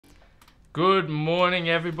Good morning,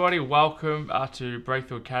 everybody. Welcome to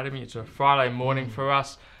Breakthrough Academy. It's a Friday morning for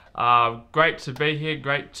us. Great to be here.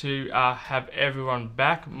 Great to have everyone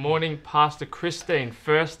back. Morning, Pastor Christine,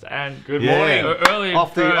 first and good morning. Early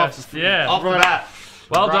off the bat.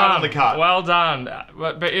 Well right done. On the cut. Well done.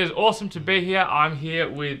 But it is awesome to be here. I'm here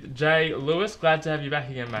with Jay Lewis. Glad to have you back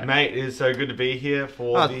again, mate. Mate, it is so good to be here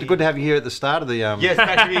for Good to have you here at the start of the... Yes,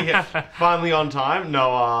 back to be here. Finally on time.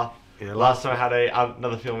 No, last time I had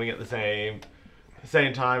another filming at the same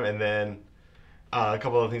time, and then a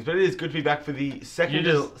couple other things. But it is good to be back for the second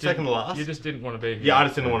to last. You just didn't want to be here. Yeah, I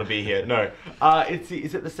just didn't want to be here. No.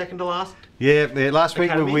 Is it the second to last? Yeah, last week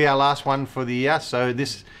Academy? will be our last one for the year, so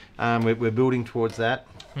this we're building towards that.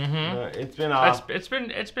 Mm-hmm.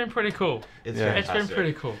 It's been pretty cool. It's been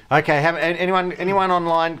pretty cool. Okay, anyone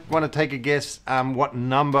online want to take a guess what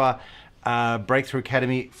number Breakthrough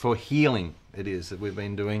Academy for healing it is that we've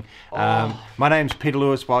been doing? My name's Peter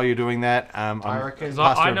Lewis. While you're doing that, I'm reckon.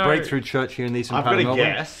 pastor I of know, Breakthrough Church here in the Eastern I've part got of a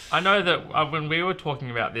Melbourne. guess. I know that when we were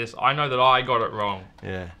talking about this, I know that I got it wrong.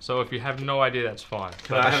 Yeah. So if you have no idea, that's fine.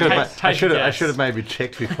 I should have maybe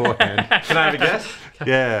checked beforehand. Can I have a guess?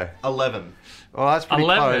 Yeah. 11. Well, that's pretty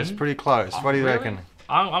 11? close. Pretty close. What do you Really? reckon?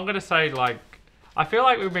 I'm going to say, I feel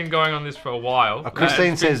like we've been going on this for a while.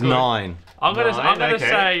 Christine It's been says good. 9. I'm gonna Okay.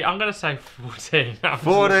 say 14.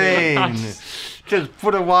 14. Just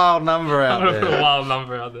put a wild number out I'm gonna there. put a wild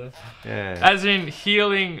number out there. Yeah. As in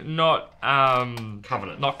healing, not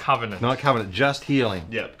Covenant. not covenant. Not covenant, just healing.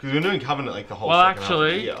 Yeah, because we're doing covenant like the whole. Well, second half of the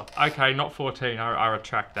actually, year. okay, not 14. I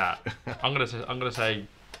retract that. I'm gonna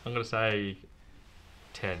say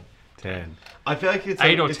 10. 10. I feel like it's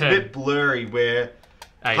 8 or a 10. bit blurry where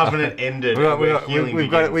 8. covenant ended. We and healing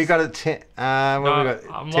got begins. we got a 10. What have we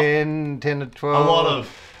got? I'm not- 10 to 12.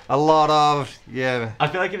 A lot of. Yeah. I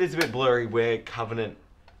feel like it is a bit blurry where covenant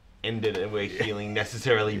ended and where healing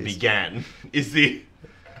necessarily began.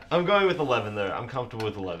 I'm going with 11 though. I'm comfortable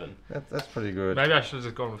with 11. That's pretty good. Maybe I should have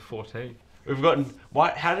just gone with 14. We've gotten.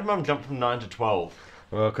 Why? How did Mum jump from 9 to 12?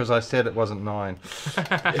 Well, because I said it wasn't 9.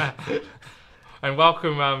 And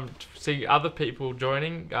welcome to see other people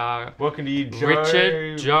joining. Welcome to you, Joe.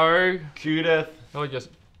 Richard, Joe, Judith. oh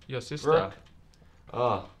your sister, Brooke.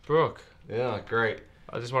 Oh, Brooke. yeah, great.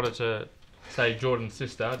 I just wanted to say Jordan's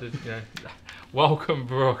sister. Welcome,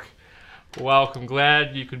 Brooke. Welcome.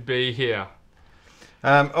 Glad you could be here.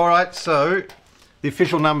 All right, so the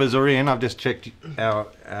official numbers are in. I've just checked our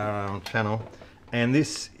channel, and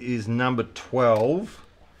this is number 12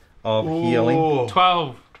 of healing. Ooh.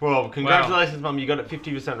 12. 12. Congratulations, Mum. You got it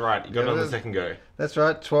 50% right. You got it on the second go. That's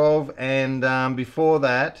right, 12, and before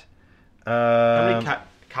that. How many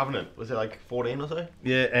covenant? Was it like 14 or so?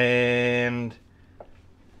 Yeah, and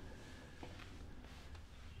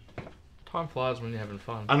Time flies when you're having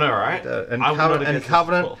fun. I know, right?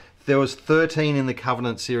 Covenant. There was 13 in the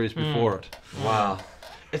Covenant series before it. Wow.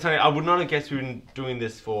 It's funny, I would not have guessed we've been doing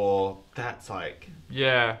this for, that's like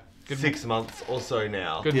Yeah. 6 months or so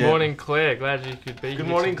now. Good Yeah. morning, Claire. Glad you could be here. Good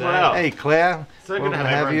morning, today. Claire. Hey, Claire. So good welcome to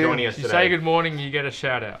have everyone joining us If you today. say good morning, you get a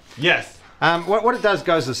shout out. Yes. What it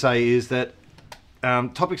goes to say is that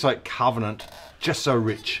topics like covenant just so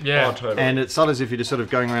rich. Yeah. Oh, totally. And it's not as if you're just sort of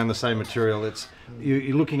going around the same material. It's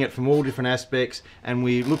you're looking at from all different aspects. And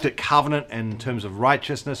we looked at covenant in terms of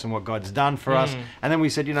righteousness and what God's done for us. And then we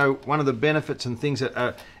said, one of the benefits and things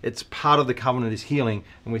that it's part of the covenant is healing.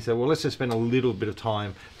 And we said, well, let's just spend a little bit of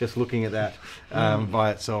time just looking at that by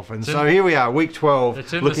itself. And so here we are, week 12.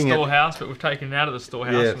 It's in looking the storehouse, but we've taken it out of the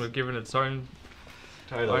storehouse Yeah. and we've given it its own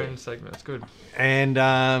segment. It's good.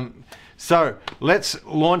 And so let's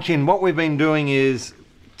launch in. What we've been doing is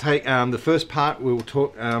take the first part. We'll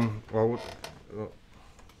talk. Let's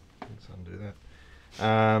undo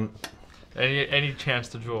that. Any chance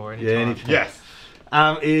to draw? Any Yeah, time. any chance. Yes.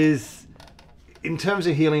 Is in terms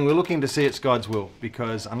of healing, we're looking to see it's God's will,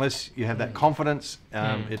 because unless you have that confidence,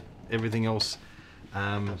 everything else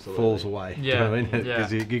falls away. Yeah, You know what I mean? yeah.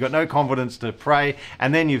 Because you've got no confidence to pray,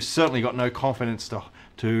 and then you've certainly got no confidence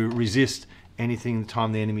to resist anything. The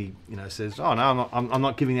time the enemy says, oh no, I'm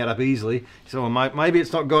not giving that up easily. So well, maybe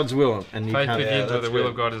it's not God's will, and you Faith can't. begins where that's the will good.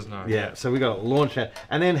 of God is known. Yeah, so we got to launch that,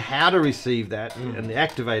 and then how to receive that and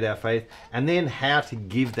activate our faith, and then how to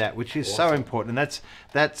give that, which is so important. And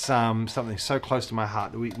that's something so close to my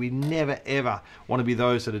heart that we never ever want to be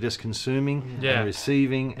those that are just consuming and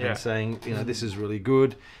receiving and saying, this is really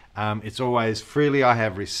good. It's always freely I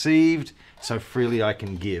have received, so freely I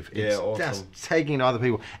can give. It's awesome. just taking to other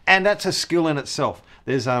people, and that's a skill in itself.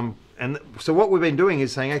 There's and so what we've been doing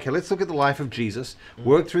is saying, okay, let's look at the life of Jesus,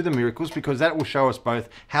 work through the miracles, because that will show us both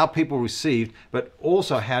how people received, but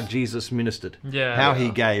also how Jesus ministered, how he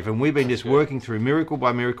gave. And we've been just working through miracle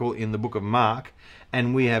by miracle in the book of Mark,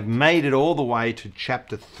 and we have made it all the way to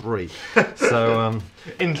chapter 3. So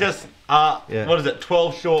in just what is it,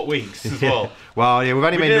 12 short weeks as well. Well, yeah, we've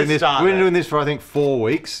only been doing this. We've been doing this for I think 4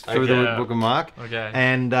 weeks through the book of Mark. Okay.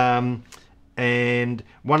 And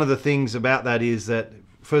one of the things about that is that,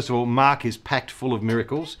 first of all, Mark is packed full of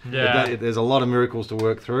miracles. Yeah. There's a lot of miracles to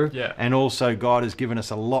work through. Yeah. And also God has given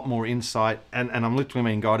us a lot more insight. And I'm literally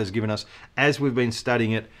meaning God has given us, as we've been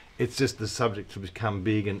studying it, it's just the subject to become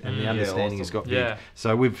big and the understanding has got big. Yeah.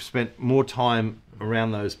 So we've spent more time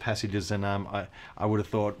around those passages than I would have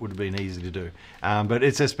thought would have been easy to do. But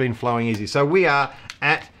it's just been flowing easy. So we are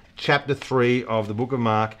at chapter 3 of the book of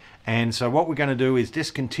Mark. And so what we're going to do is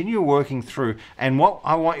just continue working through. And what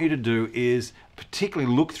I want you to do is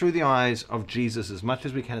particularly look through the eyes of Jesus as much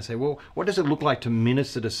as we can and say, well, what does it look like to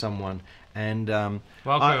minister to someone? And Welcome.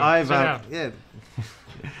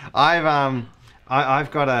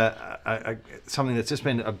 I've got something that's just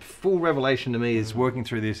been a full revelation to me is working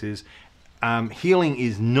through this is healing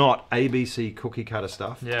is not ABC cookie cutter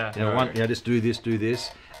stuff. Yeah. Just do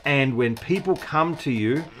this. And when people come to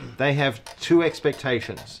you, they have 2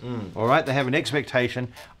 expectations. All right, they have an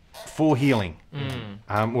expectation for healing.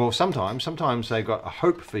 Well, sometimes they've got a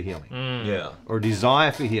hope for healing, or a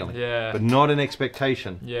desire for healing, but not an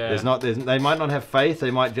expectation. They might not have faith. They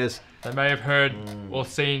might just. They may have heard or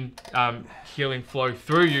seen healing flow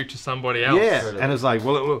through you to somebody else. Yeah, and it's like,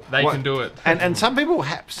 well, they can do it. And some people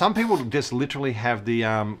just literally have the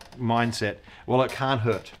mindset. Well, it can't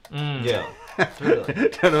hurt. Yeah. Really? Do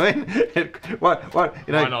you know what I mean?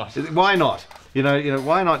 Why not? Why not?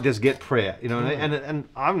 Why not just get prayer? And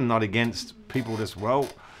I'm not against people just,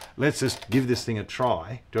 let's just give this thing a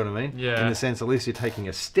try. Do you know what I mean? Yeah. In the sense, at least you're taking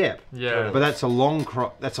a step. Yeah. But that's a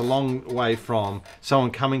long way from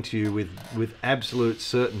someone coming to you with absolute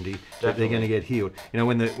certainty that they're going to get healed.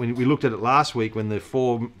 When we looked at it last week, when the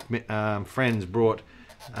 4 friends brought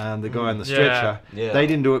the guy on the stretcher, they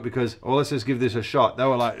didn't do it because, let's just give this a shot. They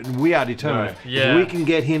were like, we are determined. If we can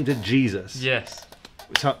get him to Jesus,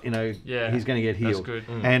 so, he's going to get healed. That's good.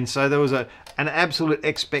 And so there was an absolute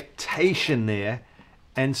expectation there.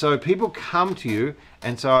 And so people come to you,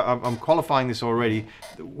 and so I'm qualifying this already,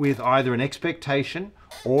 with either an expectation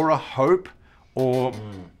or a hope or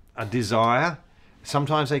a desire.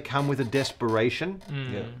 Sometimes they come with a desperation.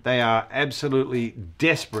 They are absolutely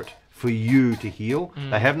desperate for you to heal.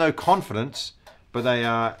 They have no confidence, but they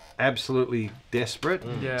are absolutely desperate.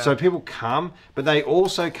 So people come, but they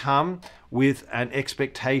also come with an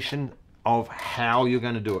expectation of how you're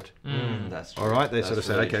going to do it. That's true. All right, they sort of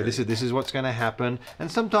say, okay, this is what's going to happen. And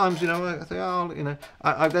sometimes, I think,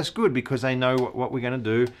 that's good because they know what we're going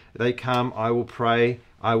to do. They come, I will pray,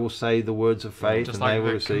 I will say the words of faith, just and like they will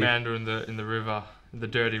the receive. commander in the river, the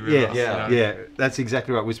dirty river. Yeah, that's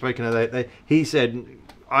exactly right. We've spoken of that. He said,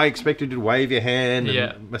 I expected you to wave your hand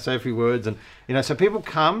and say a few words, and so people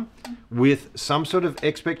come with some sort of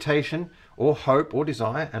expectation or hope or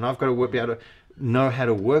desire, and I've got to be able to know how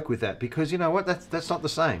to work with that, because you know what, that's not the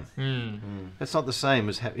same. That's not the same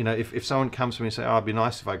as if someone comes to me and say, it'd be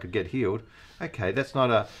nice if I could get healed. Okay, that's not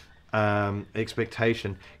a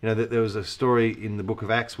expectation. That there was a story in the book of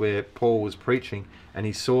Acts where Paul was preaching and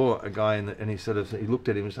he saw a guy and he looked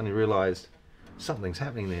at him and suddenly realized something's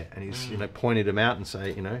happening there, and he's pointed him out and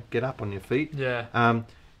say, get up on your feet.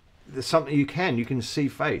 There's something you can see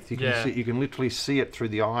faith. You can literally see it through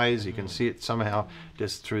the eyes. You can see it somehow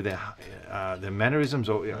just through their mannerisms,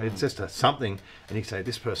 or it's just something. And you say,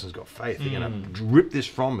 this person's got faith. They're going to rip this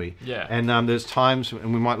from me. And there's times,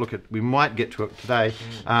 and we might get to it today,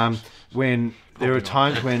 when there are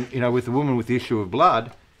times when with the woman with the issue of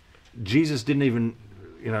blood, Jesus didn't even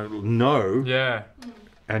know.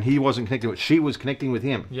 And he wasn't connecting with, she was connecting with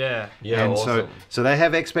him. And awesome. so they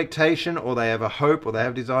have expectation, or they have a hope, or they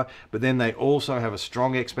have desire, but then they also have a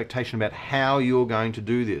strong expectation about how you're going to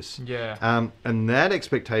do this. And that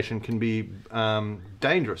expectation can be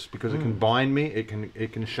dangerous, because it can bind me, it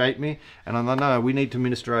can shape me, and I'm like, no, we need to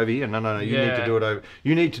minister over here. No, you need to do it over.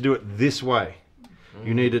 You need to do it this way.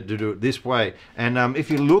 You need to do it this way. And if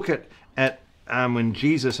you look at when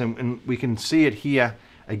Jesus, and we can see it here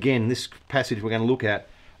again, this passage we're going to look at.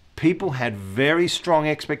 People had very strong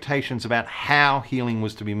expectations about how healing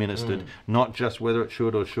was to be ministered, not just whether it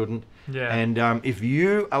should or shouldn't. And if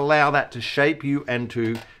you allow that to shape you and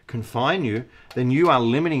to confine you, then you are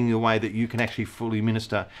limiting the way that you can actually fully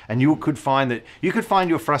minister. And you could find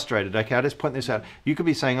you're frustrated. Okay, I'll just point this out. You could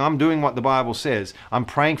be saying, I'm doing what the Bible says. I'm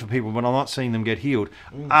praying for people, but I'm not seeing them get healed.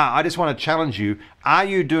 I just want to challenge you. Are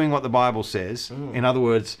you doing what the Bible says? In other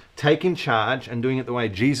words, taking charge and doing it the way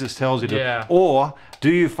Jesus tells you to. Or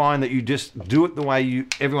do you find that you just do it the way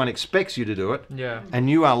everyone expects you to do it? And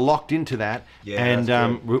you are locked into that. And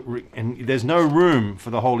there's no room for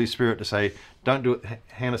the Holy Spirit to say, don't do it.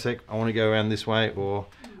 Hang on a sec. I want to go around this way, or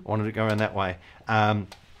I want to go around that way. And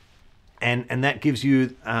that gives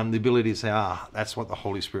you the ability to say, that's what the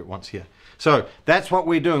Holy Spirit wants here. So that's what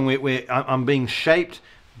we're doing. I'm being shaped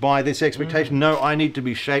by this expectation. No, I need to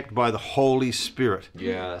be shaped by the Holy Spirit.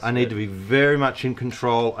 I need to be very much in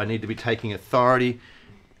control. I need to be taking authority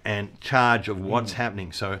and charge of what's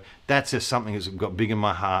happening. So that's just something that's got big in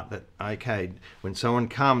my heart, that, okay, when someone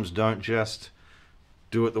comes, don't just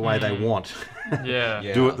do it the way they want.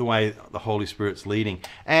 Do it the way the Holy Spirit's leading.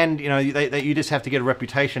 And, you just have to get a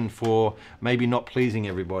reputation for maybe not pleasing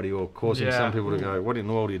everybody, or causing some people to go, what in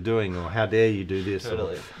the world are you doing? Or how dare you do this?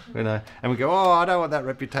 Totally. Or, and we go, I don't want that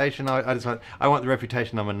reputation. I want the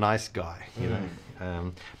reputation I'm a nice guy,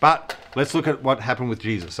 but let's look at what happened with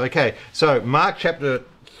Jesus. Okay, so Mark chapter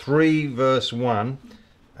 3, verse 1.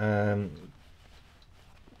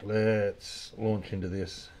 Let's launch into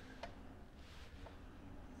this.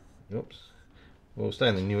 Oops. We'll stay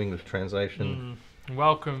in the New English translation.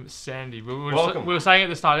 Welcome, Sandy. We were saying at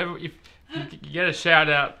the start, if you get a shout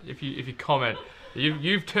out if you comment.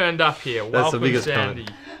 You've turned up here. That's welcome, the biggest Sandy.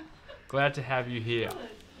 comment. Glad to have you here.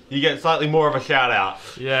 You get slightly more of a shout out.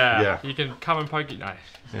 Yeah. You can come and poke it. No,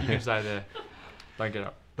 you can stay there. Don't get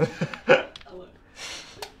up.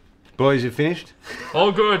 Boys, you finished?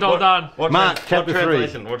 All good, all done. Mark chapter 3.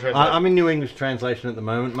 What translation? I'm in New English translation at the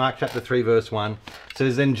moment. Mark chapter 3, verse 1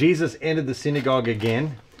 says, Then Jesus entered the synagogue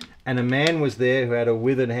again, and a man was there who had a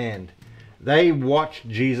withered hand. They watched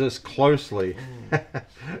Jesus closely.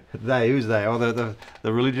 Who's they? Oh, the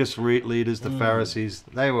religious leaders, the Pharisees.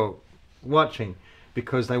 They were watching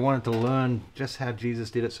because they wanted to learn just how Jesus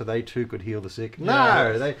did it so they too could heal the sick.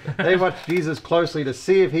 No, they watched Jesus closely to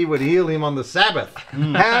see if he would heal him on the Sabbath.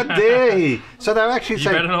 How dare he? So they were actually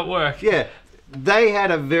saying, better not work. Yeah, they had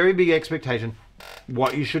a very big expectation.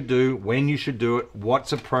 What you should do, when you should do it,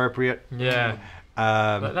 what's appropriate. Yeah.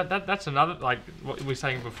 That's another, like what we were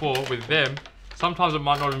saying before with them. Sometimes it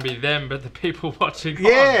might not even be them, but the people watching.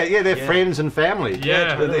 Their friends and family.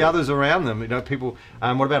 The others around them. People.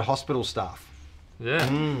 What about hospital staff?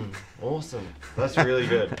 Awesome. That's really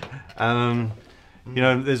good.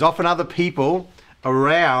 There's often other people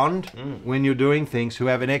around when you're doing things who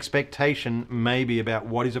have an expectation maybe about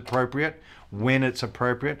what is appropriate, when it's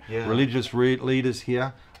appropriate. Religious leaders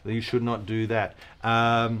here, you should not do that.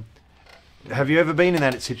 Have you ever been in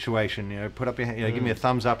that situation? Put up your hand, give me a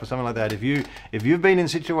thumbs up or something like that. If you've been in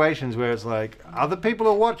situations where it's like other people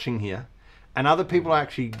are watching here, and other people are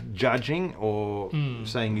actually judging or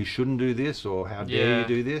saying you shouldn't do this, or how dare you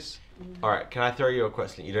do this. All right, can I throw you a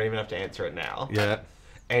question? You don't even have to answer it now. Yeah.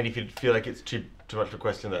 And if you feel like it's too much of a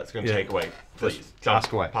question that's going to take away, please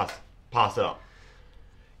ask away. Pass it up.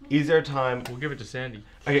 Is there a time? We'll give it to Sandy.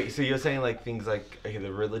 Okay, so you're saying like things like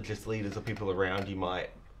the religious leaders or people around you might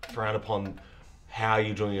frown upon how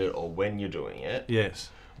you're doing it or when you're doing it. Yes.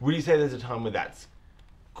 Would you say there's a time where that's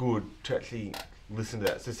good to actually listen to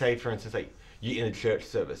that? So say, for instance, like you're in a church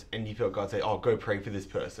service and you feel God say, go pray for this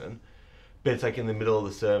person. But it's like in the middle of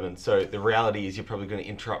the sermon. So the reality is you're probably going to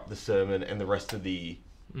interrupt the sermon and the rest of the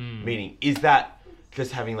meeting. Is that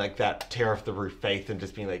just having like that tear off the roof faith and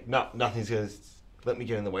just being like, no, nothing's going to let me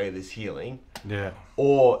get in the way of this healing? Yeah.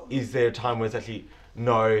 Or is there a time where it's actually,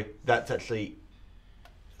 no, that's actually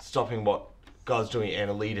stopping what God's doing and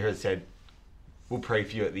a leader has said, we'll pray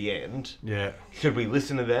for you at the end? Yeah. Should we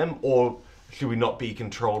listen to them, or should we not be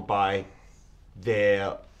controlled by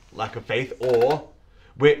their lack of faith? Or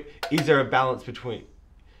is there a balance between,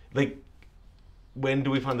 like, when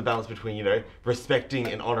do we find the balance between, respecting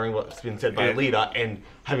and honouring what's been said by a leader and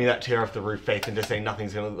having that tear off the roof faith and just saying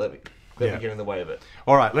nothing's going to let me get in the way of it?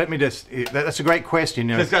 All right, let me just. That's a great question.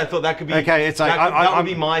 Because I thought that could be. Okay, it's like that would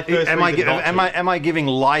be my first. Am I giving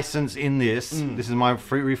license in this? This is my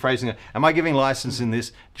rephrasing it. Am I giving license in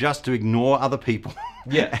this just to ignore other people?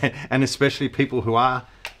 Yeah, and especially people who are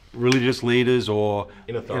religious leaders or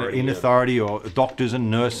in authority, or doctors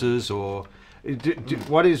and nurses, or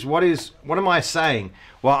what am I saying?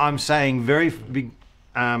 Well, I'm saying very big.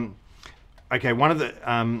 Okay, one of the.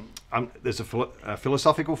 There's a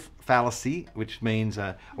philosophical fallacy, which means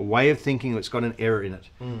a way of thinking that's got an error in it,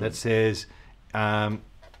 that says apples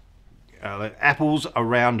are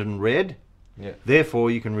round and red,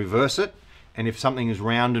 therefore you can reverse it and if something is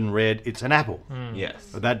round and red, it's an apple. Yes.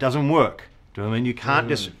 But that doesn't work. Do you know what I mean? You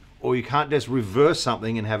can't just reverse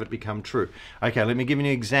something and have it become true. Okay, let me give you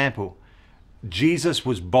an example. Jesus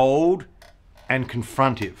was bold and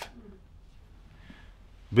confrontive.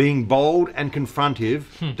 Being bold and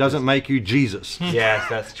confrontive doesn't make you Jesus. Yes,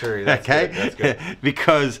 that's true. That's Okay, good. That's good.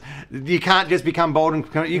 because you can't just become bold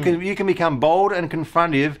and you can become bold and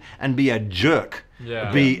confrontive and be a jerk,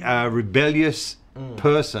 be a rebellious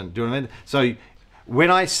person. Do you know what I mean? So when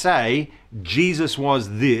I say Jesus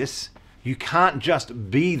was this, you can't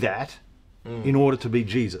just be that in order to be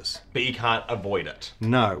Jesus. But you can't avoid it.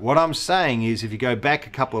 No, what I'm saying is if you go back a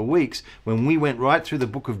couple of weeks when we went right through the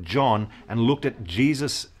book of John and looked at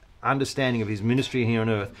Jesus' understanding of his ministry here on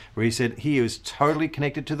earth, where he said he is totally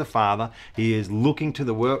connected to the Father, he is looking to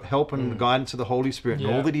the help and guidance of the Holy Spirit and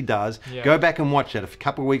all that he does. Go back and watch that a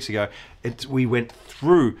couple of weeks ago. We went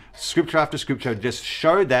through scripture after scripture, just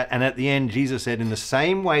showed that, and at the end Jesus said, in the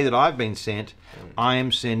same way that I've been sent, I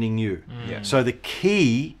am sending you. So the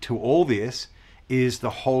key to all this is the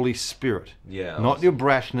Holy Spirit. Not your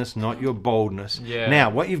brashness, not your boldness. Now,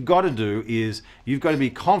 what you've got to do is you've got to be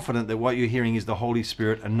confident that what you're hearing is the Holy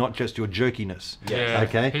Spirit and not just your jerkiness.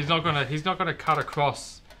 Okay? He's not gonna cut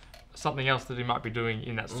across something else that he might be doing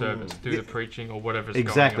in that service through the preaching or whatever's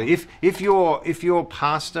exactly. going on. If your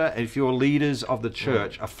pastor, if your leaders of the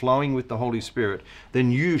church are flowing with the Holy Spirit,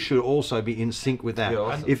 then you should also be in sync with that.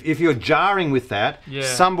 Awesome. If you're jarring with that,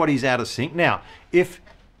 somebody's out of sync. Now, if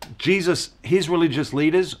Jesus, his religious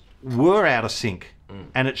leaders were out of sync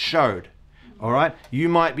and it showed, all right, you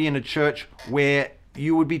might be in a church where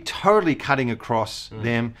you would be totally cutting across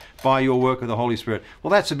them by your work of the Holy Spirit. Well,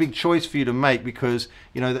 that's a big choice for you to make because,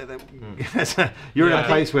 you know, you're in a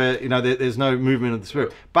place where, you know, there's no movement of the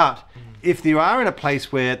Spirit. But if you are in a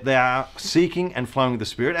place where they are seeking and flowing with the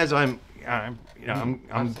Spirit, as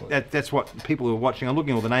that's what people who are watching are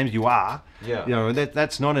looking at all the names you are. You know,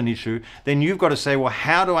 that's not an issue. Then you've got to say, well,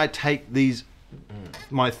 how do I take these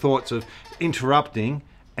my thoughts of interrupting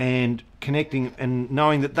and connecting and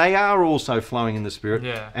knowing that they are also flowing in the Spirit.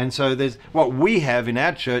 And so there's what we have in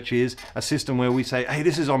our church is a system where we say, hey,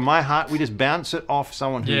 this is on my heart. We just bounce it off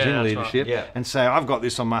someone who's in leadership and say, I've got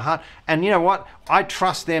this on my heart. And you know what? I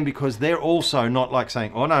trust them because they're also not like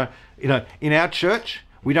saying, oh no, you know, in our church,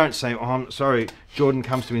 we don't say, oh, I'm sorry. Jordan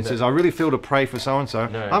comes to me and says, I really feel to pray for so-and-so.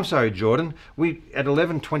 I'm sorry, Jordan. We at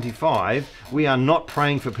 11:25, we are not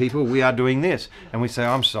praying for people. We are doing this. And we say,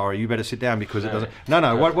 I'm sorry, you better sit down because it doesn't.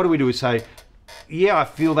 No. What do we do? We say, yeah, I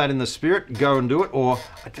feel that in the Spirit. Go and do it. Or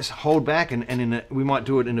just hold back and we might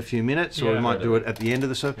do it in a few minutes or we might do it at the end of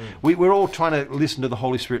the service. We're all trying to listen to the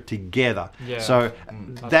Holy Spirit together. So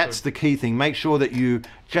that's the key thing. Make sure that you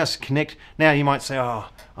just connect. Now you might say, oh,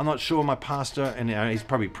 I'm not sure my pastor, and you know, he's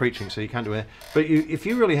probably preaching, so you can't do it. But if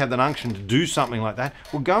you really have that unction to do something like that,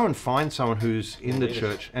 well, go and find someone who's in the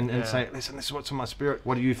church and say, listen, this is what's in my spirit.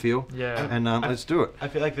 What do you feel? And let's do it. I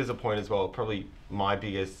feel like there's a point as well, probably my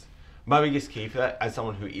biggest key for that, as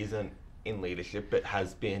someone who isn't in leadership but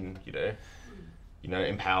has been, you know,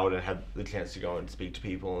 empowered and had the chance to go and speak to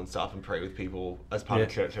people and stuff and pray with people as part of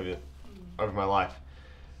church over my life.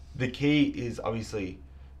 The key is obviously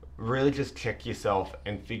really just check yourself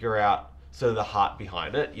and figure out sort of the heart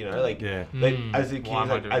behind it, you know, like as a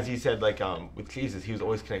kid, as you said, like with Jesus, he was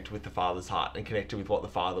always connected with the Father's heart and connected with what the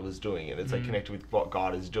Father was doing, and it's like connected with what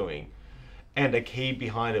God is doing. And a key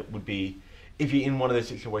behind it would be, if you're in one of those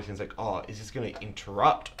situations, like, oh, is this going to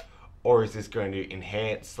interrupt or is this going to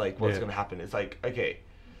enhance, like, what's going to happen? It's like, okay,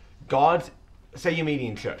 say you're meeting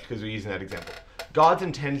in church, because we're using that example. God's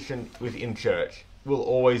intention within church will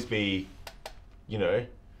always be, you know,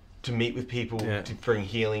 to meet with people, to bring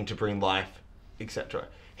healing, to bring life, etc.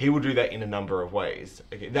 He will do that in a number of ways.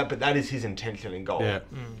 Okay, but that is his intention and goal.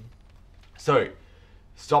 So,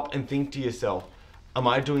 stop and think to yourself, am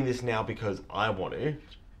I doing this now because I want to?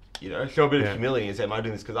 You know, show a bit of humility and say, am I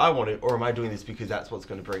doing this because I want to, or am I doing this because that's what's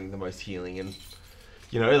going to bring the most healing? And,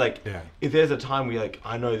 you know, like, if there's a time where you're like,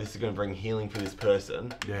 I know this is going to bring healing for this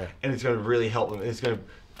person, and it's going to really help them, it's going to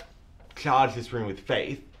charge this room with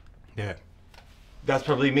faith, that's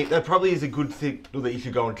probably me. That probably is a good thing that you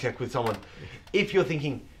should go and check with someone. If you're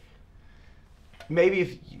thinking, maybe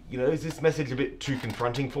if, you know, is this message a bit too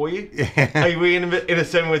confronting for you? Are we in a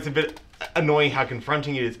sermon where it's a bit annoying how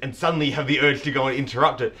confronting it is, and suddenly you have the urge to go and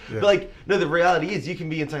interrupt it? But like, no, the reality is you can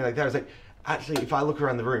be in something like that. It's like, actually, if I look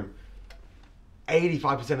around the room,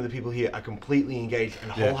 85% of the people here are completely engaged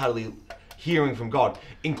and wholeheartedly hearing from God,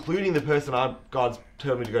 including the person God's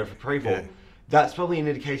told me to go for pray for. That's probably an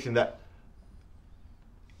indication that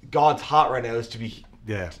God's heart right now is to be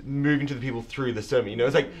moving to the people through the sermon. You know,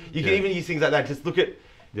 it's like, you can even use things like that. Just look at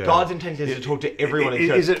Yeah. God's intention is to talk to everyone in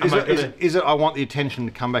church. Is it I want the attention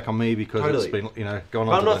to come back on me because it's been, gone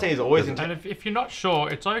on. I'm not saying it's always And if you're not sure,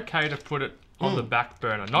 it's okay to put it on the back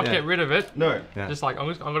burner. Not get rid of it. No. Yeah. Just like,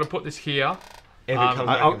 I'm going to put this here.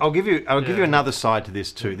 I'll give you another side to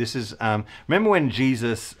this too. This is remember when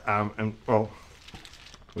Jesus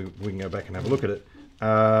we can go back and have a look at it.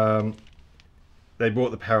 They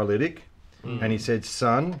brought the paralytic, and he said,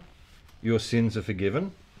 "Son, your sins are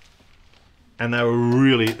forgiven." And they were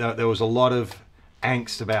really there was a lot of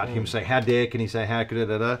angst about him saying, "How dare can he say how could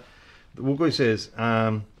it?" Look what he says.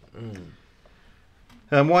 Why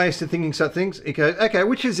are you still thinking such things? He goes, "Okay,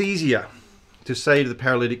 which is easier, to say to the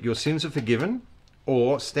paralytic, your sins are forgiven,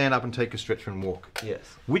 or stand up and take a stretcher and walk?"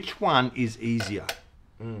 Yes. Which one is easier?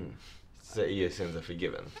 So your sins are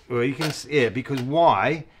forgiven. Well, you can, because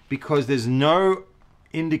why? Because there's no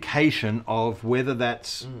indication of whether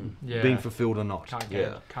that's being fulfilled or not.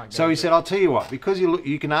 So he said, "I'll tell you what, because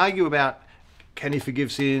you can argue about can he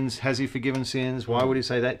forgive sins, has he forgiven sins, why would he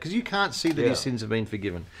say that? Because you can't see that his sins have been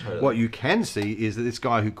forgiven. Totally. What you can see is that this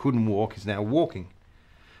guy who couldn't walk is now walking.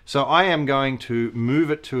 So I am going to move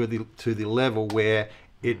it to the level where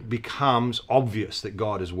it becomes obvious that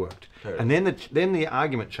God has worked. Totally. And then the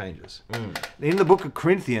argument changes. In the book of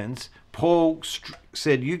Corinthians, Paul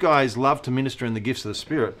said, you guys love to minister in the gifts of the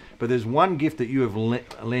Spirit, but there's one gift that you have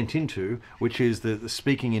lent into, which is the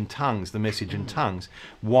speaking in tongues, the message in tongues.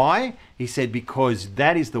 Why? He said, because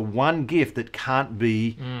that is the one gift that can't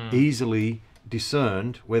be easily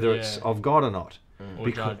discerned whether it's of God or not.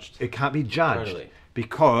 Or judged. It can't be judged. Totally.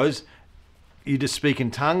 Because you just speak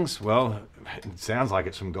in tongues, well, it sounds like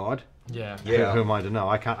it's from God. Yeah. Who am I to know?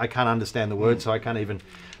 I can't understand the word, so I can't even.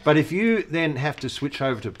 But if you then have to switch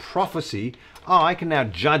over to prophecy, I can now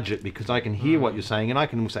judge it because I can hear what you're saying, and I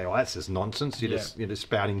can say, that's just nonsense. You're just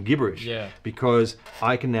spouting gibberish. Yeah. Because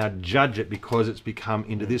I can now judge it because it's become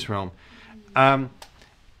into this realm.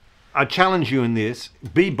 I challenge you in this: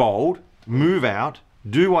 be bold, move out,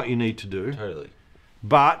 do what you need to do. Totally.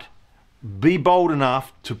 But be bold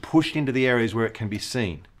enough to push into the areas where it can be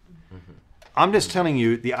seen. I'm just telling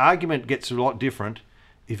you, the argument gets a lot different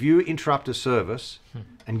if you interrupt a service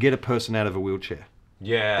and get a person out of a wheelchair.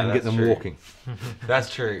 Yeah, and get them walking.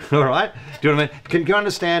 That's true. All right? Do you know what I mean? Can you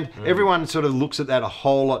understand? Everyone sort of looks at that a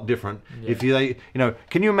whole lot different. Yeah. If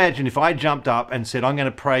can you imagine if I jumped up and said, I'm going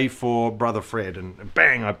to pray for Brother Fred, and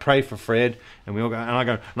bang, I pray for Fred, and we all go,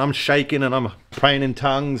 and I'm shaking, and I'm praying in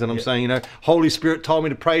tongues, and I'm saying, Holy Spirit told me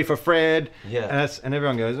to pray for Fred. Yeah. And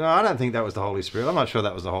everyone goes, oh, I don't think that was the Holy Spirit. I'm not sure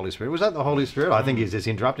that was the Holy Spirit. Was that the Holy Spirit? I think he's just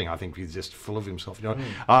interrupting. I think he's just full of himself.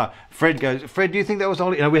 Fred goes, Fred, do you think that was the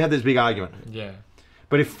Holy? We have this big argument. Yeah.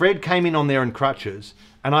 But if Fred came in on there in crutches,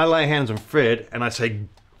 and I lay hands on Fred, and I say,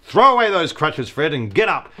 throw away those crutches, Fred, and get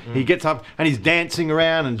up. He gets up, and he's dancing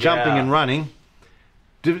around and jumping and running.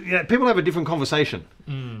 People have a different conversation.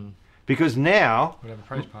 Because now, we'll have a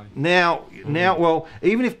praise party. Now, well,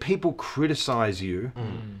 even if people criticize you,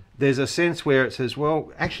 there's a sense where it says,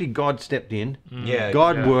 well, actually God stepped in.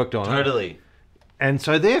 God worked on it. Totally. And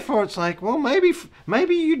so therefore it's like, well,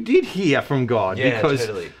 maybe you did hear from God. Because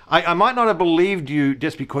totally. I might not have believed you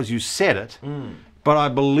just because you said it, but I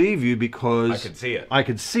believe you because I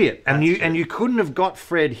could see it. And you couldn't have got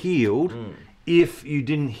Fred healed if you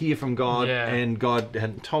didn't hear from God and God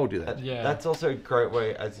hadn't told you that. That's also a great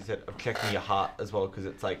way, as you said, of checking your heart as well, because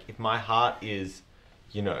it's like, if my heart is,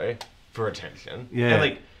 for attention, and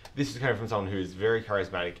like, this is coming from someone who is very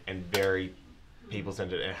charismatic and very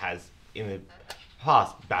people-centered and has, in the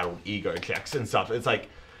past, battled ego checks and stuff. It's like,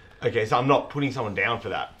 okay, so I'm not putting someone down for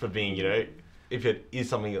that, for being, if it is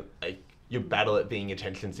something like you battle at being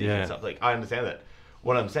attention seeking and stuff, like, I understand that.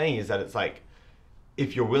 What I'm saying is that it's like,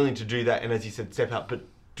 if you're willing to do that, and as you said, step out, but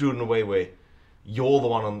do it in a way where you're the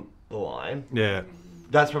one on the line. Yeah.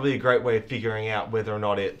 That's probably a great way of figuring out whether or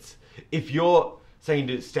not it's, if you're saying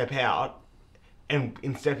to step out, and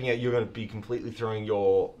in stepping out, you're going to be completely throwing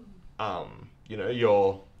your,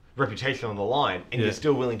 your reputation on the line, and you're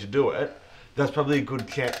still willing to do it, that's probably a good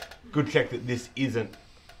check that this isn't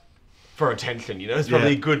for attention, it's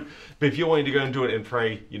probably good. But if you're wanting to go and do it and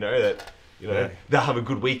pray, that they'll have a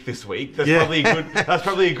good week this week, that's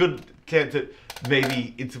probably a good chance that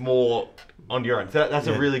maybe it's more on your own. So that's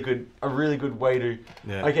a really good way to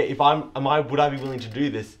okay, if would I be willing to do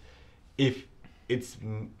this if it's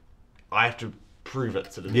I have to prove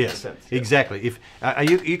it, sort of sense. Exactly. If are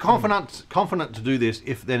you confident to do this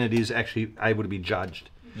if then it is actually able to be judged?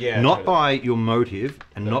 Not by your motive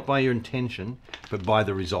and not by your intention, but by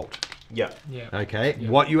the result. Okay.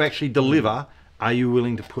 What you actually deliver, are you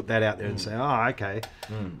willing to put that out there and say, oh, okay.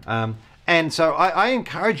 And so I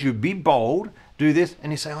encourage you, be bold, do this,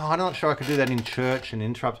 and you say, I'm not sure I could do that in church and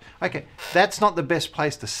interrupt. Okay, that's not the best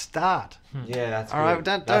place to start. Yeah, that's all right.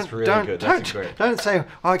 That's really good. Don't say,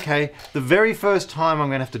 okay, the very first time I'm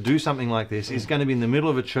going to have to do something like this is going to be in the middle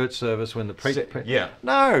of a church service when the preacher.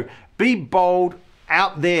 No, be bold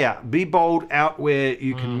out there. Be bold out where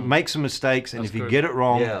you can make some mistakes, and if you get it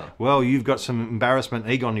wrong, well, you've got some embarrassment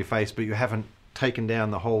and egg on your face, but you haven't taken down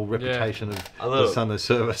the whole reputation of the Sunday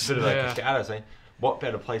service. Bit of a shadow saying, what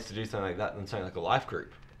better place to do something like that than something like a life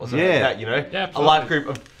group? Or something like that, you know? Yeah, a life group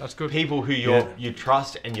of people who you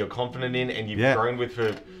trust and you're confident in and you've grown with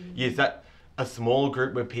for years. That a small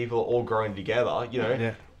group where people are all growing together, you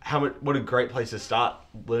know? What a great place to start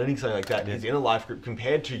learning something like that is in a life group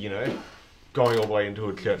compared to, you know, going all the way into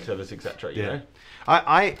a church service, etc. You know?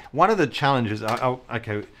 One of the challenges,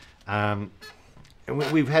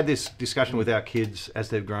 we've had this discussion with our kids as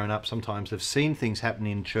they've grown up. Sometimes they've seen things happen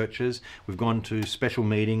in churches. We've gone to special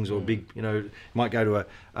meetings or big, you know, might go to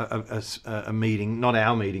a meeting, not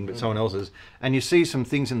our meeting, but someone else's, and you see some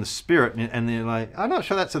things in the spirit, and they're like, I'm not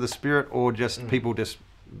sure that's of the spirit or just people just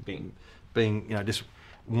being, you know, just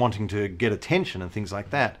wanting to get attention and things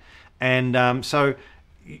like that. And so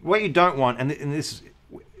what you don't want, and this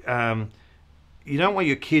you don't want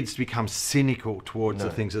your kids to become cynical towards the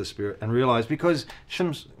things of the spirit and realize, because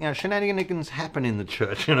shenanigans happen in the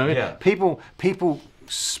church. You know, people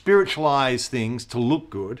spiritualize things to look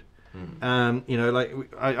good. You know, like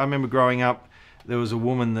I remember growing up, there was a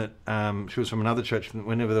woman that she was from another church.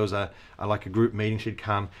 Whenever there was a group meeting, she'd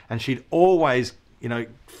come and she'd always, you know,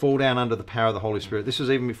 fall down under the power of the Holy Spirit. This was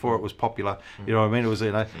even before it was popular. You know what I mean? It was,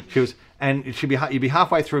 you know, and you'd be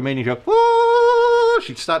halfway through a meeting, you'd go, "Whoa!"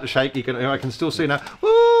 She'd start to shake. I can still see now.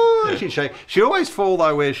 Whoa! She'd shake. She'd always fall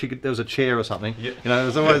though where there was a chair or something. You know,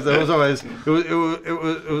 it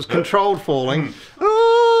was controlled falling.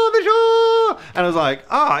 And I was like,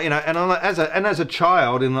 you know, and I'm like, as a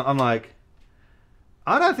child, I'm like,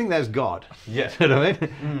 I don't think that's God. Yeah. You know what I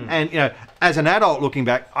mean? And, you know, as an adult looking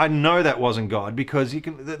back, I know that wasn't God, because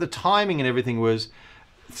the timing and everything was,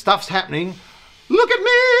 stuff's happening. Look at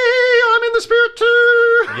me, I'm in the spirit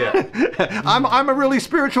too. Yeah. I'm a really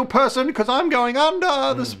spiritual person because I'm going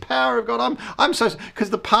under this power of God. I'm so, because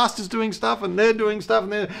the pastor's doing stuff and they're doing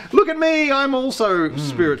stuff and look at me, I'm also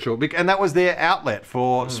spiritual. And that was their outlet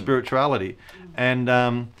for spirituality. And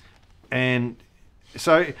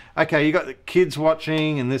so, okay, you got the kids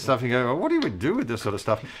watching and this stuff, and you go, well, what do we do with this sort of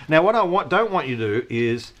stuff? Now, what I don't want you to do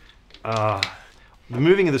is, the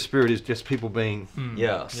moving of the Spirit is just people being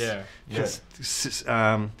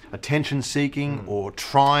attention seeking or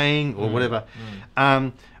trying or whatever.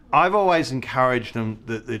 I've always encouraged them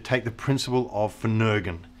that they take the principle of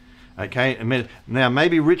Finnegan. Okay, now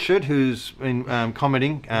maybe Richard, who's been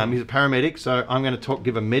commenting, he's a paramedic, so I'm going to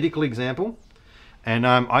give a medical example. And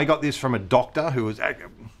I got this from a doctor who was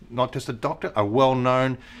not just a doctor, a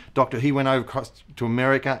well-known doctor. He went over across to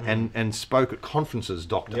America and spoke at conferences,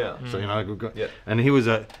 doctor. Yeah. So, you know, and he was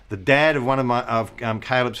the dad of one of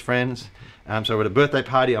Caleb's friends. So at a birthday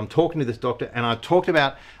party, I'm talking to this doctor, and I talked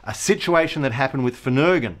about a situation that happened with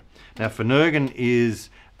Finnegan. Now, Finnegan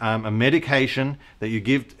is a medication that you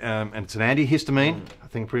give, and it's an antihistamine. I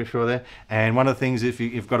think I'm pretty sure there. And one of the things, if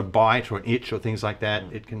you've got a bite or an itch or things like that,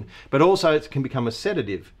 it can. But also, it can become a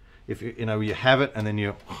sedative. If you have it and then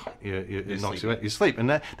it knocks you out, you sleep,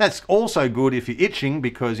 and that's also good if you're itching,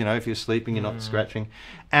 because if you're sleeping, you're not scratching.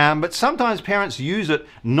 But sometimes parents use it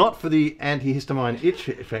not for the antihistamine itch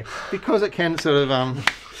effect, because it can sort of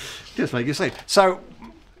just make you sleep. So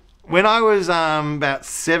when I was about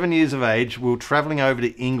 7 years of age, we were travelling over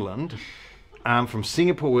to England from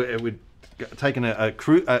Singapore. We'd taken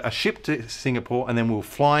a ship to Singapore, and then we were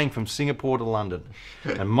flying from Singapore to London.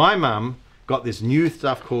 And my mum got this new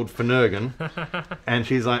stuff called Finnegan, and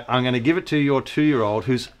she's like, I'm going to give it to your 2-year-old,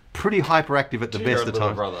 who's pretty hyperactive at the best of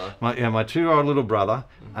times. My 2-year-old little brother.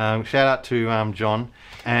 Shout out to John.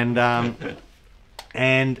 And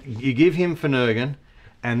you give him Finnegan,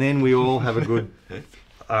 and then we all have a good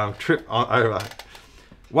trip over.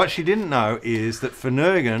 What she didn't know is that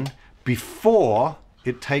Finnegan, before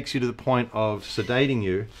it takes you to the point of sedating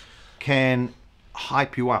you, can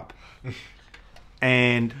hype you up.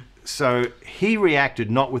 And so he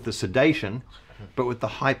reacted not with the sedation, but with the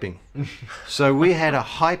hyping. So we had a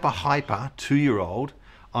hyper 2-year-old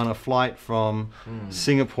on a flight from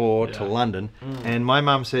Singapore to London, and my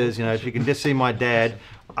mum says, if you can just see my dad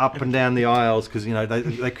up and down the aisles, because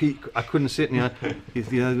I couldn't sit, my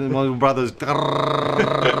little brother's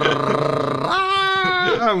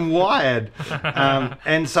I'm wired.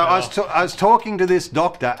 And so I was talking to this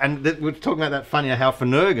doctor, and we're talking about that funny how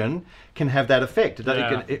Finnegan can have that effect.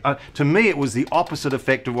 To me, it was the opposite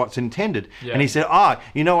effect of what's intended. Yeah. And he said,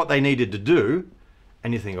 you know what they needed to do?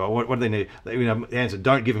 And you think, what do they need? The answer,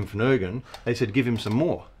 don't give him Finnegan. They said, give him some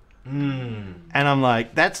more. And I'm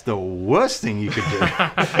like, that's the worst thing you could do.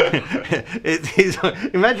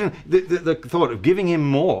 Imagine the thought of giving him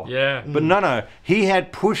more. Yeah. But no, he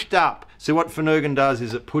had pushed up. So what Finnegan does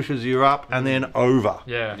is it pushes you up and then over.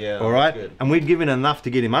 Yeah. All right? And we'd given enough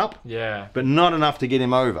to get him up. Yeah. But not enough to get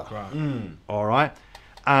him over. Right. All right?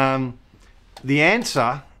 The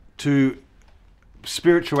answer to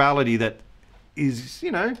spirituality that is,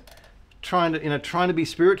 trying to be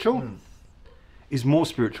spiritual is more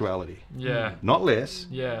spirituality. Yeah. Not less.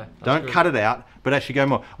 Yeah. Don't cut it out, but actually go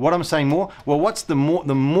more. What I'm saying more? Well, what's the more?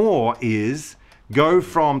 The more is go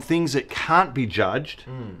from things that can't be judged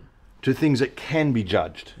to things that can be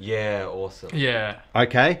judged. Yeah, awesome. Yeah.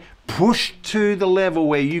 Okay? Push to the level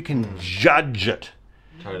where you can judge it.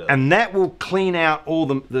 Totally. And that will clean out all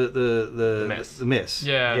the mess.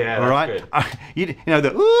 Yeah. Yeah. All right? Good.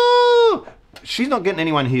 She's not getting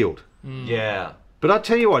anyone healed. Yeah. But I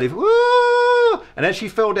tell you what, and as she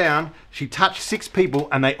fell down, she touched 6 people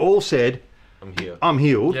and they all said, I'm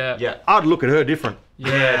healed. Yeah. I'd look at her different.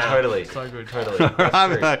 Yeah, totally. So good. Totally.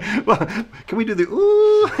 I'm like, well, can we do the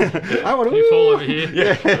ooh? I want to You fall over here.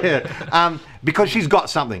 Yeah. Because she's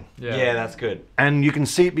got something. Yeah, that's good. And you can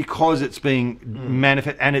see it because it's being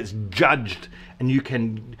manifest and it's judged. And you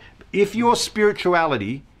can, if your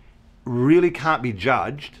spirituality really can't be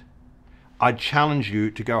judged, I'd challenge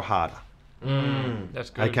you to go harder. That's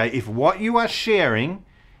good. Okay, if what you are sharing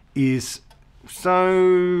is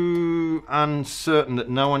so uncertain that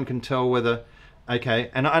no one can tell whether,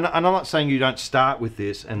 and I'm not saying you don't start with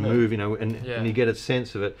this and move, and you get a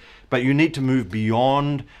sense of it, but you need to move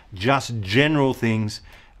beyond just general things.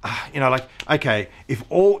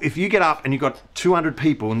 If you get up and you've got 200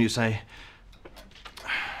 people and you say,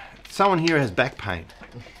 someone here has back pain.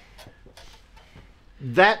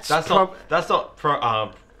 That's not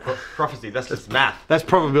prophecy. That's just math. That's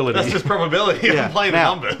probability. That's just probability. I'm playing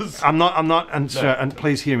now, numbers. I'm not, and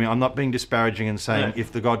please hear me. I'm not being disparaging and saying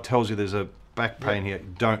if the God tells you there's a back pain here,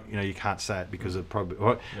 you can't say it because of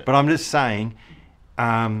probably. But I'm just saying,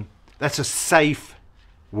 that's a safe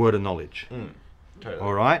word of knowledge. Totally.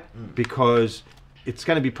 All right, because it's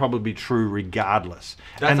going to be probably true regardless.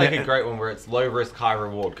 That's a great one where it's low risk, high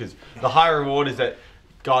reward. Because the high reward is that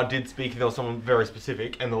God did speak and there was someone very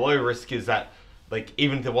specific, and the low risk is that,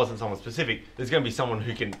 even if there wasn't someone specific, there's going to be someone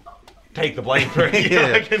who can take the blame for it.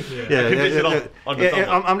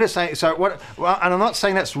 I'm just saying. So what? Well, and I'm not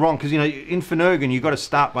saying that's wrong because in Finnegan you've got to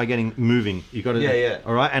start by getting moving. You got to.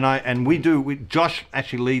 All right, and we do. Josh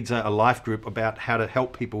actually leads a life group about how to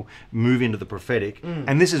help people move into the prophetic,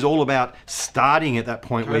 and this is all about starting at that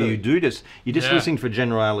point where you do this. You're just listening for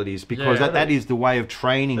generalities because that is the way of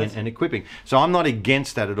training and equipping. So I'm not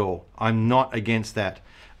against that at all. I'm not against that.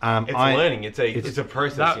 It's learning. It's a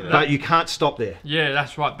process. But you can't stop there. Yeah,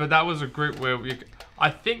 that's right. But that was a group where I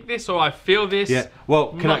think this or I feel this. Yeah.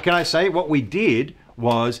 Well, can I say what we did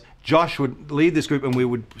was Josh would lead this group and we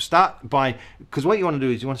would start by, because what you want to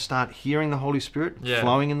do is you want to start hearing the Holy Spirit,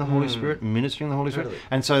 flowing in the Holy Spirit, ministering the Holy Spirit.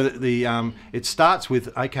 And so it starts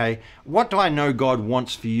with, okay, what do I know God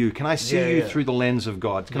wants for you? Can I see you through the lens of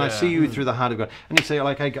God? Can I see you through the heart of God? And you say,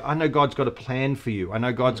 okay, I know God's got a plan for you. I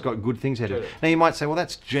know God's got good things ahead of you. Now you might say, well,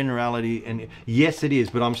 that's generality. And yes, it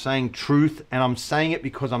is, but I'm saying truth and I'm saying it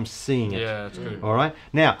because I'm seeing it. Yeah, that's good. All right.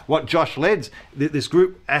 Now, what Josh led this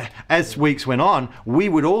group, as weeks went on, we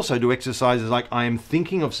would also do exercises like I am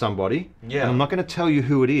thinking of somebody, and I'm not going to tell you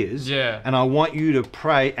who it is, and I want you to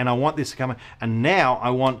pray, and I want this to come, and now I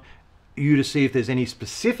want you to see if there's any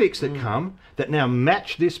specifics that come that now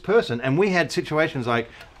match this person. And we had situations like,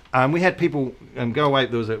 we had people go away.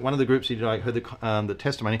 There was one of the groups I heard the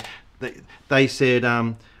testimony. They said,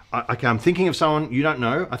 okay, I'm thinking of someone you don't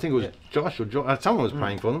know. I think it was Josh or someone was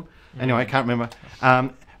praying for them. Anyway, I can't remember.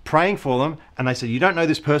 Praying for them, and they said, you don't know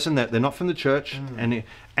this person, that they're not from the church, and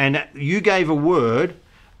you gave a word.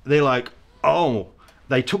 They're like, oh,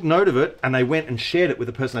 they took note of it and they went and shared it with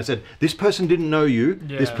the person. They said, this person didn't know you,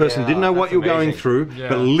 this person didn't know what you're going through,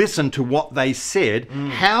 but listen to what they said.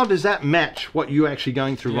 How does that match what you're actually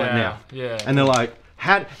going through right now? And they're like,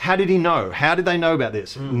 how did he know? How did they know about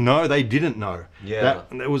this? No, they didn't know.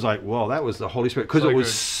 It was like, well, that was the Holy Spirit, because it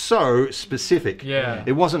was so specific.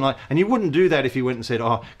 It wasn't like, and you wouldn't do that if you went and said,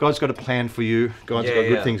 oh, God's got a plan for you. God's got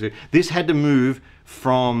good things for you. This had to move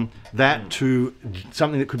from that to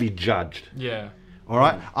something that could be judged. All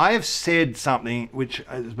right. I have said something which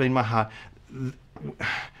has been my heart.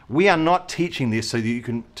 we are not teaching this so that you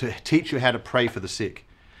can to teach you how to pray for the sick.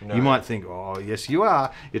 No. You might think, oh, yes, you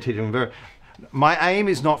are. You're teaching them very... My aim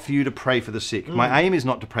is not for you to pray for the sick. My aim is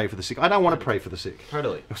not to pray for the sick. I don't want to pray for the sick.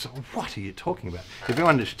 Totally. So what are you talking about? If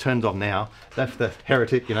everyone just turns off now, that's the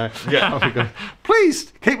heretic, you know. Yeah. Oh my God.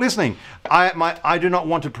 Please keep listening. I do not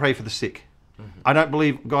want to pray for the sick. I don't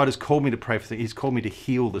believe God has called me to pray for the sick. He's called me to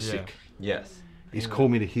heal the sick. Yes. He's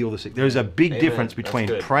called me to heal the sick. There is a big difference between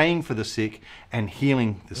That's good. praying for the sick and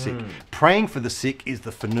healing the sick. Praying for the sick is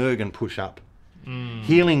the Finurgan push-up.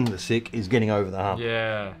 Healing the sick is getting over the hump.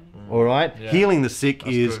 Yeah. All right? Yeah. Healing the sick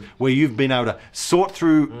is good. where you've been able to sort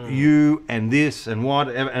through you and this and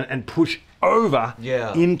whatever and push over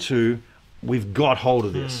into, we've got hold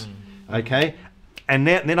of this. Okay? And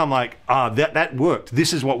then I'm like, that worked.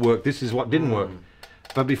 This is what worked. This is what didn't work.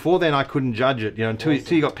 But before then, I couldn't judge it, you know, until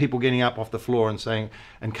you got people getting up off the floor and saying,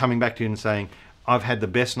 and coming back to you and saying, I've had the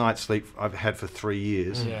best night's sleep I've had for 3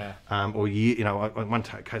 years, or year. You know, one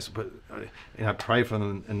case, but you know, I prayed for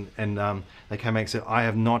them, and they came back and said, I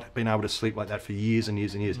have not been able to sleep like that for years and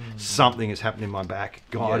years and years. Something has happened in my back.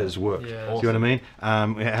 God has worked. Yeah, Do you know what I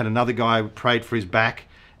mean? We had another guy who prayed for his back,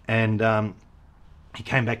 and he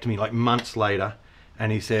came back to me like months later,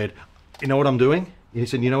 and he said, you know what I'm doing? He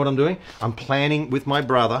said, you know what I'm doing? I'm planning with my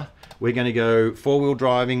brother. We're going to go 4-wheel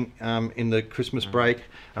driving in the Christmas break.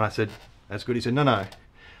 And I said, that's good. He said, no.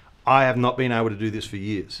 I have not been able to do this for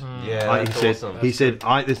years. Yeah, He said, awesome. he said,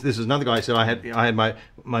 this is another guy. He said, I had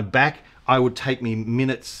my back. I would take me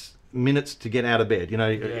minutes to get out of bed. You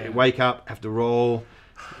know, wake up, have to roll,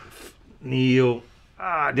 kneel,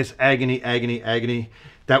 just agony.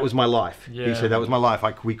 That was my life. Yeah. He said, that was my life.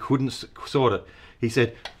 We couldn't sort it. He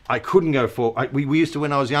said, I couldn't go we used to,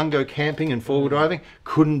 when I was young, go camping and 4-wheel driving.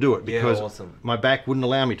 Couldn't do it because my back wouldn't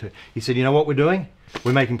allow me to. He said, you know what we're doing?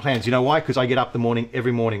 We're making plans. You know why? Because I get up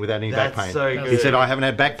every morning without any back pain. So good. He said, I haven't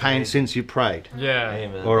had back pain since you prayed. Yeah.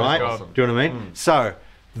 Amen. All right? Awesome. Do you know what I mean? So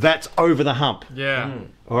that's over the hump. Yeah.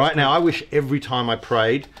 All right? Now, I wish every time I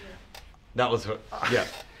prayed. That was yeah.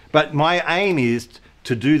 But my aim is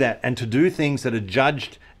to do that and to do things that are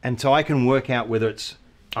judged, and so I can work out whether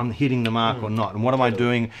I'm hitting the mark or not, and what am I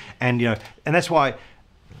doing, and you know, and that's why,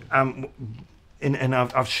 and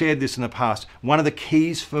I've shared this in the past. One of the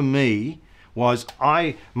keys for me was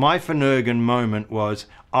my Finurgan moment was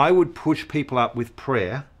I would push people up with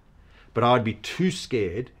prayer, but I'd be too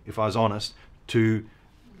scared, if I was honest, to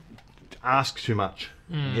ask too much.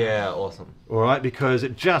 Yeah, awesome. All right, because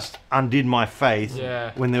it just undid my faith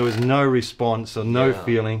when there was no response or no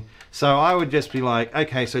feeling. So I would just be like,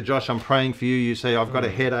 okay, so Josh, I'm praying for you. You say, I've got a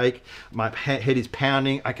headache. My head is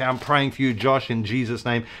pounding. Okay, I'm praying for you, Josh, in Jesus'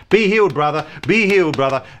 name. Be healed, brother. Be healed,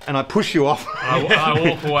 brother. And I push you off. I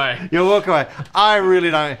walk away. You walk away. I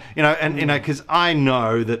really don't, you know, and, you know, because I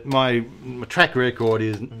know that my track record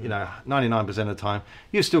is, you know, 99% of the time,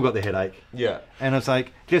 you've still got the headache. Yeah. And it's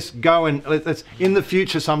like, just go and let's in the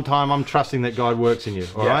future sometime, I'm trusting that God works in you,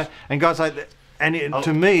 all right? And God's like,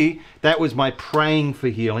 to me, that was my praying for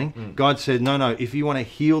healing. God said, no, if you want to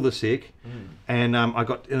heal the sick, and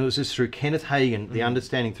it was just through Kenneth Hagin, the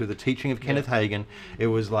understanding through the teaching of Kenneth Hagin, it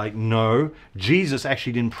was like, no, Jesus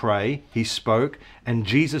actually didn't pray, he spoke, and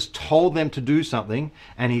Jesus told them to do something,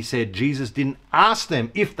 and he said Jesus didn't ask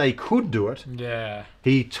them if they could do it. Yeah.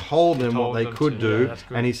 He told them what they could do,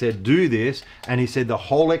 and he said, do this, and he said the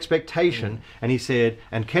whole expectation, and he said,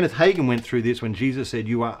 and Kenneth Hagin went through this when Jesus said,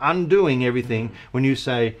 you are undoing everything when you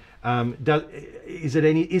say, is it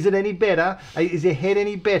any better? Is your head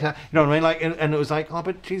any better? You know what I mean? Like, and it was like, oh,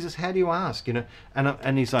 but Jesus, how do you ask? You know,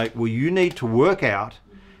 and he's like, well, you need to work out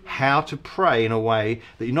how to pray in a way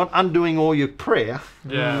that you're not undoing all your prayer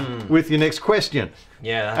with your next question.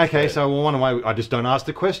 Yeah. Okay, so one way, I just don't ask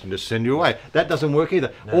the question, just send you away. That doesn't work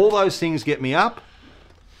either. No. All those things get me up,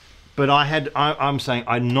 but I'm saying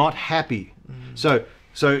I'm not happy. So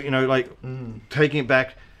you know, like taking it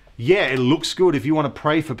back. Yeah, it looks good if you want to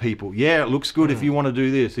pray for people. Yeah, it looks good if you want to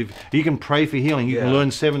do this. If you can pray for healing, you can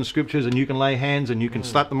learn 7 scriptures and you can lay hands and you can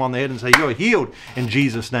slap them on the head and say, you're healed in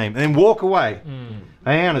Jesus' name. And then walk away.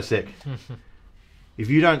 Hang on a sec. If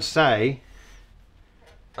you don't say,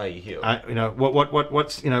 are you healed? You know,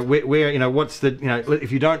 what's, you know, where, you know, what's the, you know,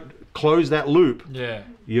 if you don't close that loop,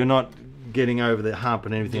 you're not getting over the hump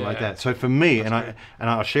and everything like that. So for me, and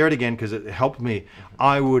I'll share it again because it helped me,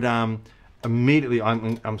 I would, immediately,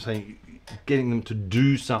 I'm saying, getting them to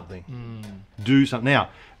do something. Do something. Now,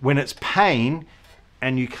 when it's pain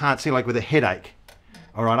and you can't see, like with a headache,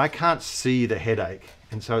 all right, I can't see the headache,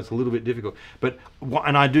 and so it's a little bit difficult. But what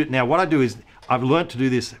I do is I've learnt to do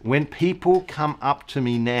this. When people come up to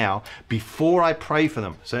me now, before I pray for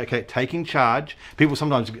them, so, okay, taking charge, people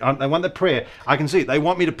sometimes, they want the prayer. I can see it. They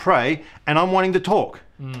want me to pray, and I'm wanting to talk.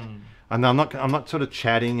 And I'm not sort of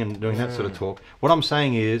chatting and doing that sort of talk. What I'm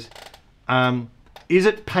saying is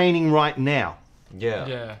it paining right now?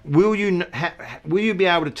 Yeah. Will you be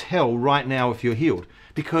able to tell right now if you're healed?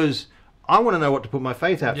 Because I want to know what to put my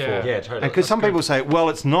faith out for. Yeah, totally. Because some people say, well,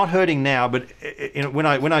 it's not hurting now, but when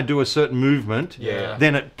I do a certain movement,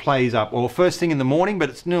 then it plays up. Or first thing in the morning, but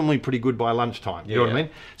it's normally pretty good by lunchtime. You know what I mean?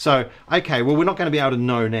 So, okay, well, we're not going to be able to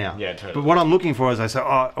know now. Yeah, totally. But what I'm looking for is they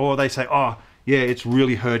say, yeah, it's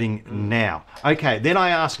really hurting now. Okay, then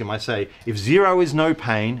I ask them, I say, if 0 is no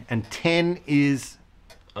pain and 10 is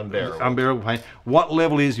unbearable pain, what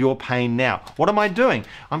level is your pain now? What am I doing?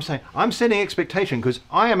 I'm saying, I'm setting expectation because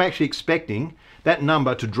I am actually expecting that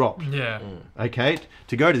number to drop. Okay,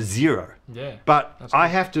 to go to 0. But I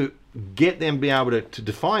have to get them be able to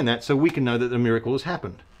define that so we can know that the miracle has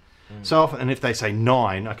happened. So often, and if they say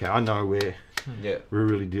 9, okay, I know we're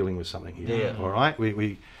really dealing with something here. All right,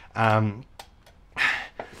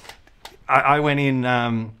 I went in, I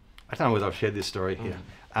don't know whether I've shared this story here,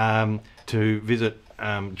 to visit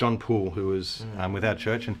John Poole, who was with our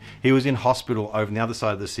church, and he was in hospital over on the other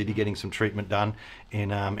side of the city getting some treatment done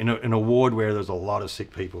in a ward where there's a lot of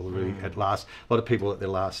sick people, really a lot of people at their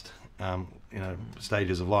last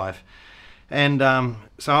stages of life. And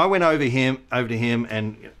so I went over to him,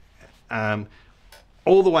 and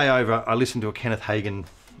all the way over, I listened to a Kenneth Hagin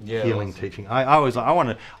healing teaching. I was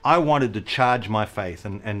like, I wanted to charge my faith,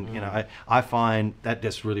 and I find that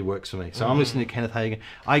just really works for me. So I'm listening to Kenneth Hagin.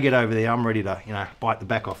 I get over there, I'm ready to bite the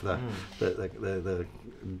back off the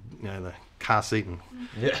car seat and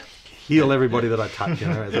heal everybody that I touch.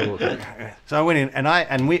 As I walk. So I went in, and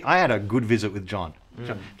I had a good visit with John.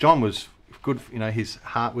 John was good. His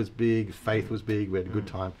heart was big, faith was big. We had a good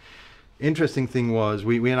time. Interesting thing was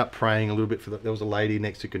we ended up praying a little bit for there was a lady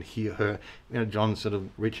next to could hear her. John sort of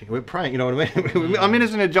reaching. We're praying, you know what I mean? I'm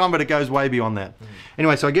ministering to John, but it goes way beyond that.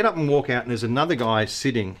 Anyway, so I get up and walk out, and there's another guy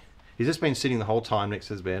sitting. He's just been sitting the whole time next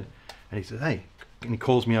to his bed, and he says, "Hey," and he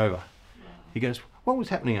calls me over. He goes, "What was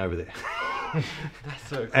happening over there?" That's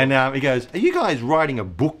so cool. And he goes, "Are you guys writing a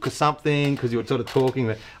book or something?" Because you were sort of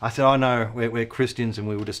talking. I said, "Oh no, we're Christians, and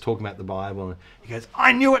we were just talking about the Bible." And he goes,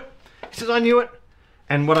 "I knew it." He says, "I knew it."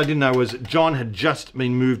 And what I didn't know was John had just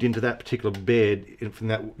been moved into that particular bed from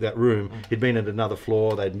that room. He'd been at another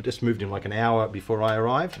floor. They'd just moved him like an hour before I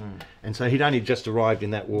arrived. And so he'd only just arrived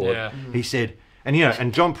in that ward. He said,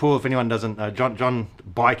 and John Poole, if anyone doesn't know, John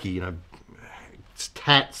Bikey,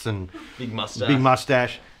 tats and big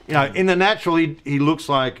mustache. In the natural, he looks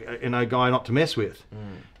like a guy not to mess with.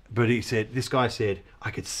 But this guy said,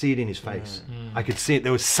 I could see it in his face. I could see it.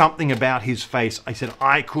 There was something about his face. I said,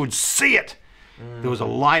 I could see it. There was a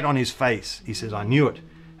light on his face. He says, I knew it.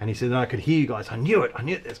 And he said, and I could hear you guys. I knew it.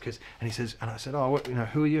 That's because. And he says, and I said, oh,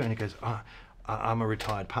 who are you? And he goes, I'm a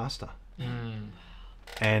retired pastor.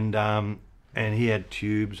 And he had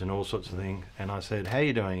tubes and all sorts of things. And I said, how are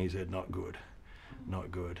you doing? He said, not good.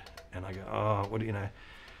 And I go, oh, what do you know?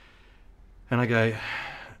 And I go,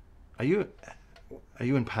 are you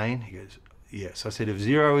in pain? He goes, yes. I said, if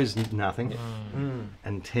 0 is nothing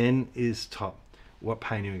and 10 is top, what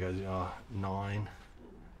pain? He goes, 9,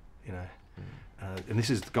 and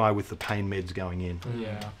this is the guy with the pain meds going in.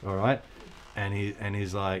 All right, and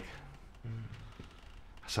he's like,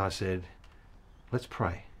 so I said, let's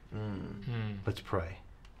pray. Let's pray.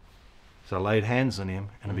 So I laid hands on him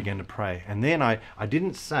and I began to pray. And then I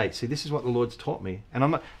didn't say, see, this is what the Lord's taught me.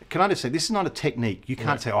 And can I just say, this is not a technique. You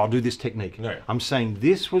can't say, I'll do this technique. No. I'm saying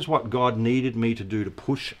this was what God needed me to do to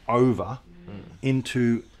push over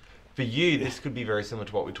into. For you, this could be very similar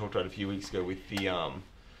to what we talked about a few weeks ago with I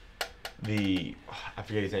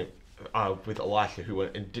forget his name, with Elisha, who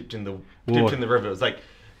went and dipped in the river. It was like,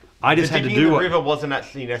 I just had to do the river wasn't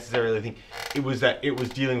actually necessarily the thing. It was that it was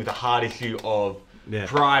dealing with a hard issue of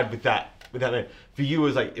pride with that man. For you, it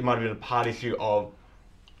was like, it might have been a hard issue of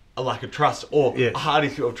a lack of trust, or a hard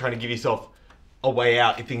issue of trying to give yourself a way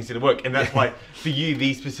out if things didn't work. And that's why, for you,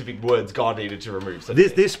 these specific words God needed to remove.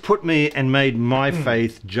 This put me and made my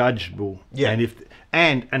faith judgeable.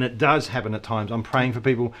 And it does happen at times. I'm praying for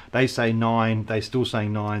people. They say 9. They still say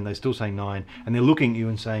 9. They still say 9. And they're looking at you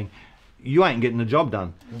and saying, you ain't getting the job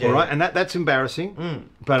done. All right? And that's embarrassing.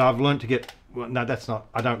 But I've learned to get... Well, no, that's not...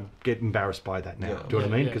 I don't get embarrassed by that now. Do you know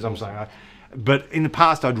what I mean? Because I'm saying... But in the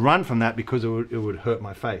past, I'd run from that because it would hurt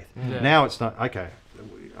my faith. Now it's not... Okay.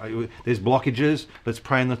 There's blockages. Let's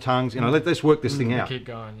pray in the tongues. Let's work this thing out. Keep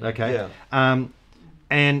going. Okay.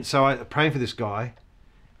 And so I'm praying for this guy,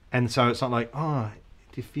 and so it's not like,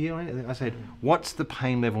 you feel anything? I said, what's the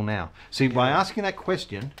pain level now? See, by asking that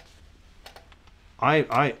question,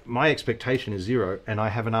 my expectation is 0, and I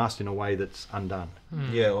haven't asked in a way that's undone.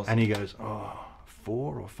 Yeah, awesome. And he goes, 4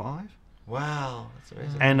 or 5? Wow, that's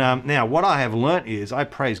amazing. And now what I have learnt is, I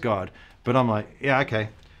praise God, but I'm like, yeah, okay,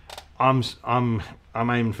 I'm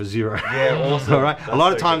aiming for 0. Yeah, awesome. All right. That's a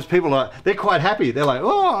lot of so times people they're quite happy. They're like,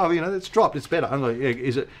 oh, it's dropped, it's better. I'm like, yeah,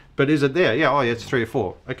 is it there? Yeah, oh yeah, it's 3 or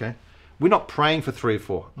 4. Okay. We're not praying for 3 or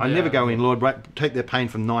 4. I never go in, Lord, take their pain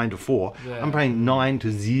from 9 to 4. Yeah. I'm praying 9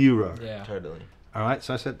 to 0. Yeah. Totally. All right.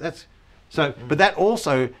 So I said but that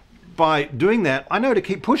also, by doing that, I know to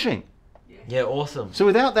keep pushing. Yeah, awesome. So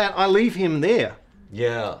without that, I leave him there.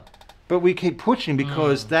 Yeah. But we keep pushing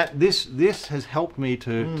because this has helped me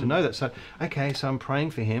to know that. So okay, so I'm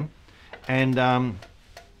praying for him, and I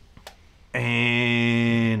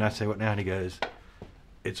say, what now? And he goes,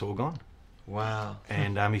 it's all gone. Wow.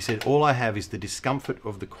 And he said, all I have is the discomfort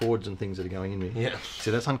of the cords and things that are going in me. Yeah. He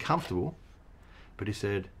said, that's uncomfortable, but he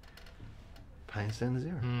said, pain's down to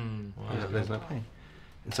 0. Wow. There's no pain.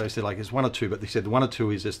 And so he said, like, it's 1 or 2, but they said the 1 or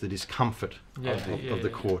 2 is just the discomfort of the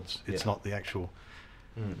cords. It's not the actual.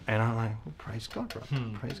 And I'm like, well, praise God, bro.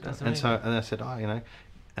 Praise God. And I said,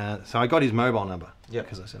 so I got his mobile number. Yeah.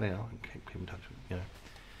 Because I said, keep in touch with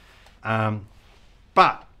him,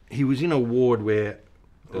 but he was in a ward where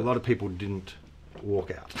a lot of people didn't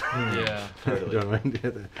walk out. Yeah, totally. You know what I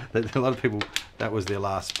mean? A lot of people, that was their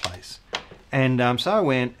last place. And so I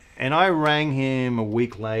went, and I rang him a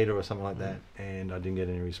week later or something like that, and I didn't get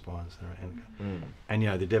any response. And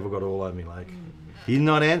the devil got all over me, like, he's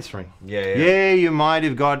not answering. Yeah, you might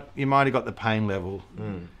have got the pain level,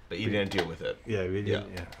 but you didn't deal with it. Yeah.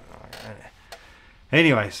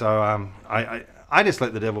 Anyway, so I just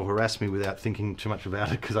let the devil harass me without thinking too much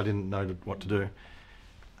about it because I didn't know what to do.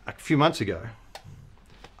 A few months ago,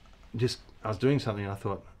 I was doing something and I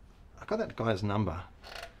thought, I got that guy's number.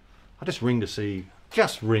 I just ring to see.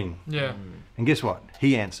 Just ring. Yeah. And guess what?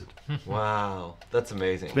 He answered. Wow, that's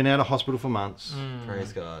amazing. He's been out of hospital for months.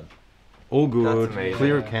 Praise God. All good.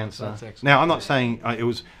 Clear of cancer. Now, I'm not saying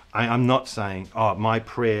I'm not saying my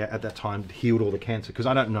prayer at that time healed all the cancer, because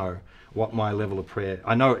I don't know what my level of prayer.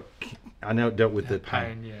 I know it dealt with the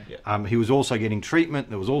pain. He was also getting treatment.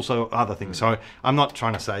 There was also other things. So I'm not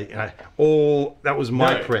trying to say that was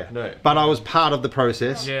my prayer. No. But I was part of the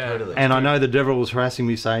process. Yeah. Totally. And I know the devil was harassing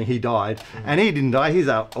me saying he died. And he didn't die. He's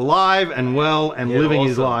alive and well and living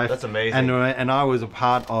his life. That's amazing. And I was a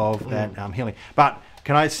part of that healing. But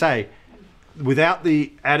can I say, without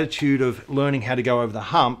the attitude of learning how to go over the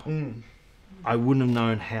hump, I wouldn't have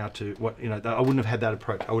known how to, I wouldn't have had that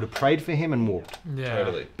approach. I would have prayed for him and walked. Yeah.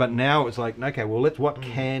 Totally. But now it's like, okay, well, what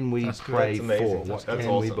can we pray for? What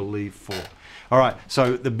can we believe for? All right,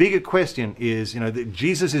 so the bigger question is, that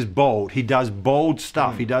Jesus is bold. He does bold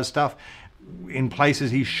stuff. He does stuff in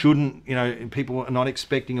places he shouldn't, people are not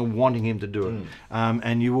expecting or wanting him to do it.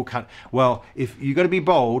 And you will if you've got to be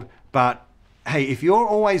bold, but hey, if you're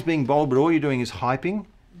always being bold, but all you're doing is hyping,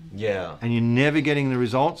 and you're never getting the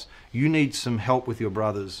results, you need some help with your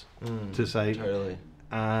brothers to say, totally.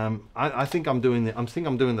 I think I'm doing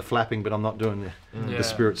the flapping, but I'm not doing the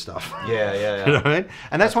spirit stuff. Yeah. You know what I mean?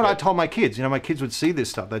 And that's what I told my kids. My kids would see this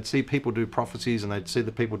stuff. They'd see people do prophecies, and they'd see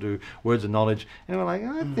the people do words of knowledge, and we're like,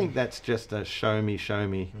 I think that's just a show me.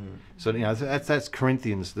 So that's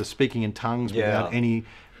Corinthians, the speaking in tongues without any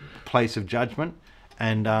place of judgment.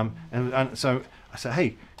 And so I said,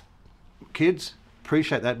 hey, kids,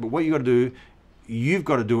 appreciate that, but what you got to do, you've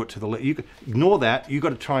got to do it to ignore that. You've got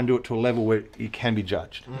to try and do it to a level where you can be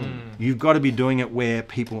judged. You've got to be doing it where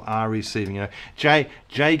people are receiving. Jay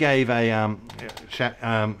gave a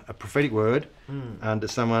prophetic word to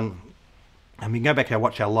someone. And we can go back and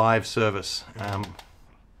watch our live service.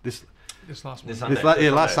 This last Sunday.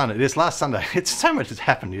 This last Sunday. It's so much has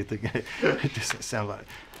happened. You think it just sounds like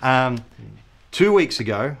 2 weeks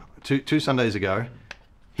ago, two Sundays ago,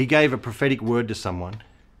 he gave a prophetic word to someone.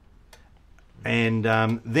 And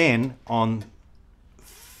then on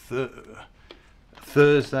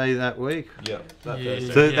Thursday that week,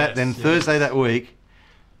 Thursday that week,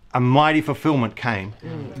 a mighty fulfillment came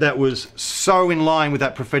that was so in line with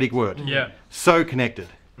that prophetic word, so connected,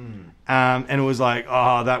 and it was like,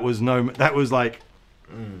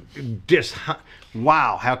 just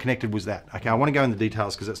wow, how connected was that? Okay, I want to go into the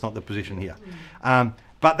details because that's not the position here,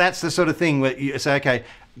 but that's the sort of thing where you say, okay,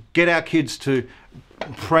 get our kids to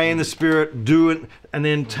pray in the Spirit, do it, and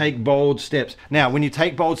then take bold steps. Now, when you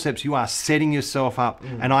take bold steps, you are setting yourself up.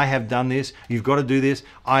 And I have done this. You've got to do this.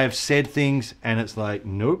 I have said things, and it's like,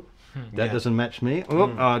 nope, that doesn't match me.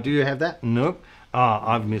 Do you have that? Nope.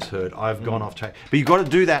 I've misheard. I've gone off track. But you've got to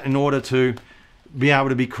do that in order to be able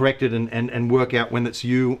to be corrected and work out when it's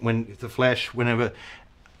you, when it's the flesh, whenever.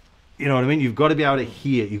 You know what I mean? You've got to be able to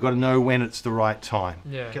hear. You've got to know when it's the right time.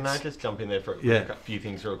 Yeah. Can I just jump in there for a few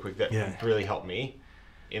things real quick that really helped me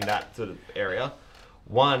in that sort of area?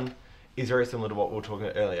 One is very similar to what we were talking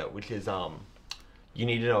about earlier, which is you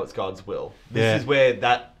need to know it's God's will. This is where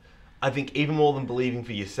that, I think, even more than believing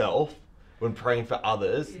for yourself, when praying for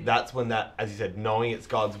others, that's when that, as you said, knowing it's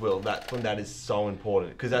God's will, that's when that is so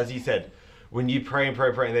important. Because as you said, when you pray and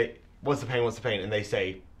they, what's the pain? And they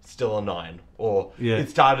say, still a 9, or it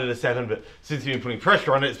started at a 7, but since you've been putting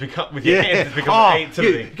pressure on it, it's become with your hands, it's become an 8 sort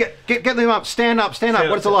of thing. Get them up, stand up.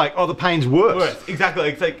 What's it like? Oh, the pain's worse. Exactly.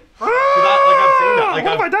 It's like, I've seen that. Like,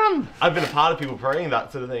 what have I done? I've been a part of people praying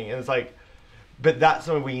that sort of thing, and it's like, but that's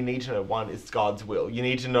something where you need to know. One, it's God's will. You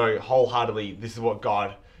need to know wholeheartedly. This is what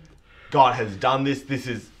God has done. This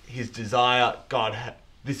is His desire.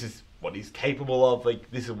 This is what He's capable of. Like,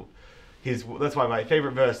 this is His. That's why my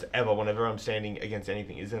favorite verse ever, whenever I'm standing against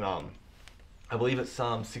anything, is in I believe it's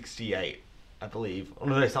Psalm 68. I believe, or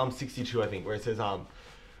no, Psalm 62. I think, where it says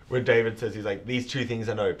where David says, he's like, these two things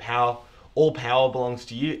I know: all power belongs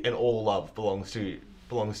to you, and all love belongs to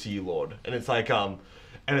you, Lord. And it's like I've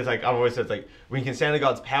always said, it's like, when you can stand in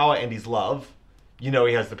God's power and His love, you know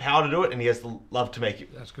He has the power to do it, and He has the love to make it,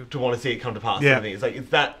 to want to see it come to pass. Yeah. It's like,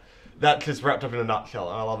 it's that just wrapped up in a nutshell,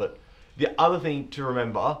 and I love it. The other thing to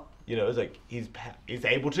remember, is like, He's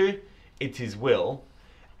able to, it's His will.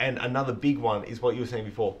 And another big one is what you were saying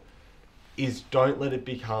before, is don't let it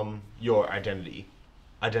become your identity.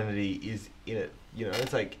 Identity is in it.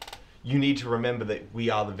 It's like, you need to remember that we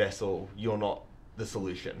are the vessel, you're not the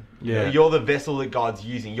solution. Yeah. You're the vessel that God's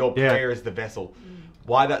using. Your prayer is the vessel.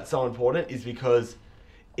 Why that's so important is because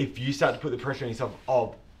if you start to put the pressure on yourself,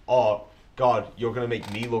 oh God, you're going to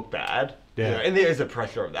make me look bad. And there is a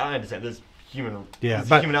pressure of that. I understand. There's human. There's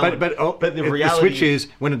human element. But the reality, the switch is,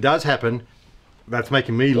 when it does happen, that's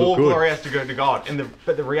making me look good. All glory has to go to God.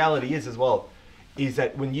 But the reality is as well, is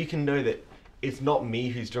that when you can know that it's not me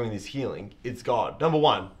who's doing this healing, it's God. Number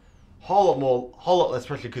one, whole lot less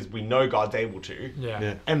pressure, because we know God's able to.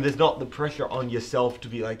 Yeah. And there's not the pressure on yourself to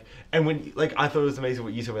be like, and when, like, I thought it was amazing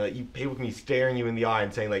what you said, like, people can be staring you in the eye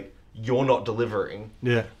and saying, like, you're not delivering.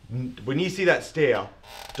 Yeah. When you see that stare,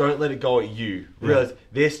 don't let it go at you. Realize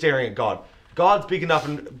they're staring at God. God's big enough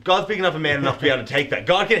and man enough to be able to take that.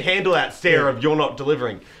 God can handle that stare of you're not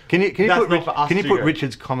delivering. Can you put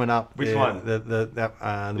Richard's comment up? Which one? The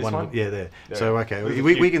one? One? Yeah, there. So okay,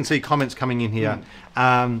 we can see comments coming in here.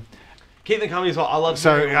 Keep them coming as well. I love.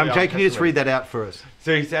 So Jay, can you just read that out for us?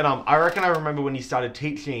 So he said, I reckon I remember when you started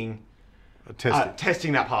teaching,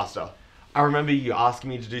 testing that pastor. I remember you asking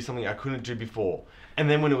me to do something I couldn't do before, and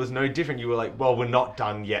then when it was no different, you were like, well, we're not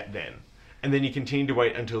done yet then. And then you continued to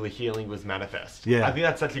wait until the healing was manifest. Yeah. I think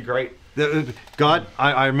that's such a great... God,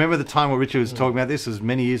 I remember the time where Richard was talking about this. It was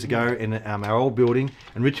many years ago in our old building.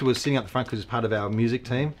 And Richard was sitting up the front because he was part of our music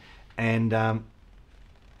team. And I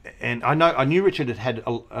knew Richard had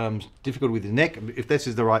difficulty with his neck. If this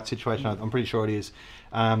is the right situation, I'm pretty sure it is.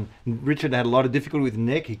 Richard had a lot of difficulty with his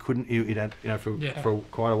neck. He couldn't, he'd had, for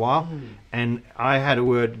quite a while. And I had a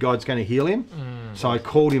word, God's going to heal him. So I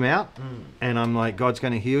called him out and I'm like, God's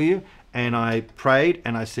going to heal you. And I prayed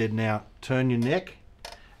and I said, now turn your neck.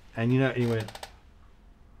 And he went,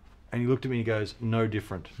 and he looked at me and he goes, no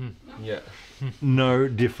different. Yeah. No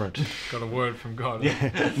different. Got a word from God.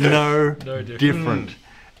 Yeah. No different.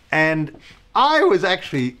 And I was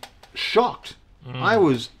actually shocked. I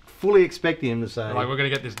was fully expecting him to say, like, we're going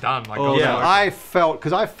to get this done. Like, I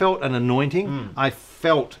felt an anointing. I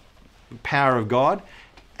felt the power of God.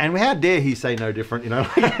 And how dare he say no different,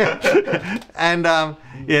 And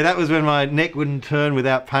that was when my neck wouldn't turn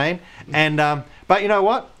without pain. And but you know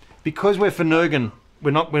what? Because we're Finurgan,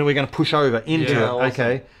 we're going to push over into it. Awesome.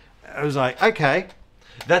 Okay, I was like, okay.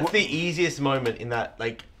 That's the easiest moment in that.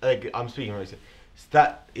 Like I'm speaking right.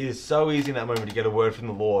 That is so easy in that moment to get a word from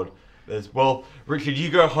the Lord. There's, well, Richard, you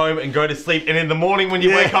go home and go to sleep, and in the morning when you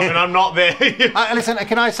wake up and I'm not there. Listen,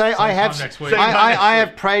 can I say, I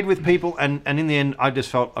have prayed with people, and in the end, I just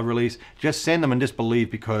felt a release. Just send them and just believe,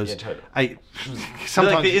 because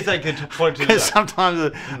sometimes it's like the point to do that.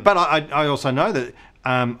 Sometimes, but I also know that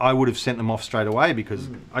I would have sent them off straight away, because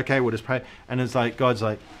we'll just pray, and it's like God's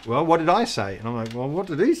like, well, what did I say? And I'm like, well, what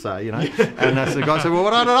did he say? And that's the God said, well,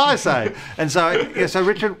 what did I say? And so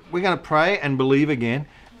Richard, we're going to pray and believe again.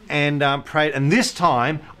 And prayed, and this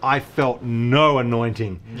time I felt no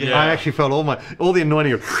anointing. I actually felt all the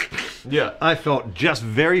anointing. I felt just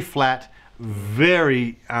very flat,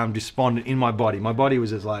 very despondent in my body. My body was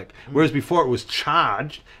just like, whereas before it was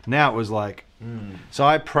charged, now it was like. So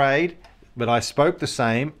I prayed. but I spoke the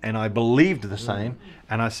same and I believed the same.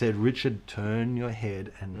 And I said, Richard, turn your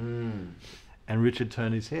head. And Richard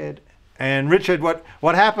turned his head. And Richard,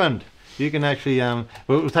 what happened? You can actually,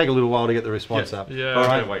 we'll take a little while to get the response up. Yeah. All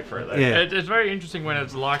right. Wait for it. Yeah. It's very interesting when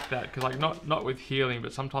it's like that, because like not with healing,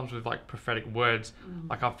 but sometimes with like prophetic words.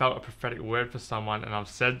 Like I felt a prophetic word for someone, and I've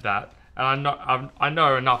said that, and I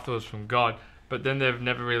know enough that it was from God, but then they've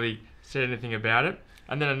never really said anything about it.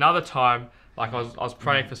 And then another time, like I was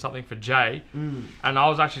praying for something for Jay, and I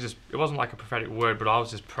was actually it wasn't like a prophetic word, but I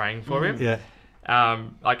was just praying for him. Yeah.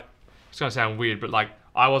 Like it's gonna sound weird, but like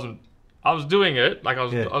I was doing it, like I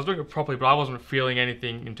was doing it properly, but I wasn't feeling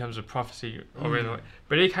anything in terms of prophecy or anything.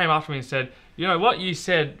 But he came after me and said, you know, what you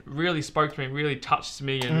said really spoke to me, really touched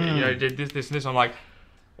me, and you know, did this, and this. I'm like,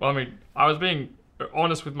 well, I mean, I was being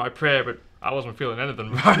honest with my prayer, but I wasn't feeling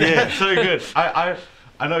anything. Right? Yeah, so good.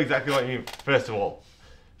 I know exactly what you mean. First of all,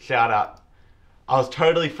 shout out. I was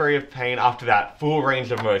totally free of pain after that full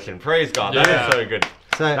range of motion. Praise God. Yeah. That is so good.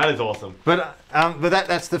 So, that is awesome. But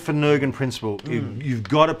that's the Finnegan principle. You've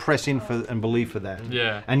got to press in for and believe for that.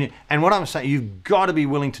 Yeah. And what I'm saying, you've got to be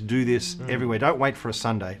willing to do this everywhere. Don't wait for a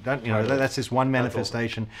Sunday. Don't that's just one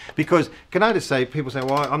manifestation. Awesome. Because can I just say, people say,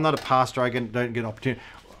 well, I'm not a pastor. I don't get an opportunity.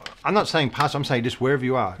 I'm not saying pastor. I'm saying just wherever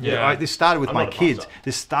you are. Yeah. This started with I'm my not a kids. pastor.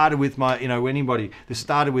 This started with my anybody. This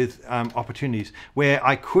started with opportunities where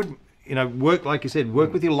I could. Work, like you said,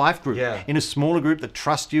 work with your life group in a smaller group that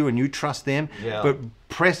trust you and you trust them, but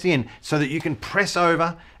press in so that you can press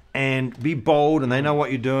over and be bold and they know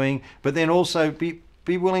what you're doing, but then also be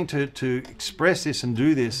willing to express this and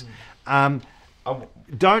do this.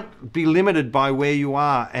 Don't be limited by where you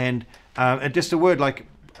are. And just a word like,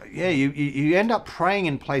 you end up praying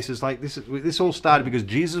in places like this. This all started because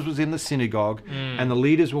Jesus was in the synagogue and the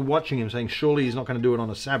leaders were watching him saying, surely he's not going to do it on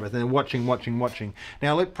a Sabbath. And they're watching.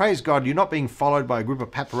 Now, praise God, you're not being followed by a group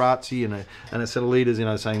of paparazzi and a set of leaders,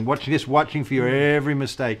 saying, watching for your every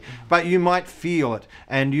mistake. But you might feel it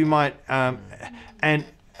and you might, and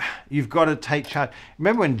you've got to take charge.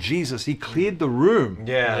 Remember when Jesus, he cleared the room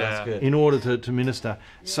That's good. in order to minister.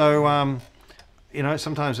 So,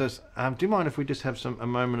 sometimes there's, do you mind if we just have a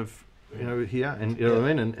moment of, here, and what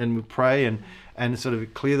I mean, and we pray and sort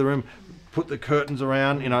of clear the room, put the curtains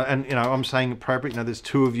around, and I'm saying appropriate. There's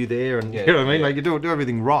two of you there, and you know what I mean. Like you do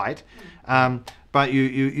everything right, but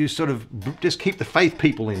you sort of just keep the faith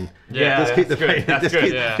people in. Yeah, just keep the faith.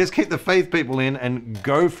 Just keep the faith people in and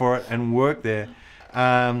go for it and work there.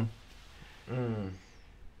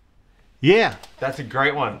 Yeah. That's a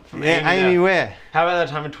great one. Amy Ware. How about that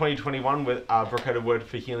time in 2021 with Brooke had a word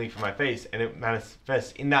for healing for my face, and it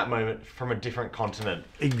manifests in that moment from a different continent.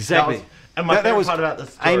 Exactly. And my favorite part about the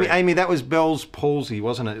story... Amy, that was Bell's palsy,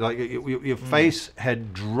 wasn't it? Like your face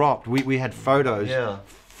had dropped. We had photos. Yeah.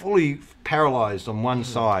 Fully paralyzed on one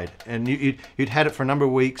side, and you'd had it for a number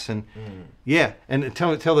of weeks, and and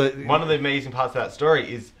tell the one of the amazing parts of that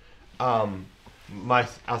story is my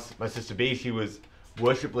sister B, she was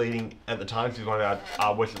worship leading at the time. She was one of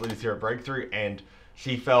our worship leaders here at Breakthrough, and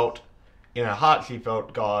she felt in her heart, she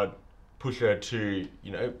felt God push her to,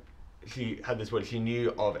 she had this word, she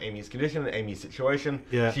knew of Amy's condition and Amy's situation.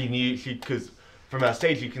 Yeah. She knew, because from our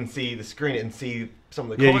stage you can see the screen and see some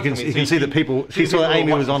of the you comments. can see the people. She saw that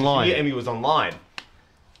Amy was online. Yeah, Amy was online,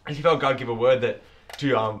 and she felt God give a word that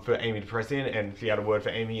for Amy to press in, and she had a word for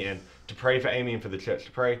Amy and to pray for Amy and for the church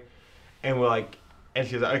to pray, and we're like, and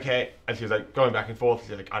she was like, okay, and she was like going back and forth.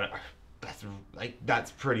 She's like, I don't.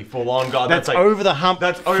 That's pretty full on, God. That's like, over the hump.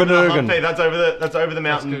 That's over the hump. Finnegan. That's over the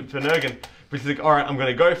mountain for Finnegan. But she's like, all right, I'm going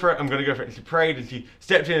to go for it. And she prayed and she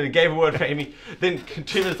stepped in and gave a word for Amy. Then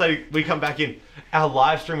 2 minutes later, we come back in. Our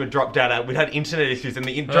live stream had dropped out. We'd had internet issues, and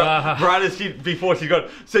right as before she got,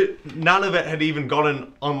 so none of it had even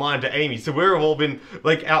gotten online to Amy. So we've all been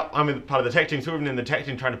like out. I'm in part of the tech team, so we've been in the tech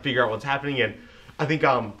team trying to figure out what's happening. And I think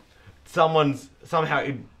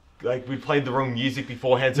we played the wrong music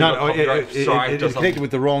beforehand, so it connected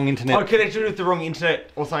with the wrong internet. Oh, connected with the wrong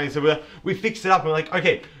internet or something. So we fixed it up and we're like,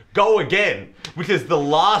 okay, go again, which is the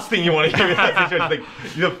last thing you want to hear in that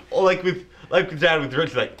situation. Like Dad with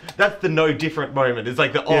Richard, like that's the no different moment. It's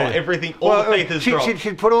like everything, the faith is dropped.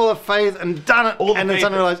 She'd put all the faith and done it, and it's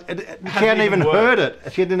unrealized. She hadn't even heard it.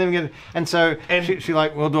 She didn't even get it, and so she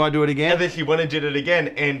like, well, do I do it again? And then she went and did it again,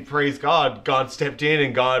 and praise God, God stepped in,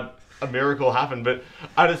 and a miracle happened. But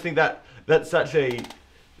I just think that's such a,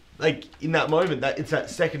 like in that moment, that it's that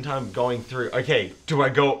second time going through. Okay, do I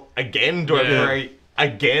go again? Do I pray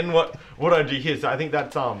again, what I do here. So I think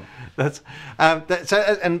that's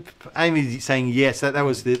and Amy's saying yes. That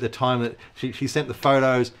was the time that she sent the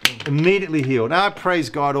photos, immediately healed. Now I praise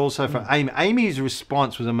God also for Amy. Amy's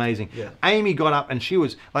response was amazing. Yeah. Amy got up and she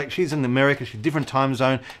was like, she's in America, she's a different time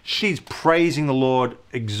zone. She's praising the Lord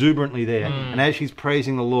exuberantly there, and as she's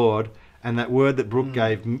praising the Lord. And that word that Brooke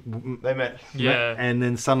gave, they met. Yeah. And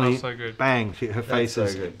then suddenly, so good. bang, her face so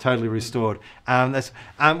is good. totally restored.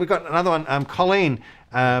 We've got another one. Colleen,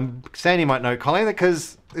 Sandy might know Colleen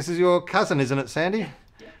because this is your cousin, isn't it, Sandy?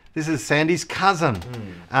 Yeah. This is Sandy's cousin.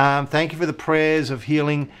 Thank you for the prayers of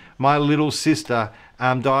healing my little sister,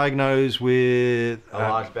 diagnosed with A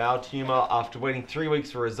large bowel tumour. After waiting 3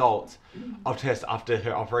 weeks for results of tests after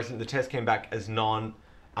her operation, the test came back as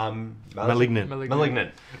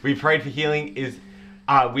malignant. We prayed for healing.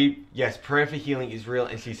 Prayer for healing is real,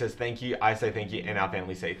 and she says thank you. I say thank you, and our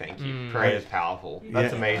family say thank you. Prayer is powerful.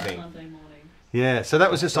 That's amazing. Sunday morning. Yeah, so that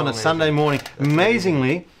was just on a amazing. Sunday morning.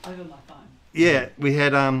 Amazingly, Over my phone. yeah, we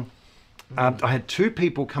had I had 2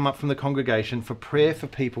 people come up from the congregation for prayer for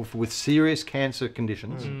people with serious cancer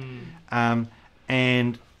conditions,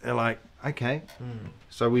 and they're like, okay,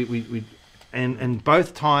 so we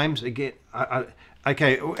both times again.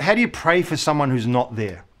 Okay, how do you pray for someone who's not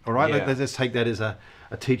there? All right, Yeah. let's take that as a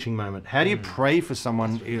teaching moment. How do you pray for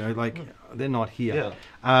someone, they're not here?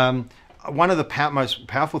 Yeah. One of the most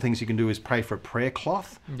powerful things you can do is pray for a prayer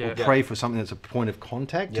cloth, or Yeah. pray for something that's a point of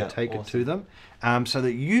contact Yeah, to take it awesome. to them, so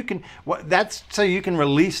that you can. That's so you can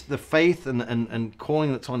release the faith and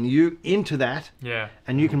calling that's on you into that. Yeah.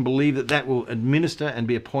 And you can believe that will administer and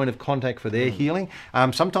be a point of contact for their healing.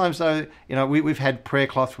 Sometimes, though, we've had prayer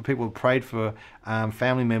cloths for people who prayed for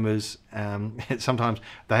family members. Sometimes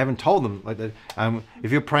they haven't told them.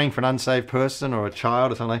 If you're praying for an unsaved person or a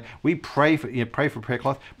child or something, we pray for prayer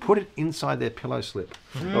cloth. Put it inside their pillow slip.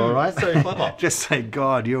 All right, so clever. Just say,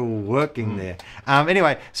 God, you're working there.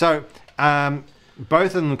 Anyway, so.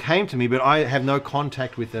 Both of them came to me, but I have no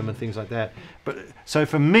contact with them and things like that. But so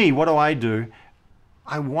for me, what do?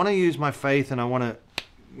 I want to use my faith and I want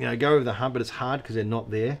to, go over the hump, but it's hard because they're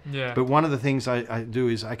not there. Yeah. But one of the things I do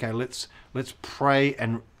is, okay, let's pray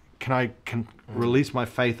and can release my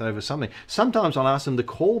faith over something. Sometimes I'll ask them to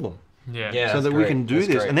call them. Yeah. So that we great. can do That's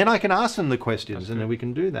this, great. and then I can ask them the questions, and then we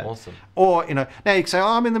can do that. Awesome. Or now you can say, "Oh,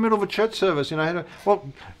 I'm in the middle of a church service."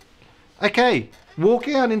 Well, okay, walk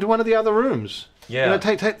out into one of the other rooms. Yeah.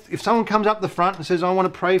 If someone comes up the front and says, "I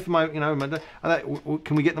want to pray for my,"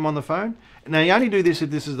 can we get them on the phone? Now you only do this if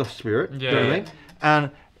this is the Spirit. Yeah. Do you know what I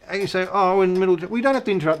mean? And you say, "Oh, in the middle," we don't have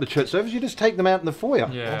to interrupt the church service. You just take them out in the foyer.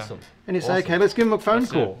 Yeah. Awesome. And you say, Awesome. okay, let's give them a phone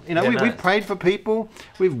That's call. it. We've nice. prayed for people.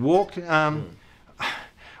 We've walked.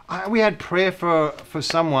 We had prayer for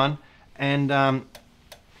someone, and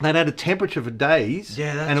they'd had a temperature for days.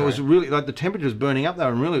 Yeah, that's and it was right. really like the temperature was burning up. They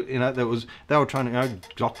were really, they were trying to,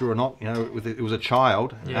 doctor or not, it was a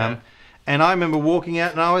child. Yeah. And I remember walking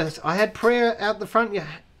out, and I had prayer out the front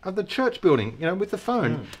of the church building, with the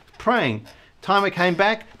phone, praying. Time I came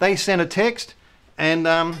back, they sent a text, and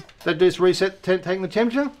they just reset, taking the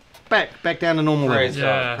temperature, back down to normal Praise levels.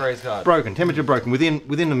 Yeah. God. Praise God. Broken, temperature broken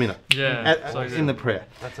within a minute. Yeah. So In the prayer.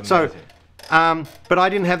 That's So, amazing. but I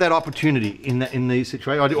didn't have that opportunity in these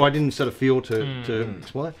situations. I didn't sort of feel to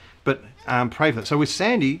explore it. But pray for it. So with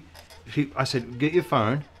Sandy, I said, get your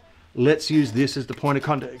phone. Let's use this as the point of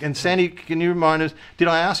contact. And Sandy, can you remind us? Did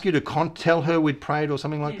I ask you to tell her we'd prayed or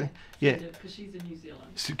something like that? Yeah. Because she's in New Zealand.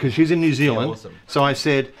 Because she's in New Zealand. Yeah, awesome. So I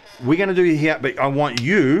said, we're going to do it here, but I want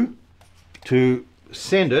you to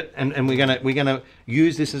send it, and we're gonna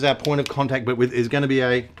use this as our point of contact, but there's going to be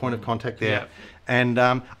a point of contact there. Yeah. And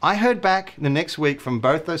I heard back the next week from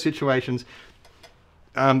both those situations.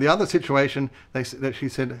 The other situation, that she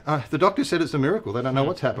said, the doctor said it's a miracle. They don't know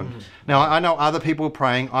what's happened. Now, I know other people were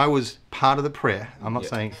praying. I was part of the prayer. I'm not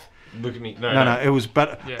saying... Look at me. No, it was...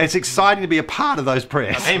 But Yeah. it's exciting to be a part of those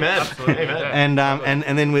prayers. Amen. Absolutely. Amen. Yeah.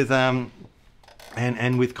 And then with...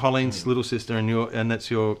 And with Colleen's little sister and that's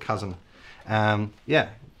your cousin.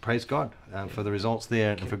 Praise God for the results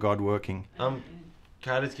there and for God working.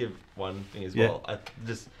 Can I just give one thing as Yeah. well?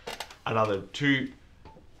 Just another 2,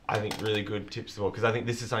 I think, really good tips as well, because I think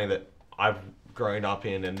this is something that I've grown up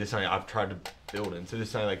in, and this is something I've tried to build in. So this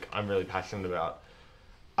is something like I'm really passionate about.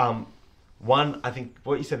 One, I think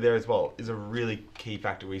what you said there as well is a really key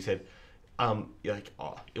factor. Where you said,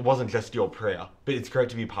 it wasn't just your prayer, but it's great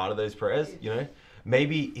to be part of those prayers.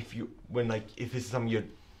 Maybe if this is something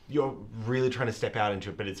you're really trying to step out into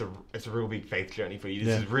it, but it's a real big faith journey for you.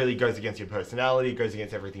 This really goes against your personality, goes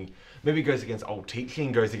against everything. Maybe it goes against old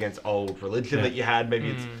teaching, goes against old religion that you had.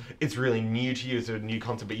 Maybe it's really new to you, it's a new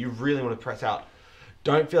concept, but you really want to press out.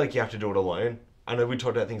 Don't feel like you have to do it alone. I know we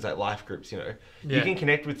talked about things like life groups, you can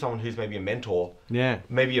connect with someone who's maybe a mentor. Yeah.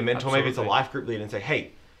 Maybe a mentor, maybe it's a Absolutely. life group leader and say,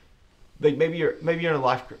 hey, like maybe you're in a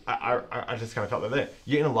life group. I just kind of felt that there.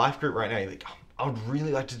 You're in a life group right now. You're like, oh, I would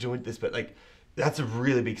really like to do this, but like, that's a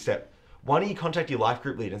really big step. Why don't you contact your life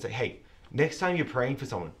group leader and say, hey, next time you're praying for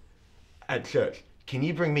someone at church, can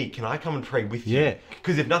you bring me? Can I come and pray with you? Yeah.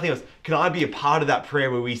 Because if nothing else, can I be a part of that prayer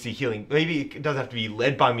where we see healing? Maybe it doesn't have to be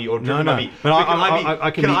led by me or driven by me.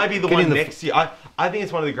 But Can I be the one the next to you? I think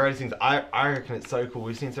it's one of the greatest things. I reckon it's so cool.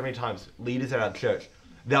 We've seen so many times leaders at our church,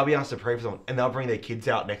 they'll be asked to pray for someone and they'll bring their kids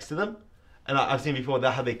out next to them. And I've seen before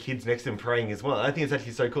they'll have their kids next to them praying as well. And I think it's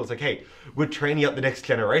actually so cool. It's like, hey, we're training up the next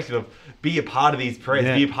generation of be a part of these prayers,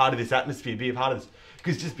 be a part of this atmosphere, be a part of this.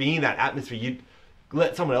 Because just being in that atmosphere, you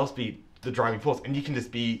let someone else be the driving force, and you can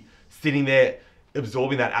just be sitting there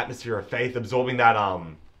absorbing that atmosphere of faith, absorbing that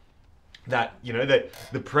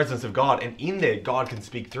the presence of God, and in there God can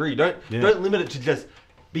speak through you. Don't limit it to just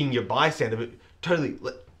being your bystander, but totally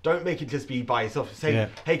don't make it just be by yourself. Say,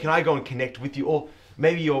 hey, can I go and connect with you? Or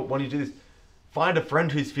maybe you're wanting to do this, find a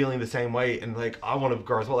friend who's feeling the same way and like, I want to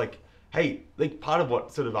grow as well. Like, hey, like part of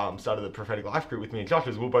what sort of started the prophetic life group with me and Josh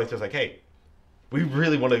was we're both just like, hey, we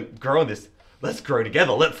really want to grow in this. Let's grow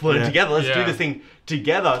together. Let's learn together. Let's do this thing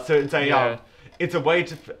together. So it's it's a way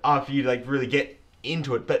to for you to like really get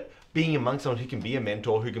into it. But being amongst someone who can be a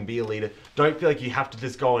mentor, who can be a leader, don't feel like you have to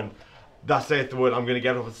just go and thus saith the word. I'm going to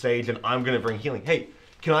get off the stage and I'm going to bring healing. Hey,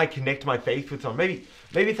 can I connect my faith with someone? Maybe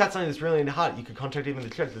if that's something that's really in the heart, you could contact even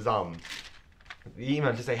the church. There's the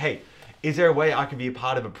email to say, hey, is there a way I could be a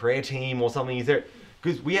part of a prayer team or something? Is there?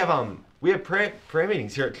 Because we have prayer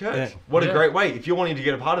meetings here at church. Yeah. What a great way! If you're wanting to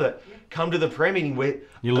get a part of that, come to the prayer meeting where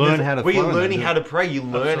you learn how to. Where you're learning how to pray. You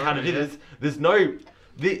learn how to do this. There's no.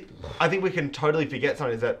 I think we can totally forget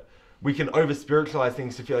something is that we can over spiritualize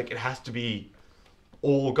things to feel like it has to be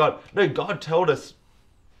all God. No, God told us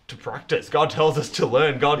to practice. God tells us to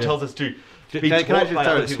learn. God tells us to be taught Can I just by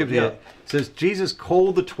throw other a skip people. here? It says Jesus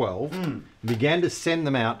called the 12, began to send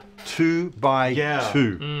them out 2 by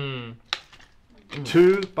 2.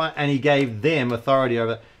 2 by, and he gave them authority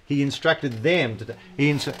over. He instructed them to.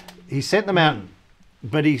 He sent them out,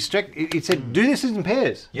 but he said, "Do this in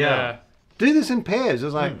pairs." Yeah. Do this in pairs. It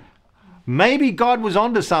was like maybe God was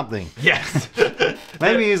onto something. Yes.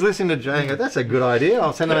 Maybe he's listening to Jay and go, "That's a good idea.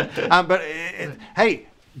 I'll send them out." But hey,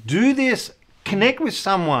 do this. Connect with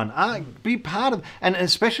someone. Be part of, and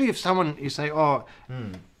especially if someone you say, "Oh."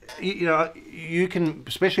 You can,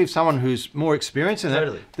 especially if someone who's more experienced in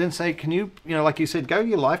it, then say, can you, like you said, go to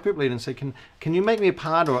your life group leader and say, can you make me a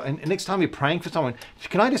part, or and next time you're praying for someone,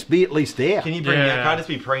 can I just be at least there? Can you bring? Can I just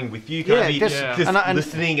be praying with you? Can I be just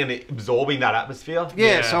listening and absorbing that atmosphere?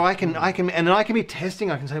 So I can, and then I can be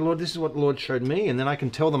testing. I can say, Lord, this is what the Lord showed me, and then I can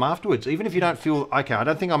tell them afterwards. Even if you don't feel okay, I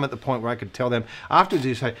don't think I'm at the point where I could tell them afterwards.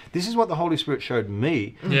 You say, this is what the Holy Spirit showed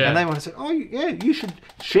me, and they want to say, oh yeah, you should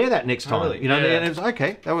share that next time. And it's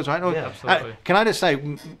okay. That was right. Absolutely. Can I just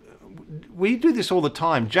say, we do this all the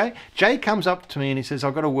time. Jay comes up to me and he says,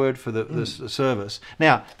 I've got a word for the service.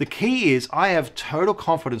 Now, the key is I have total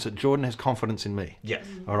confidence that Jordan has confidence in me. Yes.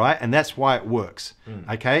 All right? And that's why it works.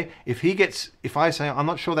 Okay? If I say, I'm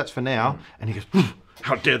not sure that's for now, and he goes,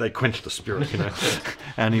 how dare they quench the spirit,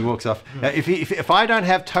 and he walks off. If I don't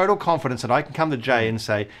have total confidence that I can come to Jay and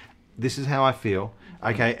say, this is how I feel,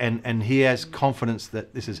 okay, and he has confidence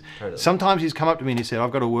that this is... Sometimes he's come up to me and he said,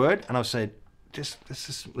 I've got a word, and I've said,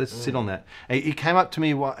 let's sit on that. And he came up to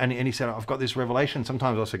me and he said, I've got this revelation.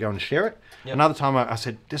 Sometimes I also go and share it. Another time I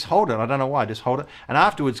said, just hold it. I don't know why, just hold it. And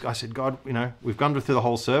afterwards I said, God, we've gone through the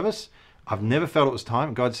whole service. I've never felt it was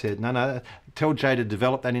time. God said, no, tell Jay to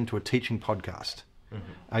develop that into a teaching podcast.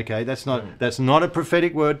 Okay, that's not a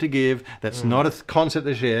prophetic word to give. That's not a concept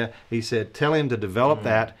to share. He said, tell him to develop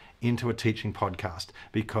that into a teaching podcast,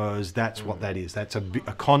 because that's what that is. That's a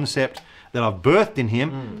concept that I've birthed in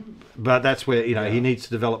him, but that's where he needs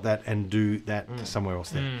to develop that and do that somewhere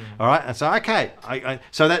else there. All right, and so okay,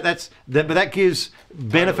 so but that gives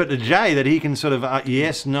benefit to Jay that he can sort of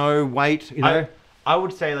yes, no, wait. I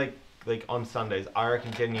would say like on Sundays, I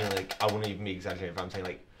reckon genuinely, I wouldn't even be exaggerating if I'm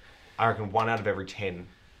saying I reckon 1 out of every 10,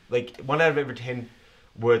 1 out of every 10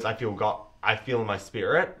 words I feel in my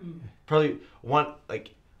spirit, probably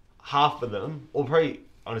half of them, or probably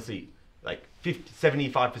honestly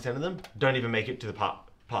 75% of them don't even make it to the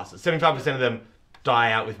passes. 75% of them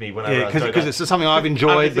die out with me when I because it's something I've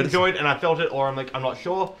enjoyed, and I felt it, or I'm not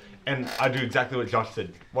sure, and I do exactly what Josh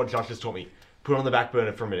said, what Josh has taught me. Put it on the back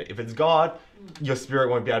burner for a minute. If it's God, your spirit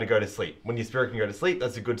won't be able to go to sleep. When your spirit can go to sleep,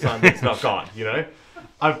 that's a good sign that it's not God.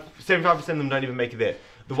 75% of them don't even make it there.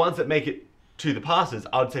 The ones that make it to the passes,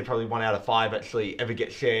 I would say probably 1 out of 5 actually ever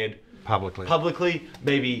get shared publicly,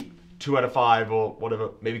 maybe 2 out of 5 or whatever,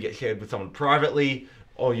 maybe get shared with someone privately,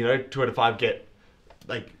 or 2 out of 5 get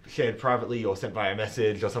like shared privately or sent via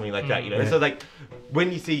message or something like that. So like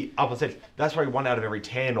when you see up on stage, that's probably 1 out of every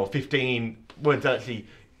 10 or 15 words actually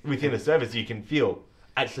within a service you can feel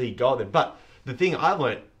actually go there. But the thing I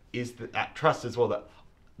learned is that trust as well, that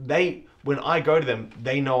when I go to them,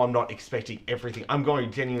 they know I'm not expecting everything. I'm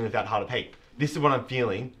going genuinely with that heart of, hey, this is what I'm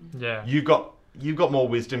feeling. Yeah. You've got more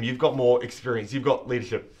wisdom, you've got more experience, you've got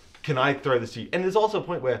leadership. Can I throw this to you? And there's also a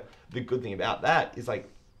point where the good thing about that is like,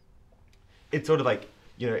 it's sort of like,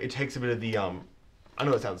 it takes a bit of the, I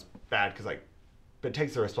know it sounds bad but it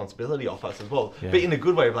takes the responsibility off us as well. Yeah. But in a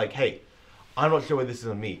good way of like, hey, I'm not sure whether this is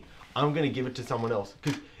on me. I'm going to give it to someone else.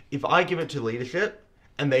 Because if I give it to leadership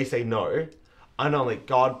and they say no, I know like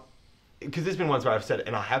God, because there's been ones where I've said it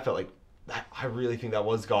and I have felt like, I really think that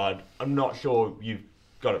was God. I'm not sure you've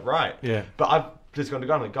got it right. Yeah. But I've just gone to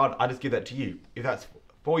God, I'm like, God, I just give that to you. If that's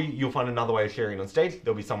for you, you'll find another way of sharing on stage.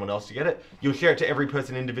 There'll be someone else to get it. You'll share it to every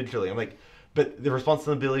person individually. I'm like, but the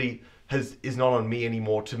responsibility is not on me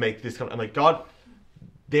anymore to make this I'm like, God,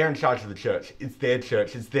 they're in charge of the church. It's their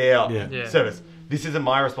church. It's their service. This isn't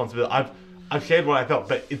my responsibility. I've shared what I felt,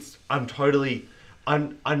 but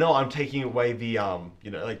I know I'm taking away the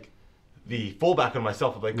like the fallback on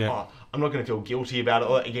myself of like, oh, I'm not going to feel guilty about it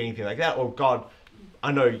or anything like that. Or God,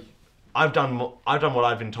 I know I've done what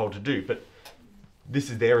I've been told to do, but this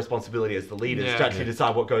is their responsibility as the leaders to actually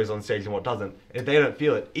decide what goes on stage and what doesn't. And if they don't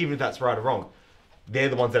feel it, even if that's right or wrong, they're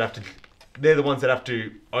the ones that have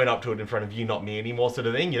to own up to it in front of you, not me anymore, sort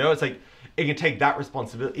of thing. It's like it can take that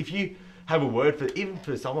responsibility. If you have a word even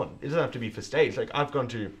for someone, it doesn't have to be for stage. Like I've gone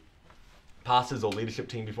to pastors or leadership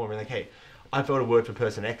team before and been like, hey, I felt a word for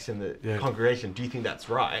person X in the congregation. Do you think that's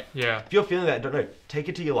right? Yeah. If you're feeling that, don't know, take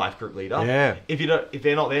it to your life group leader. Yeah. If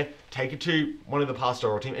they're not there, take it to one of the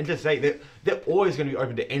pastoral team and just say they're always going to be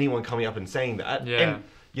open to anyone coming up and saying that. Yeah.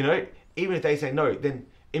 And even if they say no, then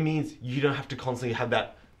it means you don't have to constantly have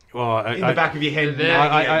that in the back of your head.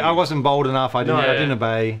 I wasn't bold enough. I didn't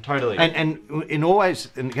obey. Totally. And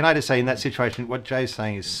can I just say in that situation, what Jay's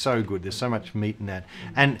saying is so good. There's so much meat in that.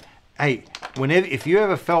 And hey, if you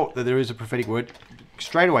ever felt that there is a prophetic word,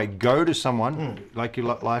 straight away go to someone like your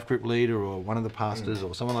life group leader or one of the pastors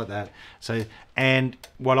or someone like that. So, and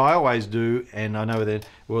what I always do, and I know that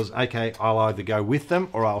was, okay, I'll either go with them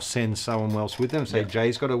or I'll send someone else with them. Say,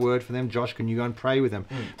 Jay's got a word for them. Josh, can you go and pray with them?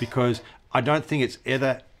 Because I don't think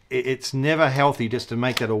it's never healthy just to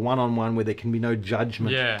make that a one-on-one where there can be no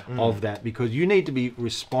judgment of that, because you need to be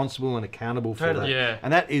responsible and accountable for that. Yeah.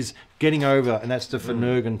 And that is getting over, and that's the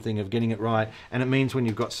Finnegan thing of getting it right. And it means when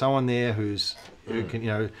you've got someone there who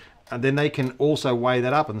can, and then they can also weigh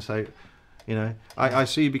that up and say, I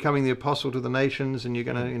see you becoming the apostle to the nations, and you're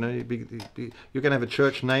gonna, you're gonna have a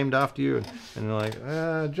church named after you, and they're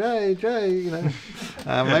like, Jay,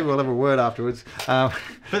 maybe we'll have a word afterwards. But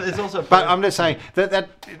there's also, but I'm just saying that it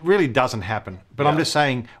really doesn't happen. But I'm just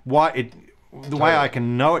saying the way I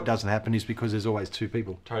can know it doesn't happen is because there's always two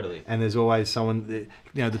people. Totally. And there's always someone, the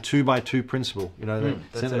 2x2 principle.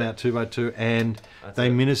 They sent them out 2x2, and they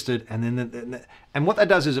ministered, and then and what that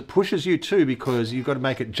does is it pushes you too, because you've got to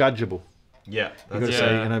make it judgeable. Yeah, you've got to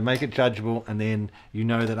say, make it judgeable, and then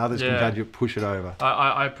that others can judge it, push it over.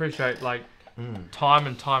 I appreciate time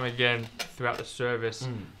and time again throughout the service,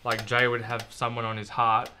 like Jay would have someone on his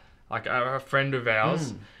heart, like a friend of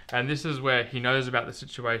ours, and this is where he knows about the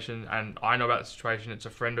situation, and I know about the situation. It's a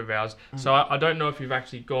friend of ours, so I don't know if you've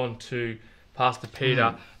actually gone to Pastor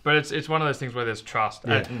Peter, but it's one of those things where there's trust.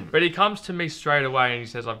 Yeah. But he comes to me straight away and he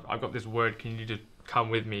says, I've got this word. Can you just come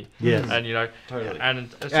with me? Yes. And totally. And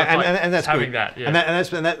it's and that's having good. that. Yeah.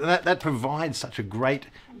 And that provides such a great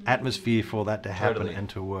atmosphere for that to happen and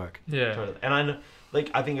to work. Yeah. Totally. And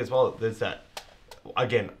I think as well, there's that,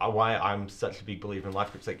 again, why I'm such a big believer in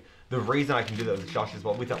life groups. Like the reason I can do that with Josh as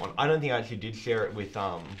well, with that one, I don't think I actually did share it with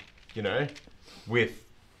with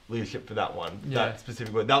leadership for that one, that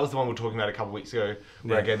specific word. That was the one we were talking about a couple of weeks ago,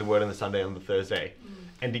 where I gave the word on the Sunday and on the Thursday.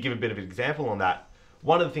 And to give a bit of an example on that,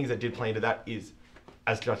 one of the things that did play into that is,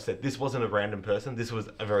 as Josh said, this wasn't a random person. This was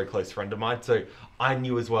a very close friend of mine. So I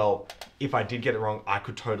knew as well, if I did get it wrong, I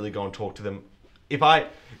could totally go and talk to them. If I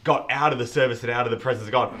got out of the service and out of the presence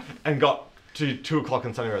of God and got to 2:00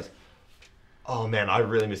 on Sunday, I was, oh man, I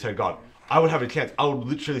really misheard God. I would have a chance. I would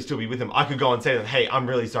literally still be with him. I could go and say to them, hey, I'm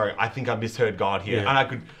really sorry. I think I misheard God here. And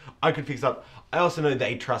I could fix up. I also know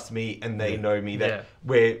they trust me and they know me, that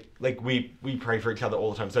we pray for each other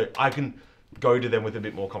all the time. So I can go to them with a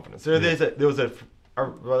bit more confidence. So there was a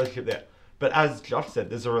relationship there. But as Josh said,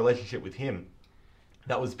 there's a relationship with him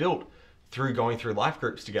that was built through going through life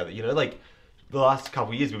groups together. the last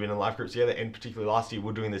couple of years we've been in life groups together, and particularly last year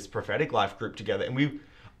we're doing this prophetic life group together, and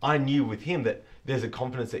I knew with him that there's a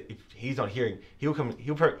confidence that if he's not hearing, he'll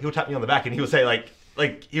tap me on the back and he'll say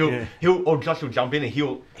or Josh will jump in and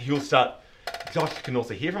he'll start. Josh can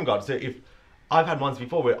also hear from God. So if I've had ones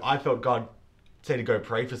before where I felt God say to go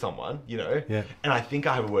pray for someone, and I think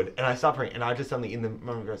I have a word, and I start praying, and I just suddenly in the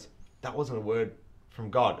moment goes, that wasn't a word from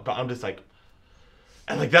God, but I'm just like,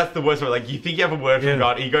 and like that's the worst way. Like you think you have a word from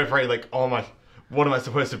God, and you go pray, like, oh my, what am I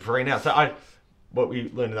supposed to pray now? So what we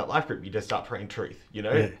learned in that life group, you just start praying truth.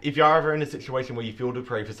 If you're ever in a situation where you feel to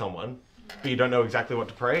pray for someone, but you don't know exactly what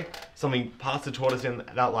to pray, something Pastor taught us in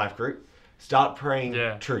that life group, start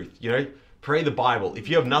praying truth. Pray the Bible. If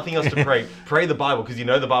you have nothing else to pray, pray the Bible because you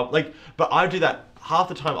know the Bible. But I do that half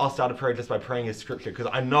the time. I'll start a prayer just by praying a scripture because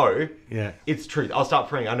I know it's truth. I'll start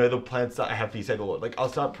praying. I know the plans that I have for you, say the Lord. Like I'll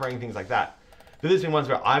start praying things like that. But there's been ones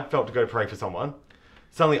where I've felt to go pray for someone.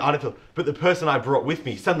 Suddenly I don't feel, but the person I brought with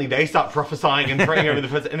me, suddenly they start prophesying and praying over the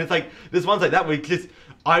person. And it's like, there's ones like that where just,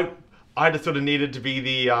 I just sort of needed to be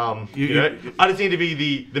the, I just need to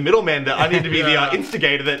be the middleman. That I need to be the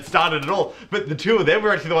instigator that started it all. But the two of them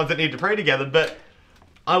were actually the ones that need to pray together. But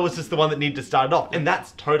I was just the one that needed to start it off, and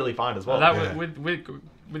that's totally fine as well.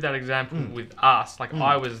 With that example with us, like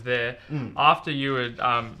I was there after you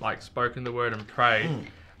had spoken the word and prayed.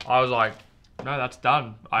 I was like, no, that's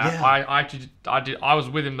done. I was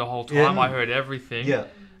with him the whole time. I heard everything.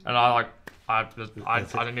 And I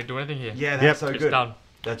didn't need to do anything here. Yeah, that's so good. It's done.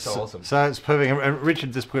 That's so awesome. So it's perfect. And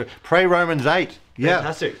Richard just put, pray Romans 8. Yeah.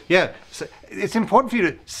 Fantastic. Yeah. So it's important for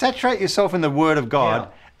you to saturate yourself in the Word of God,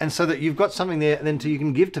 and so that you've got something there then you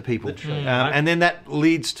can give to people. And then that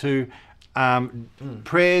leads to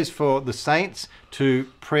prayers for the saints, to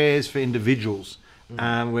prayers for individuals.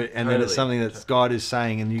 And then it's something that God is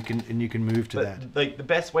saying, and you can move to that. Like the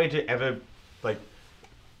best way to ever,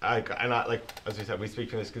 as we said, we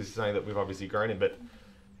speak from this because it's something that we've obviously grown in, but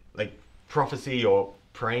like prophecy or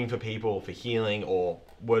praying for people for healing or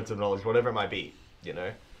words of knowledge, whatever it might be,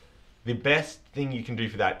 the best thing you can do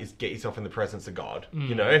for that is get yourself in the presence of God.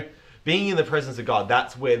 Being in the presence of God,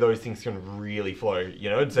 that's where those things can really flow.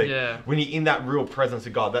 So when you're in that real presence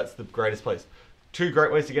of God, that's the greatest place. Two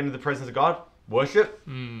great ways to get into the presence of God: worship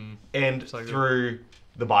and through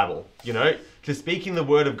the Bible. To speaking the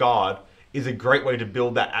word of God is a great way to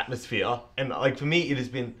build that atmosphere. And like for me, it has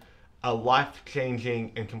been a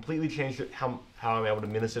life-changing and completely changed how I'm able to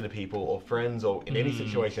minister to people or friends or in any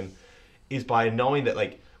situation, is by knowing that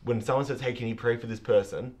like when someone says, hey, can you pray for this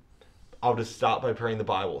person? I'll just start by praying the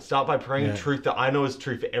Bible. Start by praying truth that I know is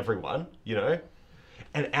true for everyone,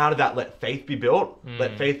 and out of that, let faith be built,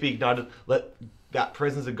 let faith be ignited, let that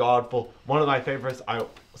presence of God fall. One of my favorites, I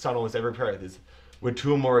start almost every prayer with is, where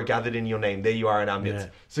two or more are gathered in your name, there you are in our midst.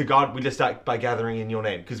 So God, we just start by gathering in your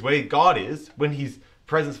name. Because where God is, when his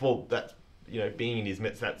presence falls, that's, being in his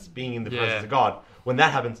midst, that's being in the presence of God. When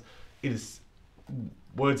that happens, it is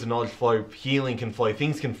words of knowledge flow, healing can flow,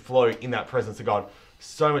 things can flow in that presence of God.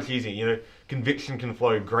 So much easier, conviction can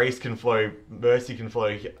flow, grace can flow, mercy can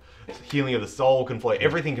flow, healing of the soul can flow,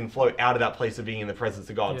 everything can flow out of that place of being in the presence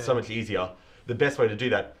of God. So much easier. The best way to do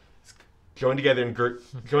that is join together in group,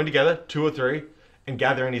 join together, 2 or 3, and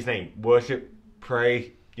gather in his name. Worship,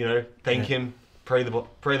 pray, thank him, pray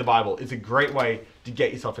the Bible. It's a great way to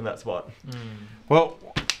get yourself in that spot. Well,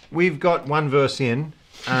 we've got one verse in.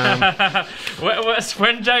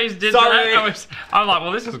 When James did that, I'm like,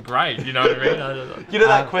 well, this is great. You know what I mean?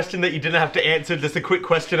 That question that you didn't have to answer, just a quick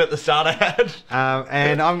question at the start I had.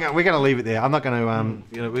 And we're going to leave it there. I'm not going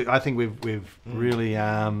to. I think we've really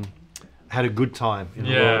had a good time.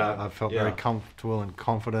 I felt very comfortable and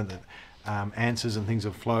confident that answers and things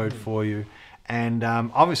have flowed for you. And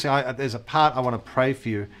obviously, there's a part I want to pray for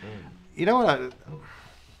you. You know what?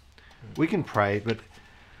 We can pray, but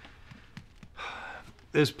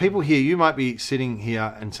there's people here, you might be sitting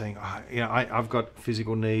here and saying, I've got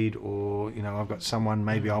physical need, or, I've got someone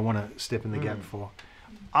maybe I want to step in the gap for.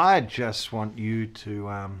 I just want you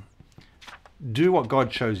to do what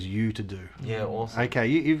God chose you to do. Yeah, awesome. Okay,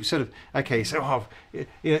 you sort of,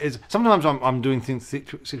 so sometimes I'm doing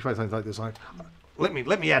situations like this, like, let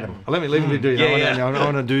me at him. Let me leave him to do. I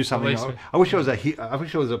want to do something. I wish there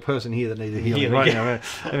was a person here that needed healing. Right now,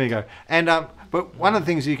 there we go. And but one of the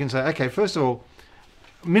things you can say, okay, first of all,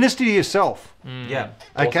 minister to yourself. Okay,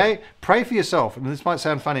 awesome. Pray for yourself. And this might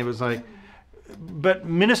sound funny, but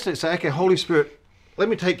minister. Say, okay, Holy Spirit, let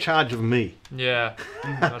me take charge of me. Yeah,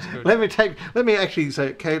 that's good. let me actually say,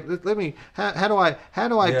 okay, how do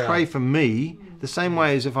I pray for me the same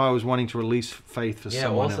way as if I was wanting to release faith for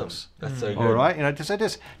someone else. That's so good. All right,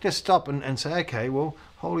 just stop and say, okay, well,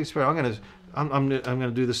 Holy Spirit, I'm going to I'm going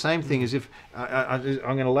to do the same thing as if I'm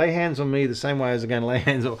going to lay hands on me the same way as I'm going to lay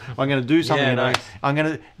hands on. I'm going to do something. Yeah, nice. I'm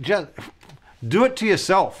going to just do it to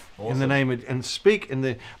yourself in the name of, and speak in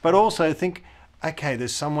the. But also think, okay,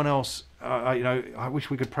 there's someone else. I wish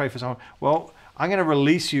we could pray for someone. Well, I'm going to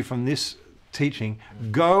release you from this teaching.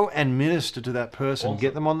 Go and minister to that person.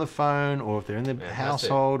 Get them on the phone, or if they're in the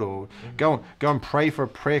household, or go and pray for a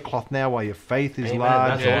prayer cloth now while your faith is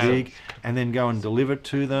large and big, and then go and deliver it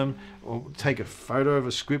to them, or take a photo of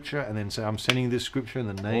a scripture and then say, I'm sending this scripture in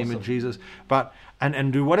the name of Jesus. But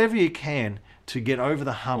and do whatever you can to get over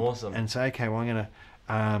the hump and say, okay, well, I'm going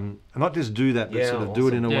to not just do that, but sort of do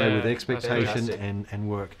it in a way with expectation and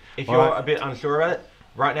work. If you're a bit unsure about it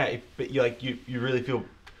right now, but you really feel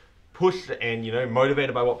pushed and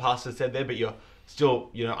motivated by what Pastor said there, but you're still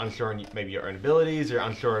unsure on maybe your own abilities, or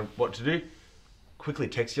unsure on what to do, quickly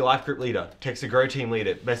text your life group leader, text a grow team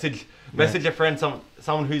leader, message a friend,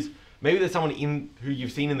 someone who's maybe there's someone who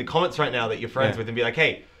you've seen in the comments right now that you're friends with, and be like,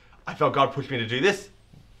 hey, I felt God pushed me to do this.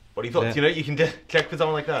 What are your thoughts? You can check with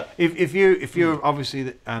someone like that. If you're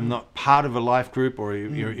obviously not part of a life group, or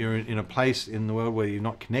you're in a place in the world where you're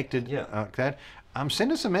not connected like that,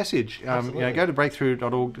 send us a message. Go to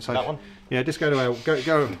breakthrough.org. So, that one? Yeah, just go to our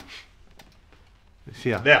go.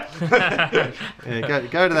 Yeah.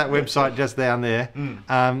 Go to that website just down there.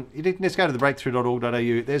 You can just go to the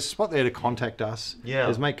breakthrough.org.au. There's a spot there to contact us. Yeah.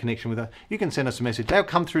 There's make connection with us. You can send us a message. They'll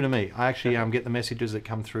come through to me. I actually get the messages that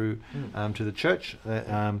come through to the church,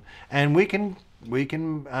 and we can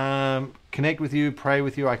connect with you, pray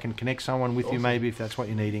with you. I can connect someone with you maybe if that's what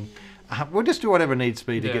you're needing. We'll just do whatever needs to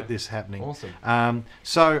be to get this happening. Awesome.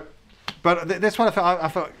 But that's what I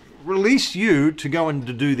felt. Release you to go and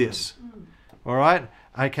to do this. All right.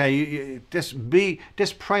 Okay. You just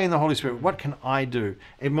pray in the Holy Spirit. What can I do?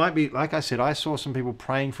 It might be like I said. I saw some people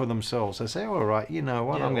praying for themselves. I say, all right. You know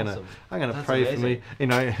what? I'm gonna pray for me.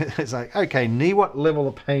 It's like, okay, knee. What level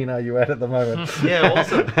of pain are you at the moment? Yeah.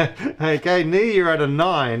 Awesome. Okay, knee. You're at a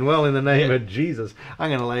 9. Well, in the name of Jesus,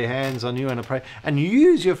 I'm going to lay hands on you and pray, and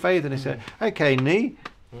use your faith. And say, okay, knee.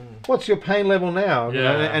 What's your pain level now?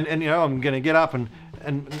 And I'm going to get up and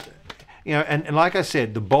like I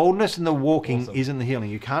said, the boldness and the walking isn't the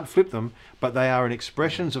healing. You can't flip them, but they are an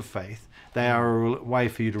expressions of faith. They are a way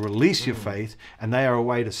for you to release your faith, and they are a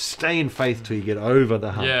way to stay in faith till you get over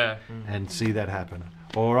the hump and see that happen.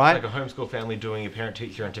 All right? Like a homeschool family doing a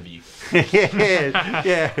parent-teacher interview.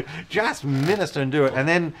 yeah. Just minister and do it. And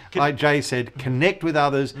then, like Jay said, connect with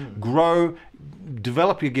others, grow,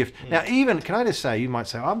 develop your gift. Now, can I just say, you might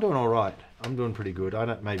say, I'm doing all right. I'm doing pretty good. I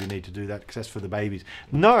don't maybe need to do that because that's for the babies.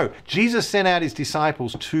 No, Jesus sent out his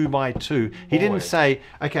disciples 2 by 2. He didn't say,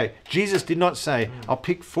 Jesus did not say, I'll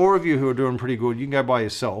pick 4 of you who are doing pretty good. You can go by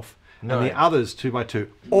yourself. No. And the others 2 by 2.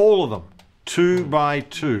 All of them 2 by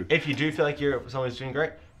 2. If you do feel like you're someone who's doing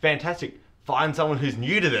great, fantastic. Find someone who's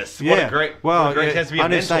new to this. What a great chance to be a mentor.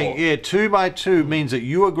 I'm just saying, 2 by 2 means that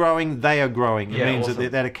you are growing, they are growing. It means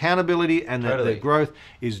that accountability and that growth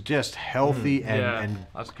is just healthy and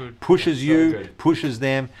that's good. Pushes you, pushes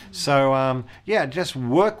them. So, just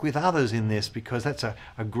work with others in this, because that's a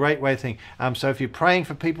great way of thinking. So if you're praying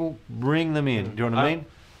for people, bring them in. Do you know what I mean?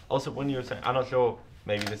 Also, when you were saying, I'm not sure,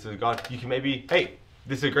 maybe this is God, you can maybe, hey,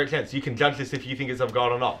 this is a great chance. You can judge this if you think it's of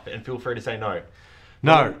God or not, and feel free to say no.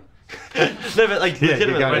 No. No, but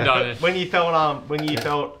legitimately, when you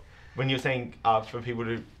were saying for people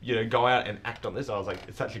to go out and act on this, I was like,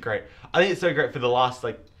 it's actually great. I think it's so great for the last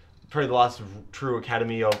probably the last true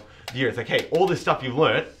academy of the year. It's like, hey, all this stuff you've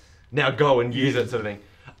learned, now go and use it, sort of thing.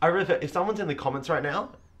 I really feel, if someone's in the comments right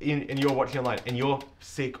now and you're watching online and you're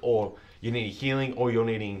sick, or you need healing, or you're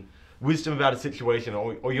needing wisdom about a situation,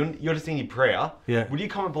 or you're just needing prayer, would you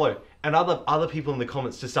comment below? And other people in the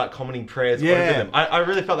comments to start commenting prayers over them. I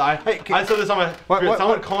really felt that. I saw this on my spirit.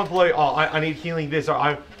 Someone comment below, I need healing this, or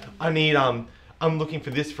I need I'm looking for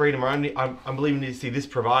this freedom, or I'm believing to see this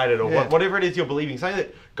provided, or whatever it is you're believing. Something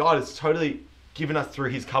that God has totally given us through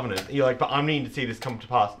his covenant. You're like, but I'm needing to see this come to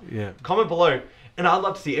pass. Comment below. And I'd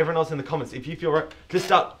love to see everyone else in the comments. If you feel right, just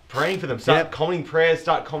start praying for them. Start commenting prayers,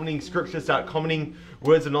 start commenting scriptures, start commenting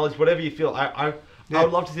words of knowledge, whatever you feel. I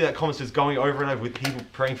would love to see that comments just going over and over with people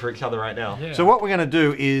praying for each other right now. So what we're going to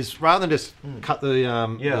do is, rather than just cut the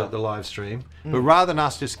live stream, but rather than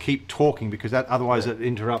us just keep talking, because that otherwise it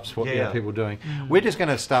interrupts what people are doing, we're just going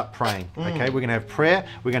to start praying. Okay, we're going to have prayer.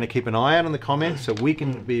 We're going to keep an eye out on the comments so we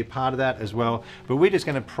can be a part of that as well. But we're just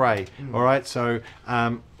going to pray. All right. So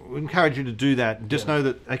we encourage you to do that. Just know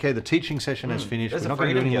that the teaching session has finished. There's we're not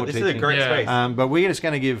going to do any more teaching. This is a great space. But we're just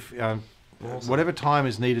going to give whatever time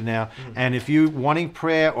is needed now. And if you're wanting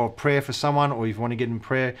prayer or prayer for someone, or if you want to get in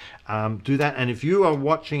prayer, do that. And if you are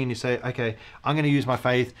watching and you say, okay, I'm going to use my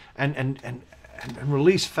faith and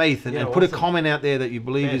release faith and put a comment out there that you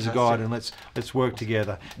believe is God, and let's work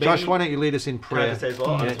together. Maybe, Josh, why don't you lead us in prayer? Can I just say as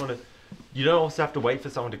well? I just want to. You don't also have to wait for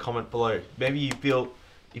someone to comment below. Maybe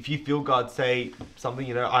if you feel God say something,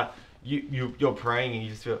 you're praying and you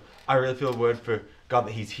just feel, I really feel a word for God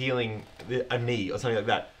that He's healing a knee or something like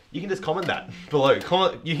that. You can just comment that below.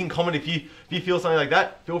 You can comment if you feel something like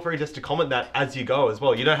that. Feel free just to comment that as you go as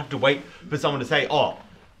well. You don't have to wait for someone to say, oh,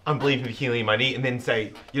 I'm believing for healing in my knee, and then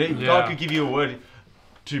say, God could give you a word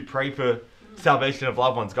to pray for salvation of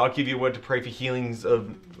loved ones. God could give you a word to pray for healings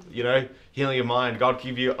of, healing of mind. God could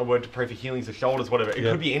give you a word to pray for healings of shoulders, whatever. It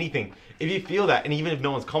could be anything. If you feel that, and even if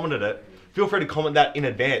no one's commented it, feel free to comment that in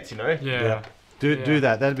advance, Do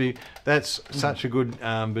that. That's such a good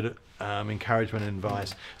bit of encouragement and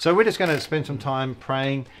advice. So we're just going to spend some time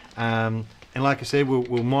praying. And like I said,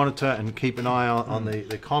 we'll monitor and keep an eye on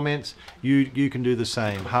the comments. You can do the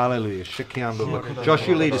same. Hallelujah. Josh,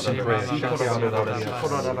 you lead us in prayer. Oh,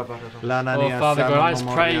 Father God, I just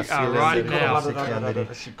pray right now that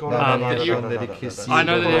I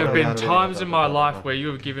know that there have been times in my life where you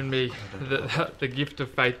have given me the gift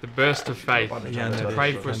of faith, the burst of faith, to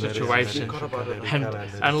pray for a situation.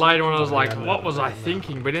 And later on I was like, what was I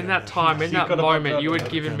thinking? But in that time, in that moment, you had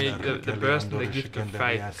given me the burst and the gift of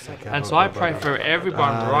faith. And so I pray for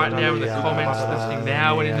everyone right now in the comments, listening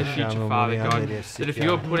now and in the future, Father God, that if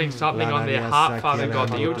you're putting something on their heart, Father God,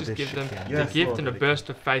 that you'll just give them the gift and a burst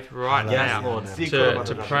of faith right now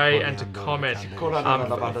to pray and to comment for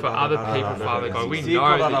other people, Father God. We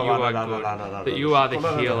know that you are good, that you are the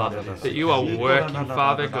healer, that you are working,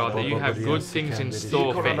 Father God, that you have good things in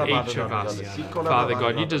store for each of us. Father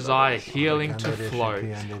God, you desire healing to flow,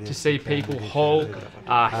 to see people whole,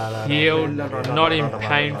 healed, not in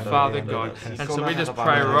pain, Father God. And so we just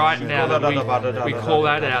pray right now that we call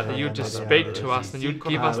that out, that you just speak to us and you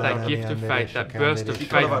give us that gift of faith, that burst of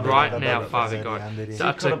faith right now, Father God.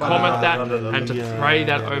 To comment that and to pray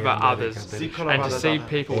that over others and to see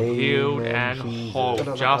people healed and whole,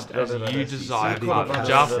 just as you desire, Father,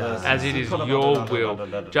 just as it is your will,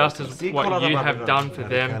 just as what you have done for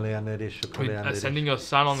them with sending your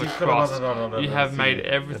Son on the cross. You have made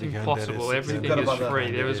everything possible, everything is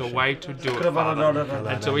free, there is a way to do it, Father.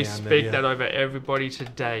 And so we speak that over everybody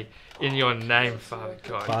today in your name, Father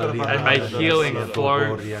God. And may healing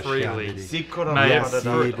flow freely. May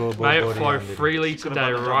it flow freely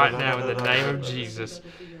today, right now, in the name of Jesus.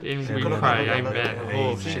 In we pray, amen.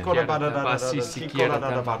 Oh, I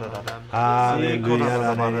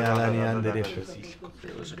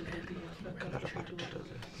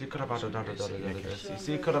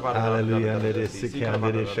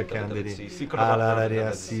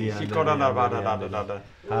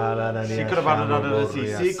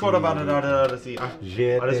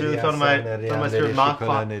just really felt in my spirit, Mark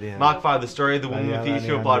 5, the story of the woman with the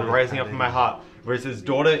issue of blood rising up in my heart, where it says,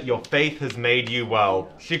 daughter, your faith has made you well.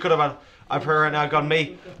 I pray right now, God,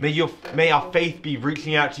 may our faith be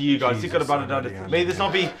reaching out to you, God. May this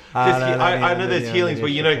not be I know there's healings where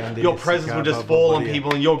your presence will just fall on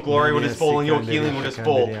people and your glory will just fall and your healing will just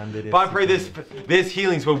fall. But I pray there's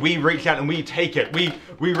healings where we reach out and we take it. We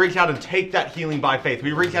reach out and take that healing by faith.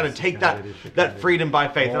 We reach out and take that freedom by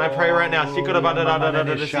faith. And I pray right now,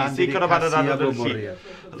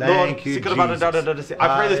 Lord,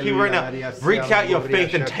 I pray there's people right now, reach out your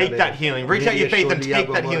faith and take that healing. Reach out your faith and take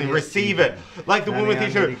that healing. Receive it. Like the woman with the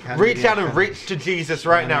issue, reach out and reach to Jesus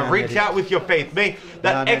right now. Reach out with your faith. May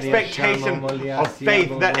that expectation of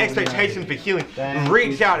faith, that expectation for healing,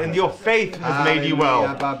 reach out and your faith has made you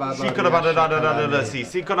well.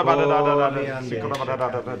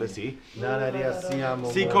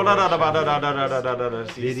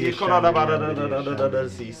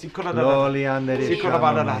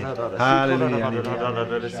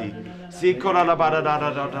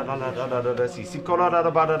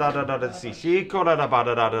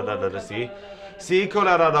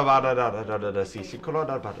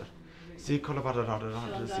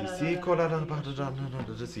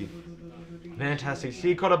 Fantastic.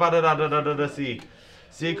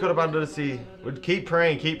 Keep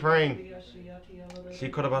praying, keep praying.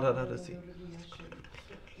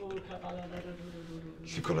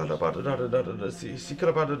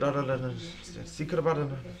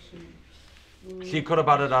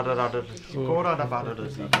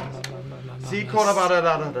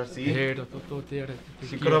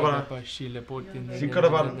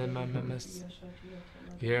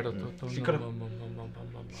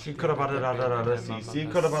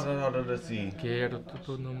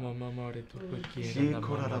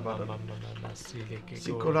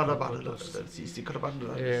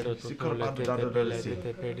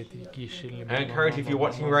 I encourage you, if you're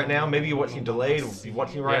watching right now, maybe you're watching delayed, or you're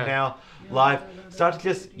watching right now live, start to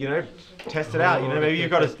just, test it out. Maybe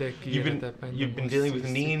you've been dealing with a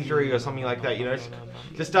knee injury or something like that.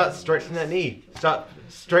 Just start stretching that knee. Start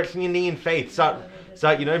stretching your knee in faith. Start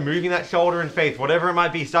moving that shoulder in faith. Whatever it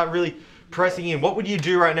might be, start really pressing in. What would you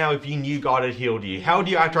do right now if you knew God had healed you? How would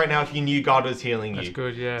you act right now if you knew God was healing you? That's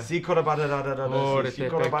good, yeah.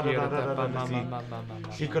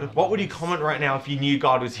 What would you comment right now if you knew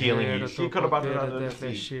God was healing you?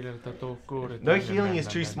 No healing is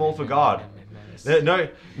too small for God.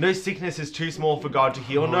 No sickness is too small for God to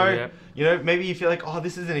heal. Maybe you feel like, oh,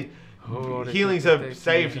 this isn't. Healings are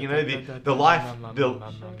saved. The life,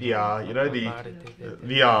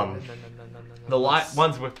 the life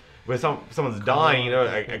ones where someone's dying,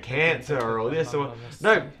 a cancer or this or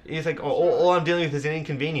no. It's like all I'm dealing with is an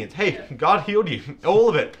inconvenience. Hey, God healed you, all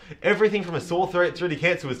of it. Everything from a sore throat through to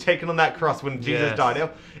cancer was taken on that cross when Jesus died.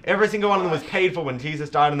 Every single one of them was paid for when Jesus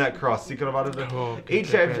died on that cross.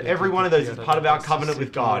 Every one of those is part of our covenant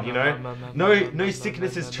with God. No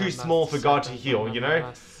sickness is too small for God to heal.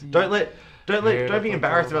 Don't be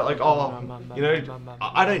embarrassed about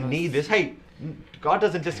I don't need this. Hey, God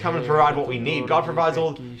doesn't just come and provide what we need. God provides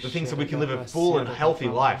all the things so we can live a full and healthy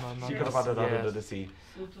life. We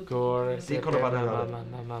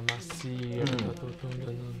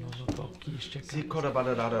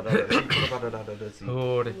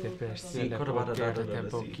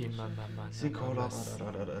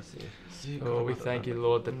thank you,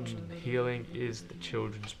 Lord, that healing is the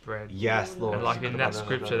children's bread. Yes, Lord. And like in that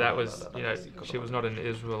scripture, that was, she was not an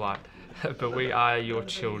Israelite, but we are your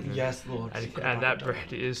children. Yes, Lord. And that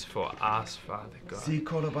bread is for us, Father God.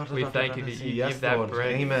 We thank you that you give that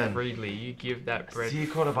bread freely. You give that bread freely.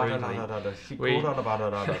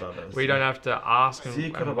 We don't have to ask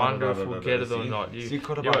and wonder if we'll get it or not.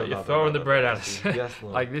 You're throwing the bread at us.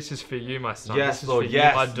 Like, this is for you, my son. Yes, Lord. This is for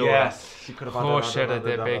you, my daughter.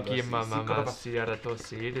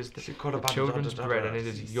 It is the children's bread and it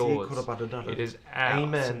is yours. It is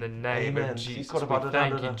ours in the name of Jesus. We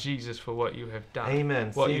thank you, Jesus, for what you have done.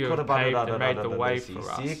 Amen. What you have paved and made the way for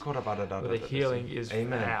us. The healing is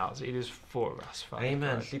ours. It is for us, Father.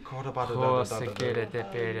 Amen.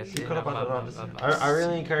 I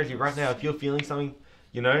really encourage you right now, if you're feeling something,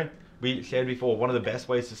 we shared before, one of the best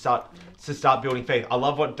ways to start building faith. I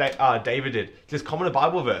love what David did. Just comment a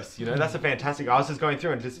Bible verse. That's a fantastic. I was just going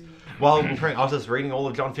through and just while we're praying, I was just reading all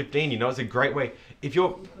of John 15. It's a great way. If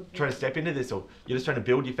you're trying to step into this or you're just trying to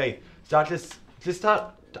build your faith, start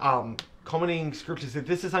commenting scriptures. If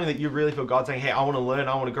this is something that you really feel God saying, hey, I want to learn,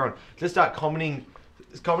 I want to grow on, just start commenting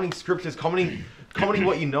scriptures, commenting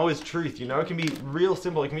what you know is truth. It can be real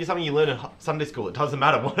simple. It can be something you learn in Sunday school. It doesn't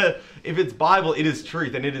matter. If it's Bible, it is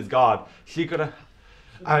truth and it is God.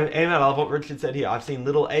 Amen. I love what Richard said here. I've seen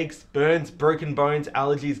little aches, burns, broken bones,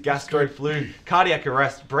 allergies, gastro flu, cardiac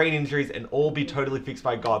arrest, brain injuries, and all be totally fixed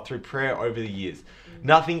by God through prayer over the years.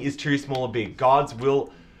 Nothing is too small or big. God's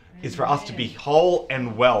will is for us to be whole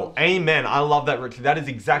and well. Amen. I love that, Richard. That is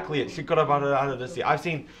exactly it. I've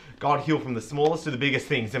seen God heal from the smallest to the biggest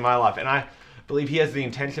things in my life, and I believe he has the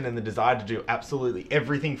intention and the desire to do absolutely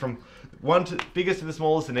everything from one to biggest to the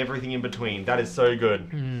smallest and everything in between. That is so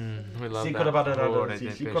good. We love that.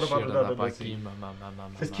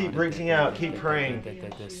 Just keep reaching out, keep praying.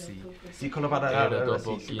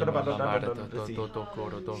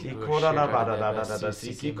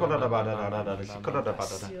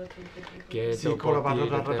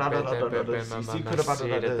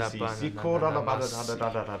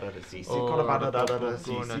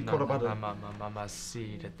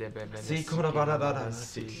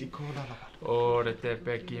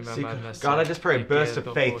 God, I just pray a burst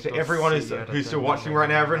of faith to everyone who's still watching right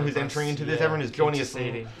now, everyone who's entering into this, everyone who's joining us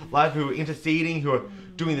live, who are interceding, who are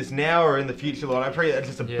doing this now or in the future, Lord. I pray that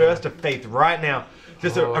just a burst of faith right now.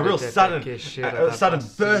 Just a real sudden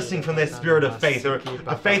bursting from their spirit of faith, or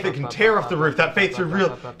a faith that can tear off the roof, that faith to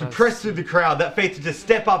press through the crowd, that faith to just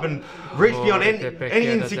step up and reach beyond any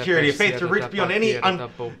insecurity, a faith to reach beyond any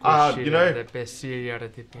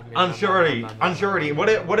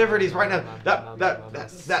unsurety, whatever it is right now,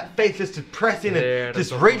 that faith just to press in and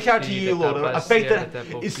just reach out to you, Lord. A faith that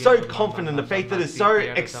is so confident, a faith that is so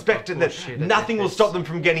expectant that nothing will stop them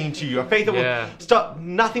from getting to you. A faith that will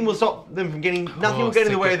nothing will stop them from getting, nothing will get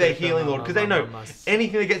in the way of their healing, Lord, because they know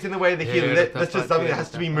anything that gets in the way of their healing, that's just something that has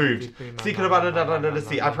to be moved.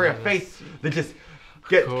 I pray a faith that just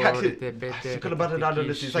catch it.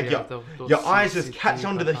 It's like your eyes just catch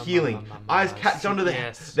onto the healing. Eyes catch onto the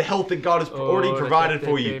health that God has already provided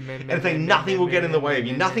for you. And it's like nothing will get in the way of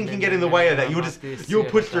you. Nothing can get in the way of that. You'll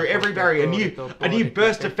push through every barrier. A new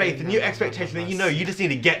burst of faith, a new expectation that you just need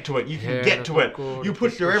to get to it. You can get to it. You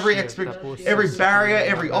push through every barrier,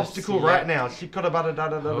 every obstacle right now. And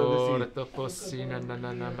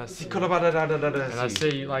I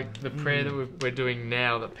see like the prayer that we're doing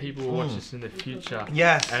now, that people will watch this in the future.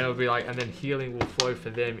 Yes. And it'll be like, and then healing will flow for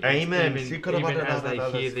them. Amen. Even as they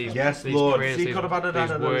hear these prayers, these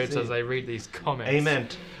words, as they read these comments. Amen.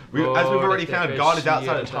 As we've already found, God is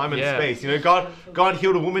outside of time and space. God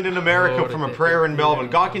healed a woman in America from a prayer in Melbourne.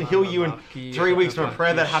 God can heal you in 3 weeks from a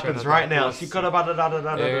prayer that happens right now. And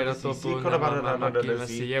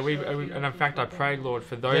in fact, I pray, Lord,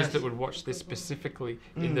 for those that would watch this specifically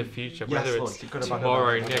in the future, whether it's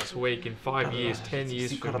tomorrow, next week, in 5 years, 10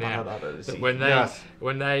 years from now, that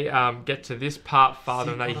when they get to this part,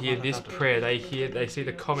 Father, and they hear this prayer, they see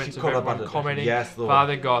the comments of everyone commenting,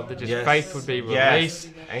 Father God, that just faith would be released.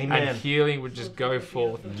 Amen. And healing would just go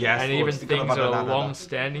forth. Yes, and Lord. even things that are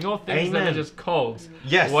long-standing or things that are just colds.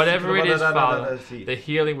 Yes. Whatever it is, Father, the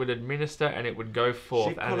healing would administer and it would go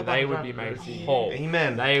forth. And they would be made whole.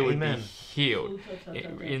 Amen. They would be healed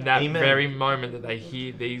in that very moment that they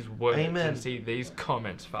hear these words and see these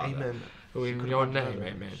comments, Father. Amen. In your name,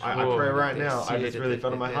 amen. I pray right now, I just really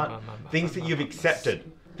felt in my heart, things that you've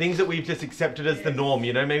accepted. Things that we've just accepted as the norm,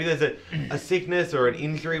 maybe there's a sickness or an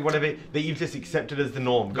injury, whatever, that you've just accepted as the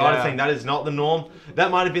norm. God is saying that is not the norm. That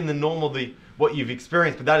might have been the norm of what you've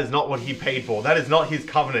experienced, but that is not what he paid for. That is not his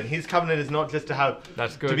covenant. His covenant is not just to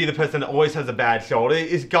be the person that always has a bad shoulder.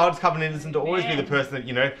 God's covenant isn't to always be the person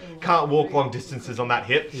that, can't walk long distances on that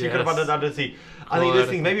hip. Yes. I think this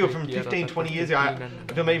thing, maybe from 15, 20 years ago, I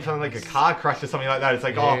feel maybe something like a car crash or something like that. It's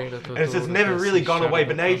like, and it's just never really gone away,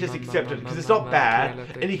 but now you just accept it because it's not bad,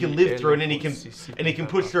 and you can live through it, and you can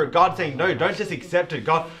push through it. God's saying, no, don't just accept it.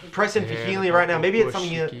 God, press in for healing right now. Maybe it's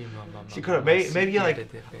something maybe you're like,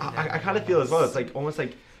 I kind of feel as well, it's like, almost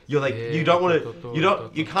like, you're like, you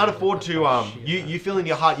can't afford to, you feel in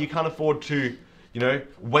your heart, you can't afford to,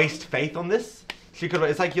 waste faith on this.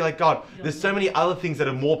 It's like you're like, God, there's so many other things that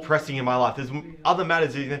are more pressing in my life. There's other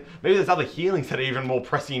matters, maybe there's other healings that are even more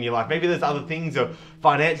pressing in your life. Maybe there's other things or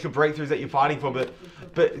financial breakthroughs that you're fighting for,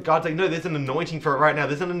 but God's like, no, there's an anointing for it right now.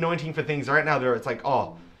 There's an anointing for things right now where it's like,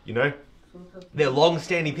 they're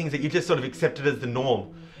long-standing things that you just sort of accepted as the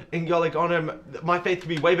norm. And you're like, oh no, my faith could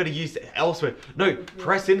be way better used elsewhere. No,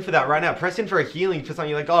 press in for that right now. Press in for a healing for something.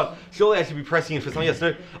 You're like, God, surely I should be pressing in for something else.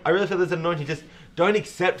 No, I really feel there's an anointing. Just don't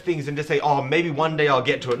accept things and just say, oh, maybe one day I'll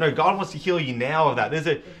get to it. No, God wants to heal you now of that. There's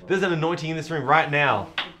an anointing in this room right now.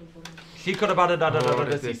 There's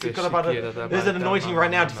an anointing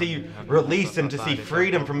right now to see you released and to see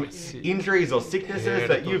freedom from injuries or sicknesses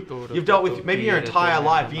that you've dealt with maybe your entire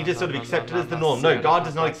life, and you just sort of accept it as the norm. No, God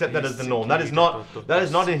does not accept that as the norm. That is not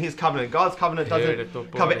in his covenant. God's covenant doesn't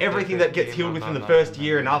cover everything that gets healed within the first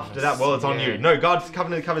year, and after that, well, it's on you. No, God's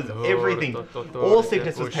covenant covers everything. All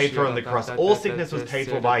sickness was paid for on the cross. All sickness was paid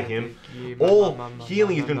for by him. All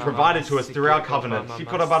healing has been provided to us through our covenant. I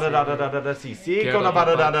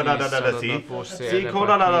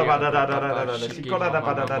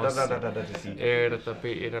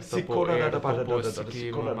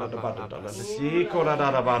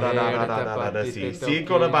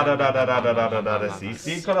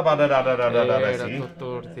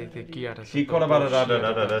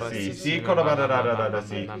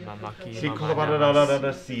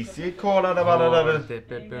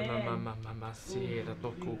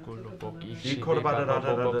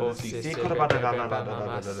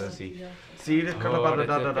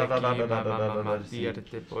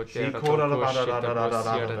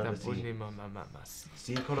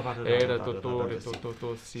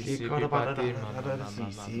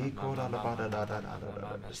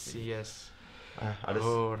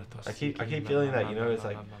keep feeling that, it's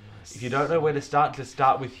like, if you don't know where to start, just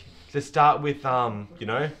start with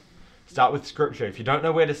scripture. If you don't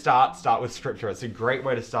know where to start with scripture. It's a great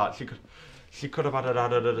way to start.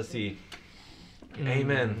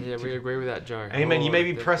 Amen. Yeah, we agree with that, Joe. Amen. You may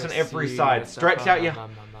be pressed on every side. Stretch out your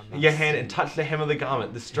hand and touch the hem of the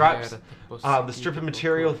garment. The stripes, the strip of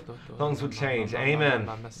material things will change. Amen.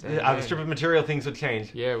 The strip of material things will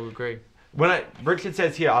change. Yeah, we agree. Richard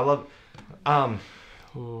says here, I love,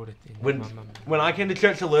 when I came to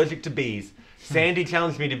church allergic to bees, Sandy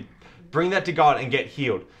challenged me to bring that to God and get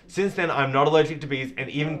healed. Since then, I'm not allergic to bees and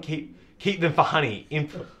even keep them for honey.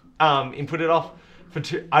 I'd put it off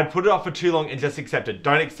for too long and just accept it.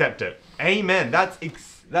 Don't accept it. Amen. That's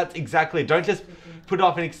exactly it. Don't just put it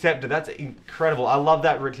off and accept it. That's incredible. I love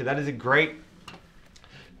that, Richard. That is a great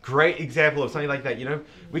example of something like that. You know,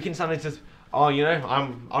 we can sometimes just,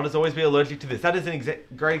 I'll just always be allergic to this. That is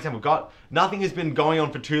great example. God, nothing has been going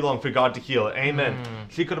on for too long for God to heal it. Amen.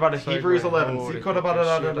 Hebrews 11.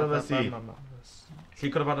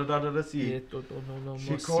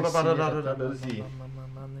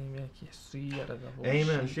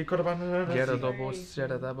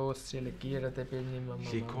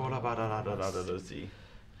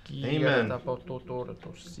 Amen.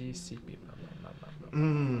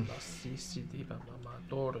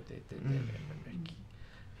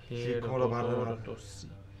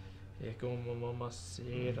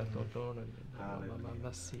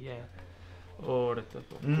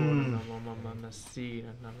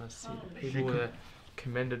 People are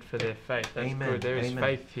commended for their faith. That's good. There is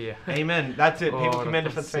faith here. Amen. That's it. People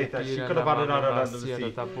commended for faith. We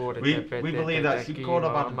believe that.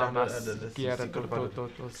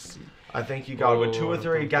 I thank you, God. Where two or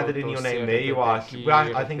three are gathered in your name, there you are.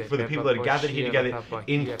 I think for the people that are gathered here together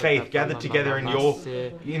in faith, gathered together in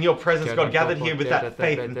your presence, God, gathered here with that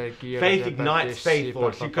faith. And faith ignites faith,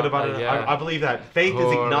 Lord. I believe that. Faith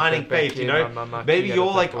is igniting faith, you know. Maybe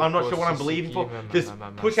you're like, I'm not sure what I'm believing for. Just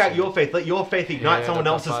push out your faith. Let your faith ignite someone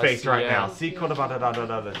else's faith right now.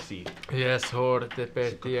 Yes, Lord.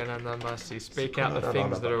 Speak out the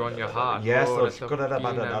things that are on your heart. Yes, Lord. If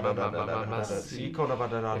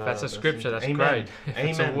that's a scripture, that's great. If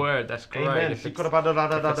it's a word, that's great. If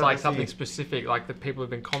it's like something specific, like the people have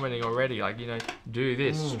been commenting already, like, you know, do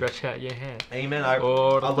this, stretch out your hand. Amen. I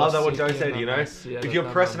love that what Joe said, you know. If you're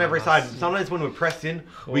pressed on every side, sometimes when we're pressed in,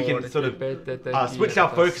 we can sort of switch our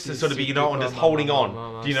focus to sort of be, you know, on just holding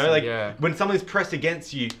on. Do you know, like when something's pressed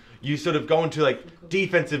against you, you sort of go into like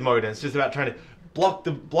defensive mode and it's just about trying to block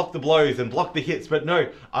the blows and block the hits. But no,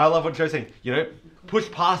 I love what Joe's saying, you know,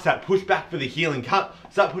 push past that, push back for the healing,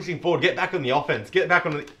 start pushing forward, get back on the offense, get back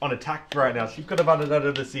on attack right now. You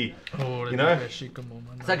know,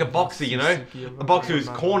 it's like a boxer, you know, a boxer who's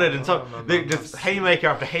cornered and so just haymaker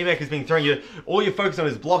after haymaker is being thrown. All you're focused on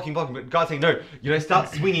is blocking, but God's saying no. You know,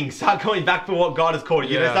 start swinging, start going back for what God has called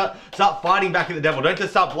you. You know, start fighting back at the devil. Don't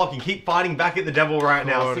just start blocking. Keep fighting back at the devil right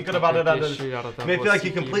now. You may feel like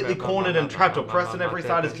you're completely cornered and trapped or pressed on every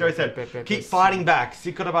side, as Joe said. Keep fighting back.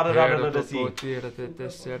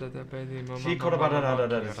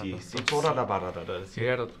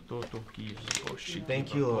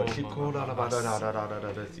 Thank you, Lord. And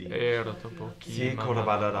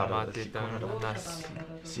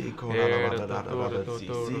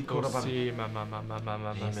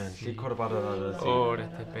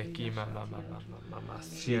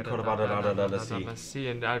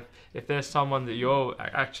if there's someone that you're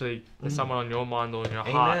actually, there's someone on your mind or in your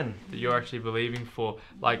heart that you're actually believing for,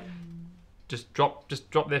 like, just drop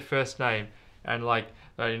their first name and like,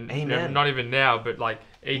 not even now, but like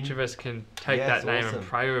each of us can take that name and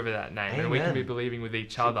pray over that name, and we can be believing with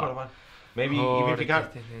each other. Maybe even if you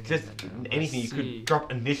can't, just anything, you could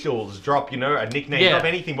drop initials, drop, you know, a nickname, drop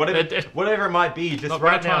anything, whatever it might be, just not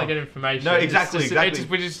right now. Trying to get information. No, exactly.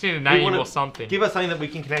 We just need a name or something. Give us something that we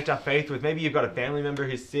can connect our faith with. Maybe you've got a family member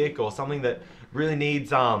who's sick or something that really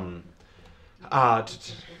needs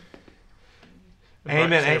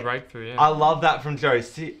Amen. Breakthrough, I love that from Joe.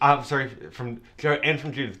 From Joe and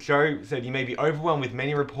from Judith. Joe said, "You may be overwhelmed with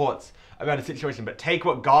many reports about a situation, but take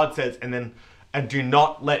what God says and do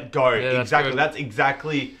not let go." Exactly. That's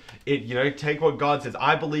exactly it. You know, take what God says.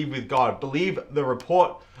 I believe with God. Believe the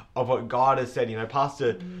report of what God has said. You know,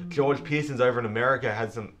 Pastor George Pearson's over in America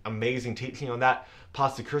has some amazing teaching on that.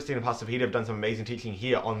 Pastor Christine and Pastor Peter have done some amazing teaching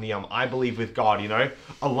here on the I believe with God. You know,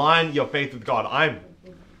 align your faith with God. I'm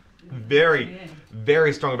very,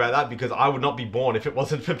 very strong about that because I would not be born if it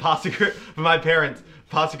wasn't for my parents,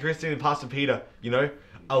 Pastor Christine and Pastor Peter, you know,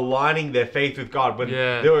 aligning their faith with God. When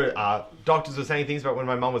there were doctors were saying things about when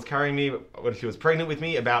my mom was carrying me, when she was pregnant with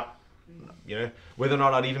me, about, you know, whether or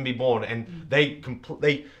not I'd even be born, and they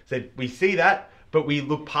said, we see that, but we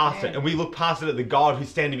look past it, and we look past it at the God who's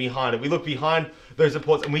standing behind it. We look behind those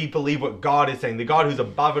reports, and we believe what God is saying. The God who's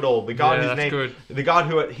above it all. The God whose name, the God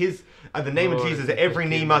who at the name of Jesus, every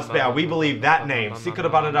knee must bow. We believe that name. We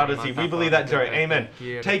believe that, Joe. Amen.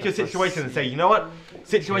 Take your situation and say, you know what?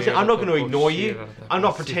 Situation, I'm not going to ignore you. I'm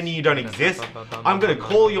not pretending you don't exist. I'm going to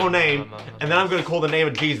call your name, and then I'm going to call the name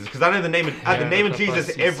of Jesus, because I know at the name of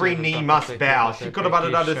Jesus, every knee must bow. You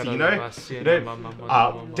know,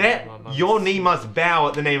 debt, your knee must bow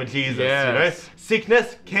at the name of Jesus. You know,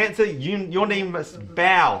 sickness, cancer, your knee must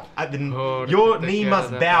bow at the name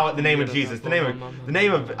of Jesus. The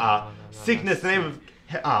name of sickness, the name of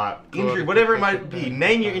injury, whatever it might be,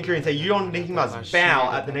 name your injury and say your knee must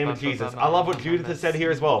bow at the name of Jesus. I love what Judith has said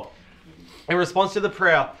here as well. In response to the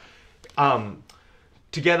prayer,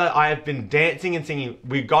 together I have been dancing and singing.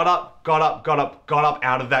 We got up out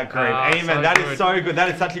of that grave. Amen. So that is so good. That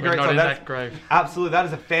is such a great song. That grave. Absolutely. That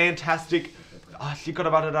is a fantastic. I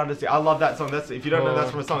love that song. If you don't know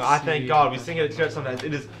that's from a song, I thank God. We sing it at church sometimes.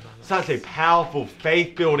 It is such a powerful,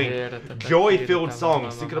 faith-building, joy-filled song.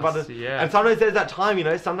 And sometimes there's that time, you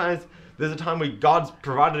know, sometimes there's a time where God's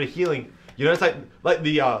provided a healing. You know, it's like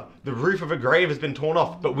the roof of a grave has been torn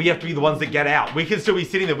off, but we have to be the ones that get out. We can still be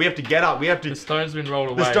sitting there. We have to get up. The stone's been rolled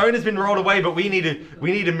away. The stone has been rolled away, but we need to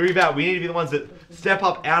move out. We need to be the ones that step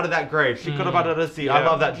up out of that grave. I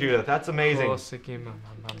love that, Judith. That's amazing. We agree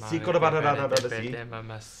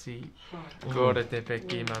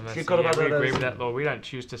with that, Lord. We don't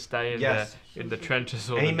choose to stay in the trenches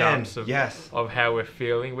or the dumps of how we're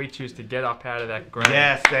feeling. We choose to get up out of that grave.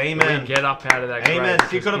 Yes, amen. We get up out of that grave. Amen. For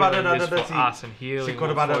us and healing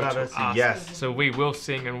will flow to us. Yes. So we will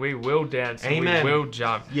sing and we will dance and amen. we will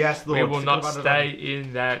jump. Yes, Lord. We will not stay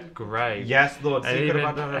in that grave. Yes, Lord. And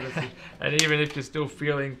even if you're still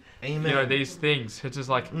feeling, amen. you know, these things, it's just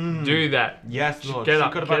like, do that. Yes, Lord. Get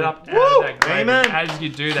up out of that grave. Amen. As you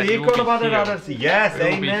do that, you will be healed. Yes,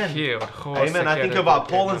 amen. Amen. I think of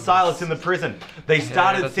Paul and Silas in the prison. They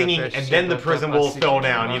started singing and then the prison walls fell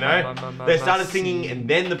down, you know? They started singing and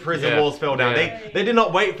then the prison walls fell down. They did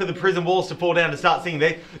not wait for the prison walls to fall down to start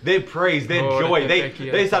singing. Their praise, their joy,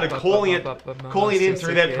 they started calling it in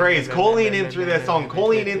through their praise, calling it in through their song,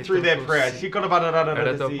 calling it in through their prayer.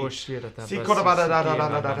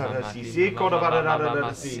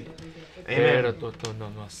 Amen.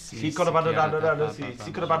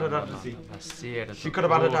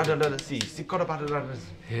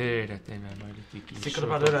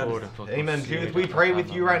 Amen. Judith, we pray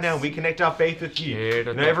with you right now. We connect our faith with you. You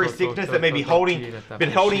know, every sickness that may be holding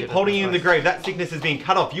you in the grave, that sickness is being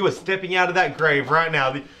cut off. You are stepping out of that grave right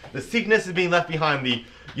now. The sickness is being left behind. The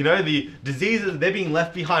diseases, they're being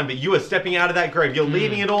left behind, but you are stepping out of that grave. You're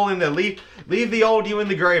leaving it all in there. Leave the old you in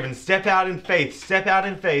the grave and step out in faith. Step out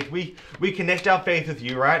in faith. We connect our faith with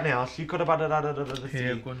you right now.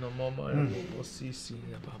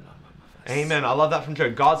 Amen. I love that from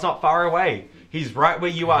Joe. God's not far away. He's right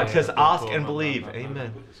where you are. Just ask and believe.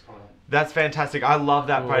 Amen. That's fantastic. I love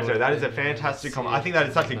that, Joe. That is a fantastic comment. I think that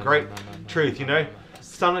is such a great truth, you know.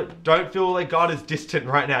 Don't feel like God is distant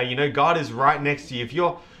right now. You know, God is right next to you. If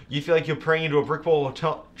you feel like you're praying into a brick wall,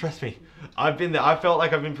 trust me, I've been there. I felt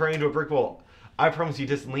like I've been praying into a brick wall. I promise you,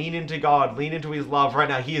 just lean into God, lean into His love right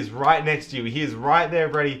now. He is right next to you. He is right there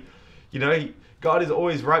ready. You know, God is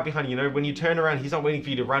always right behind you. You know, when you turn around, He's not waiting for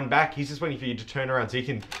you to run back. He's just waiting for you to turn around so He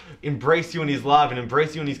can embrace you in His love and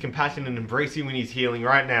embrace you in His compassion and embrace you in His healing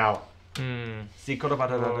right now. I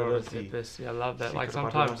love that. Like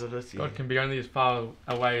sometimes God can be only as far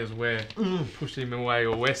away as we're pushing Him away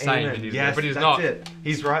or we're saying that He's there, but He's not.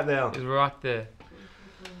 He's right there. He's right there.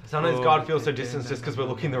 Sometimes God feels so distant just because we're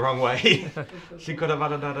looking the wrong way.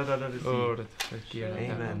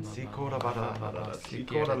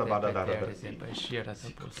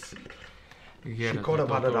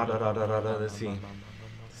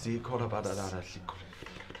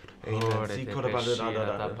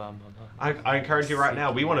 I encourage you right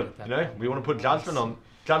now. We want to put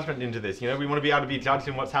judgment into this. You know, we want to be able to be judged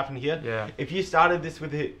in what's happened here. Yeah. If you started this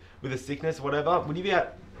with a sickness, or whatever,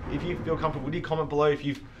 if you feel comfortable, would you comment below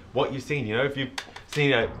what you've seen? You know, if you've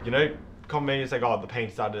seen comment and say, "God, the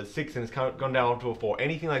pain started at 6 and it's gone down to a 4."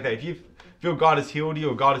 Anything like that. If you feel God has healed you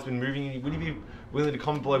or God has been moving you, would you be willing to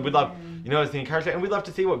comment below? We'd love, as the encouragement, and we'd love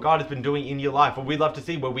to see what God has been doing in your life, or we'd love to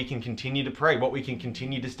see where we can continue to pray, what we can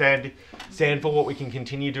continue to stand for, what we can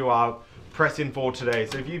continue to press in for today.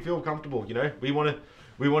 So if you feel comfortable, we want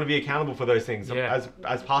to be accountable for those things. Yeah.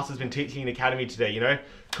 As Pastor's been teaching in Academy today,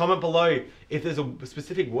 comment below if there's a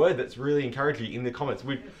specific word that's really encouraging you in the comments.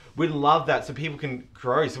 We'd love that so people can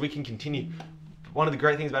grow, so we can continue one of the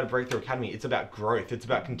great things about a Breakthrough Academy, it's about growth. It's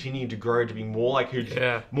about continuing to grow to be more like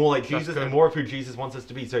Jesus and more of who Jesus wants us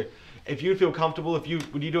to be. So if you feel comfortable, would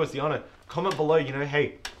you do us the honor, comment below,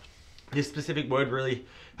 hey, this specific word really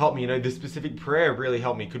helped me, this specific prayer really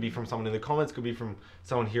helped me. Could be from someone in the comments, could be from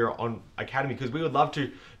someone here on Academy, because we would love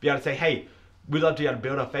to be able to say, hey, we'd love to be able to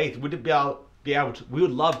build our faith. We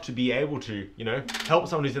would love to be able to, help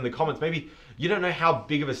someone who's in the comments. Maybe you don't know how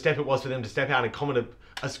big of a step it was for them to step out and comment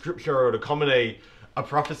a scripture or to comment a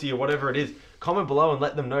prophecy or whatever it is. Comment below and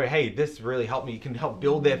let them know, hey, this really helped me. You can help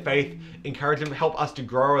build their faith, encourage them, help us to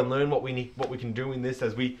grow and learn what we can do in this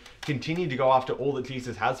as we continue to go after all that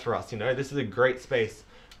Jesus has for us. This is a great space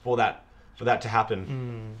for that to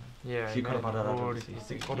happen. And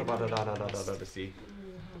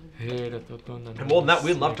more than that,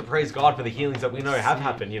 we'd love to praise God for the healings that we know have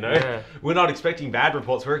happened, We're not expecting bad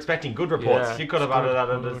reports, we're expecting good reports. We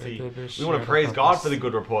want to praise God for the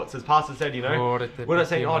good reports. As Pastor said, we're not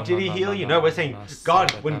saying, oh, did he heal you? No, we're saying,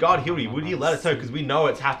 God, when God healed you, would you let us know? Because we know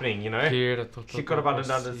it's happening,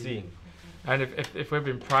 And if we've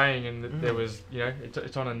been praying and there was,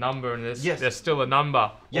 it's on a number and there's still a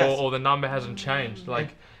number, or the number hasn't changed,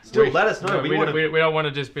 still let us know. We don't want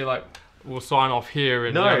to just be like, we'll sign off here.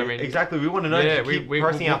 And, no, exactly. We want to know.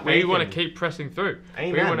 Pressing our faith. We want to keep pressing through.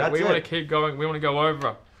 Amen. We want to keep going. We want to go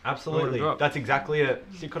over. Absolutely. That's exactly it.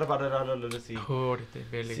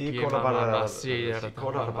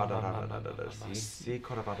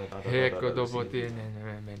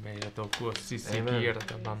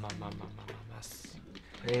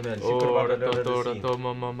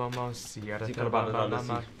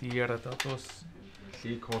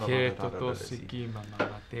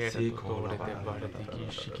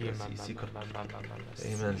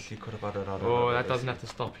 Oh, that doesn't have to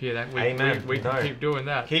stop here. We can keep doing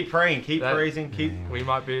that. Keep praying, keep praising,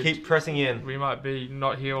 keep pressing in. We might be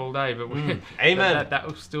not here all day, but amen. That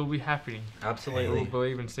will still be happening. Absolutely. We'll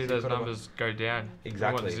believe and see those numbers go down.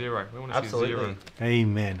 Exactly. We want zero. We want to see zero.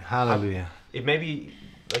 Amen. Hallelujah. It may be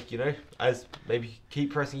as maybe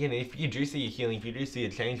keep pressing in. If you do see a healing, if you do see a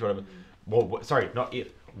change, whatever. Well, sorry, not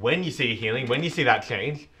it. When you see a healing, when you see that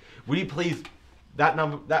change, will you please, that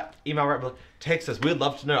email right below, text us. We'd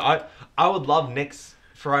love to know. I would love next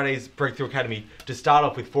Friday's Breakthrough Academy to start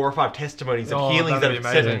off with 4 or 5 testimonies of healings that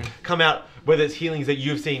have come out, whether it's healings that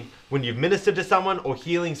you've seen when you've ministered to someone or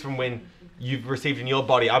healings from when you've received in your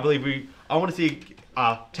body. I want to see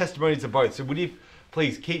testimonies of both. So would you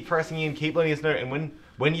please keep pressing in, keep letting us know, and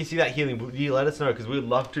when you see that healing, would you let us know? Because we'd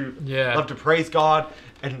love to praise God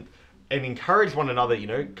and encourage one another,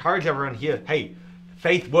 encourage everyone here. Hey,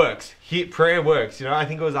 faith works. Prayer works. I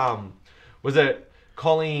think it was it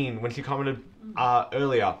Colleen when she commented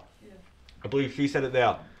earlier? I believe she said it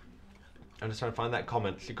there. I'm just trying to find that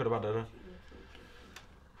comment. She could have done it.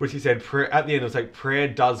 Where she said, prayer, at the end, it was like, prayer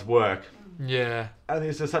does work. Yeah. I think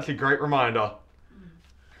it's just such a great reminder.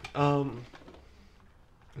 Here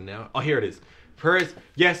it is. Prayer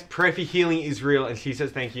for healing is real, and she says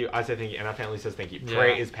thank you, I say thank you, and our family says thank you.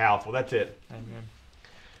 Prayer is powerful, that's it. Amen.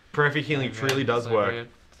 Prayer for healing truly does work.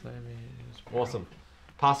 Awesome.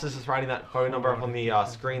 Pastor's just writing that phone number up on the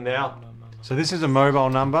screen there. So this is a mobile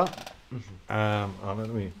number. What I'm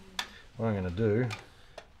going to do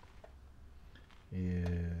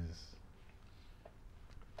is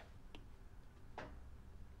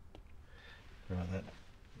write that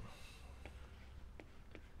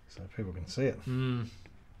so people can see it.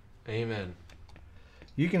 Amen.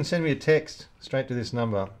 You can send me a text straight to this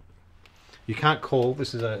number. You can't call.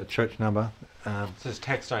 This is a church number. It says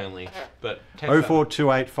text only, but text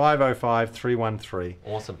 0428 505 313.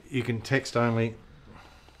 Awesome. You can text only.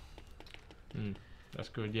 That's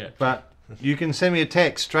good, yeah. But you can send me a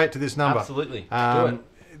text straight to this number. Absolutely. Do it.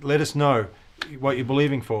 Let us know what you're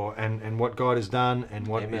believing for and what God has done and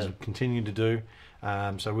what He's continuing to do.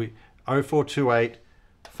 So we 0428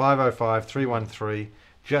 505 313.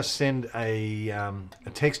 Just send a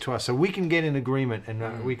text to us so we can get in agreement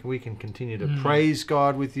and we can continue to praise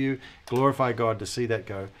God with you, glorify God, to see that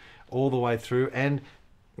go all the way through. And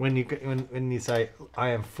when you say, I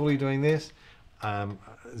am fully doing this,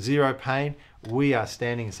 zero pain, we are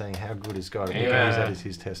standing and saying, how good is God? And because that is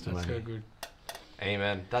His testimony. That's so good.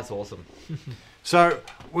 Amen. That's awesome. So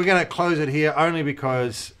we're going to close it here only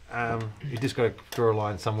because you just got to draw a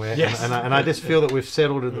line somewhere. Yes. And I just feel that we've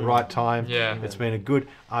settled at the right time. Yeah. It's been a good.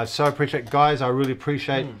 I so appreciate, guys. I really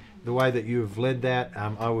appreciate the way that you've led that.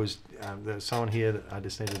 There's someone here that I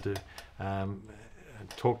just needed to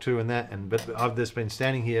talk to and that. But I've just been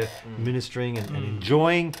standing here ministering and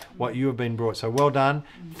enjoying what you have been brought. So well done.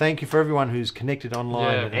 Thank you for everyone who's connected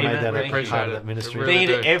online and made that a part of that ministry. Really Thank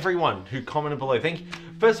you to everyone who commented below. Thank you.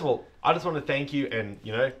 First of all, I just want to thank you and,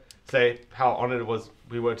 say how honored it was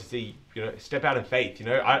we were to see, step out in faith.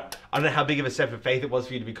 I don't know how big of a step of faith it was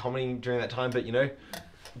for you to be commenting during that time, but,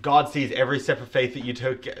 God sees every step of faith that you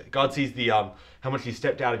took. God sees the how much you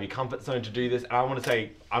stepped out of your comfort zone to do this. And I want to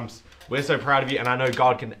say, we're so proud of you, and I know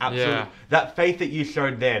God can absolutely that faith that you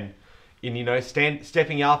showed then, in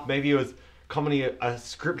stepping up. Maybe it was commenting a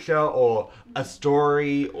scripture or a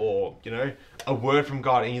story or a word from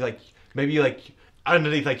God, and maybe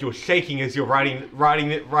underneath you're shaking as you're writing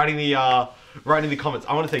the comments.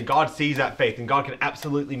 I want to say God sees that faith, and God can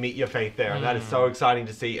absolutely meet your faith there, and that is so exciting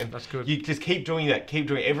to see. And that's good. You just keep doing that, keep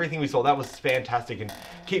doing everything we saw. That was fantastic, and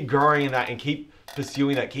keep growing in that, and keep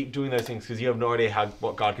pursuing that, keep doing those things, because you have no idea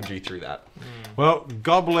what God can do through that. Well,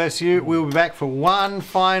 God bless you. We'll be back for one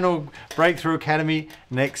final Breakthrough Academy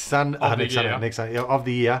next Sunday of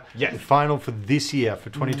the year. Yes. The final for this year, for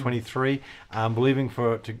 2023. Believing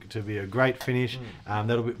for it to be a great finish.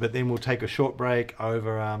 But then we'll take a short break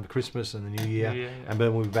over Christmas and the New Year, and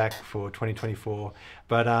then we'll be back for 2024.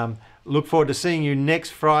 But look forward to seeing you next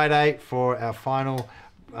Friday for our final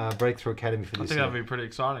Breakthrough Academy for this year. I think that'll be pretty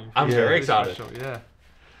exciting. I'm very excited. Yeah.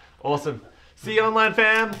 Awesome. See you online,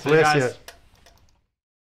 fam. See you guys. Bless you.